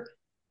year,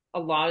 a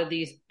lot of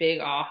these big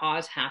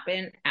ahas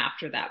happen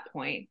after that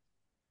point.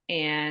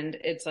 And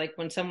it's like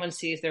when someone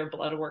sees their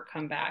blood work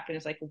come back and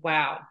it's like,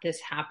 wow, this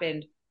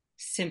happened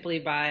simply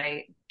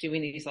by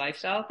doing these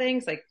lifestyle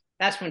things, like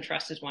that's when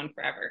trust is won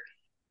forever.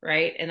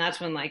 Right. And that's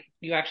when like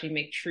you actually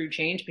make true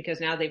change because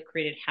now they've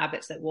created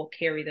habits that will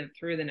carry them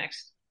through the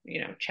next,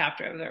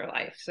 chapter of their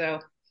life. So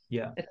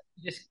Yeah.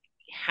 you just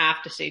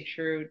have to stay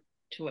true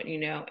to what you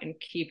know and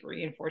keep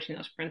reinforcing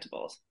those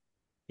principles.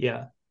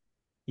 Yeah.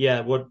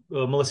 Yeah, what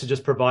Melissa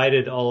just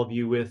provided all of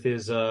you with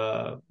is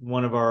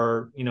one of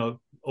our,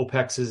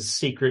 OPEX's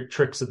secret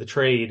tricks of the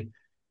trade,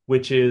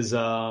 which is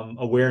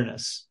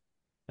awareness.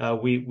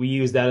 We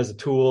use that as a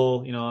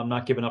tool. I'm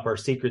not giving up our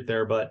secret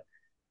there, but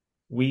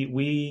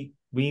we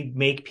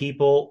make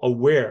people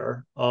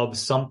aware of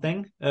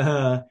something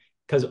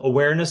because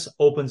awareness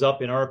opens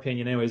up, in our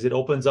opinion, anyways, it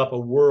opens up a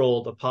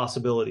world of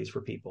possibilities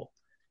for people.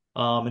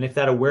 And if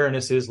that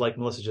awareness is, like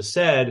Melissa just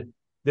said,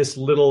 this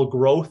little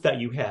growth that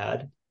you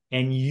had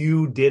and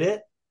you did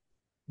it,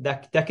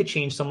 that could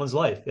change someone's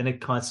life. And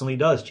it constantly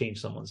does change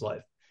someone's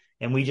life.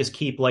 And we just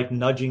keep like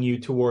nudging you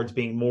towards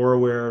being more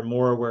aware,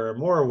 more aware,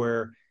 more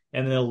aware,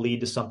 and then it'll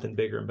lead to something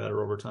bigger and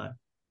better over time.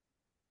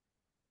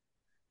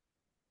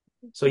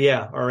 So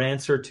yeah, our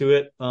answer to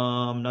it,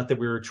 not that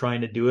we were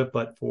trying to do it,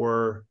 but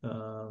for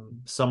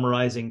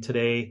summarizing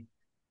today,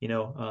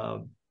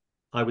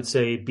 I would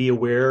say be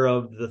aware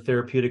of the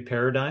therapeutic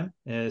paradigm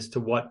as to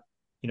what,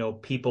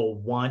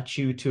 people want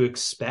you to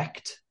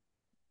expect.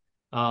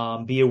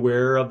 Be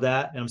aware of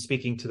that. And I'm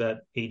speaking to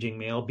that aging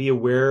male. Be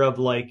aware of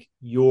like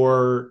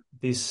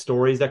these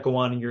stories that go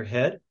on in your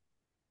head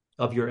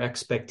of your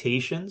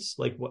expectations,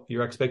 like what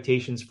your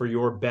expectations for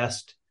your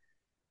best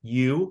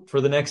you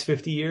for the next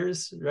 50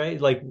 years, right?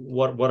 Like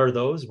what are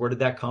those? Where did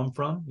that come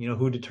from?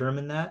 Who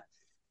determined that?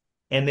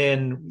 And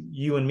then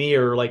you and me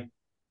are like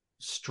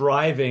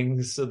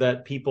striving so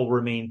that people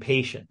remain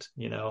patient.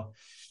 We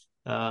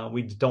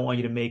don't want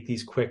you to make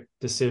these quick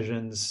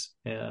decisions,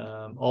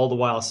 all the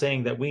while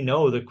saying that we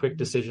know the quick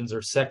decisions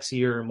are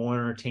sexier and more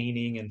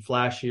entertaining and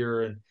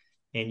flashier,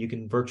 and you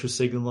can virtue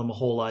signal them a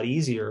whole lot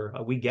easier.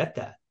 We get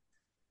that,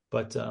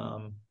 but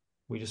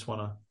we just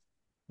want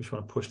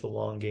to push the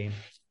long game,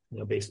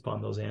 based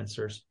upon those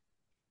answers.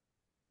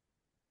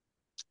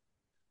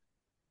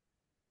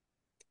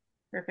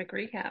 Perfect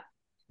recap.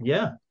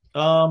 Yeah.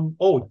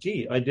 Oh,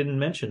 gee, I didn't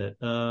mention it.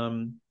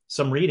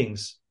 Some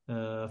readings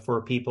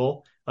for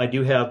people. I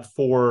do have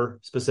 4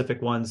 specific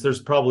ones.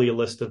 There's probably a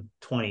list of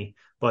 20,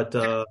 but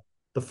the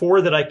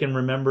 4 that I can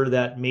remember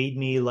that made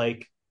me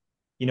like,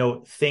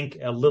 think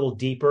a little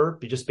deeper,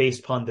 just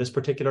based upon this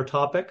particular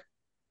topic,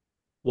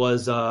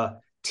 was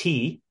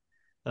T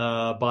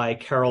by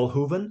Carol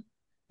Hooven.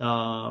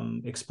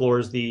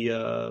 Explores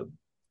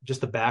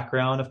just the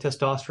background of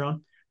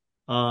testosterone.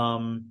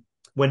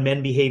 When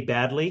Men Behave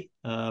Badly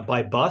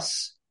by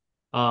Buss.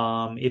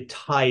 It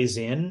ties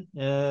in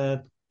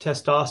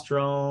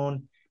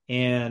testosterone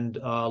and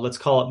let's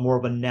call it more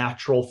of a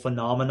natural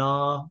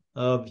phenomena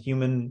of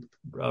human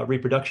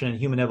reproduction and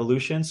human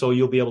evolution. So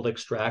you'll be able to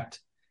extract,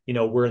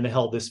 where in the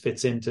hell this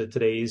fits into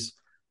today's,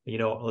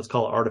 let's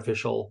call it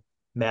artificial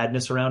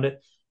madness around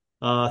it.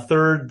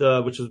 Third,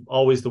 which is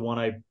always the one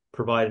I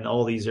provide in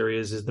all these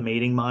areas, is The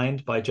Mating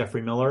Mind by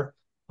Jeffrey Miller.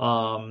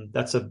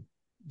 That's a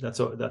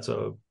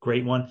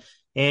great one.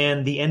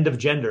 And The End of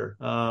Gender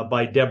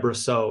by Deborah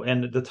So.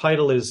 And the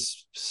title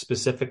is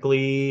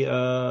specifically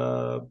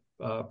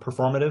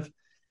performative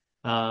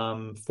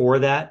for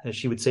that, as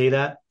she would say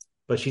that.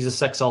 But she's a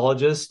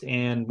sexologist,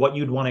 and what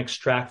you'd want to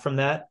extract from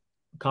that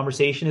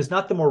conversation is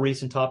not the more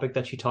recent topic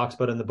that she talks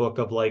about in the book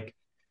of like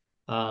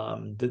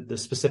the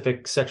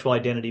specific sexual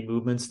identity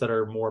movements that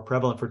are more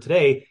prevalent for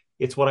today.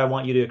 It's what I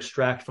want you to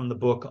extract from the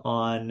book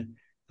on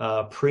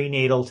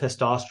prenatal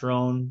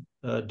testosterone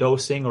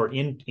dosing or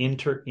in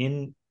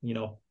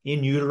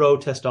utero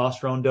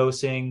testosterone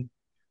dosing.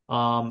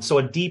 So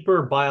a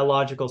deeper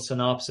biological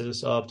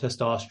synopsis of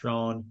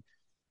testosterone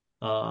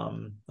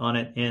on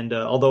it. And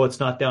although it's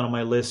not down on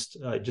my list,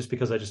 just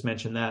because I just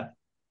mentioned that,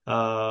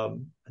 I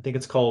think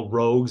it's called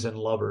Rogues and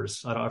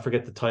Lovers. I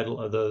forget the title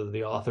of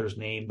the author's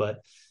name,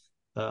 but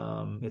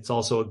it's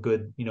also a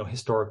good,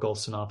 historical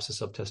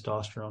synopsis of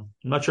testosterone.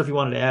 I'm not sure if you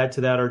wanted to add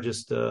to that or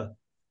just. No,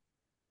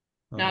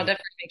 I'll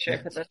definitely make sure I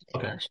Yeah. put those in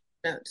Okay.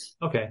 the notes.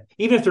 Okay.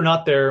 Even if they're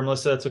not there,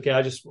 Melissa, that's okay.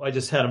 I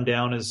just had them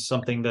down as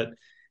something that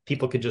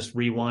people could just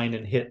rewind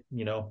and hit,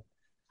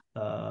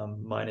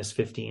 minus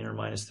 15 or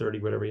minus 30,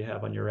 whatever you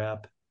have on your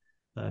app,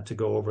 to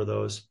go over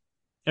those.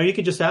 Or you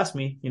could just ask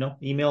me,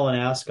 email and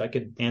ask. I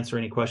could answer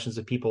any questions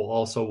if people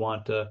also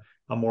want a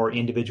more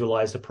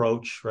individualized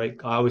approach, right?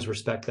 I always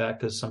respect that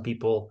because some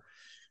people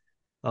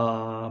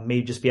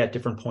may just be at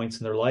different points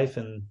in their life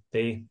and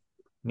they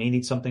may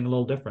need something a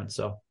little different.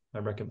 So I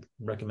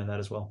recommend that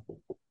as well.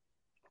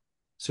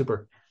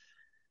 Super.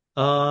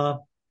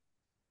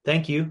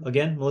 Thank you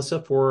again,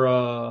 Melissa,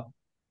 for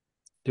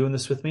doing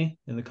this with me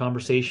in the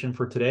conversation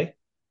for today.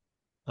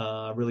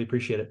 Really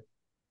appreciate it.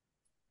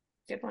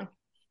 Good one.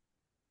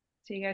 See you guys.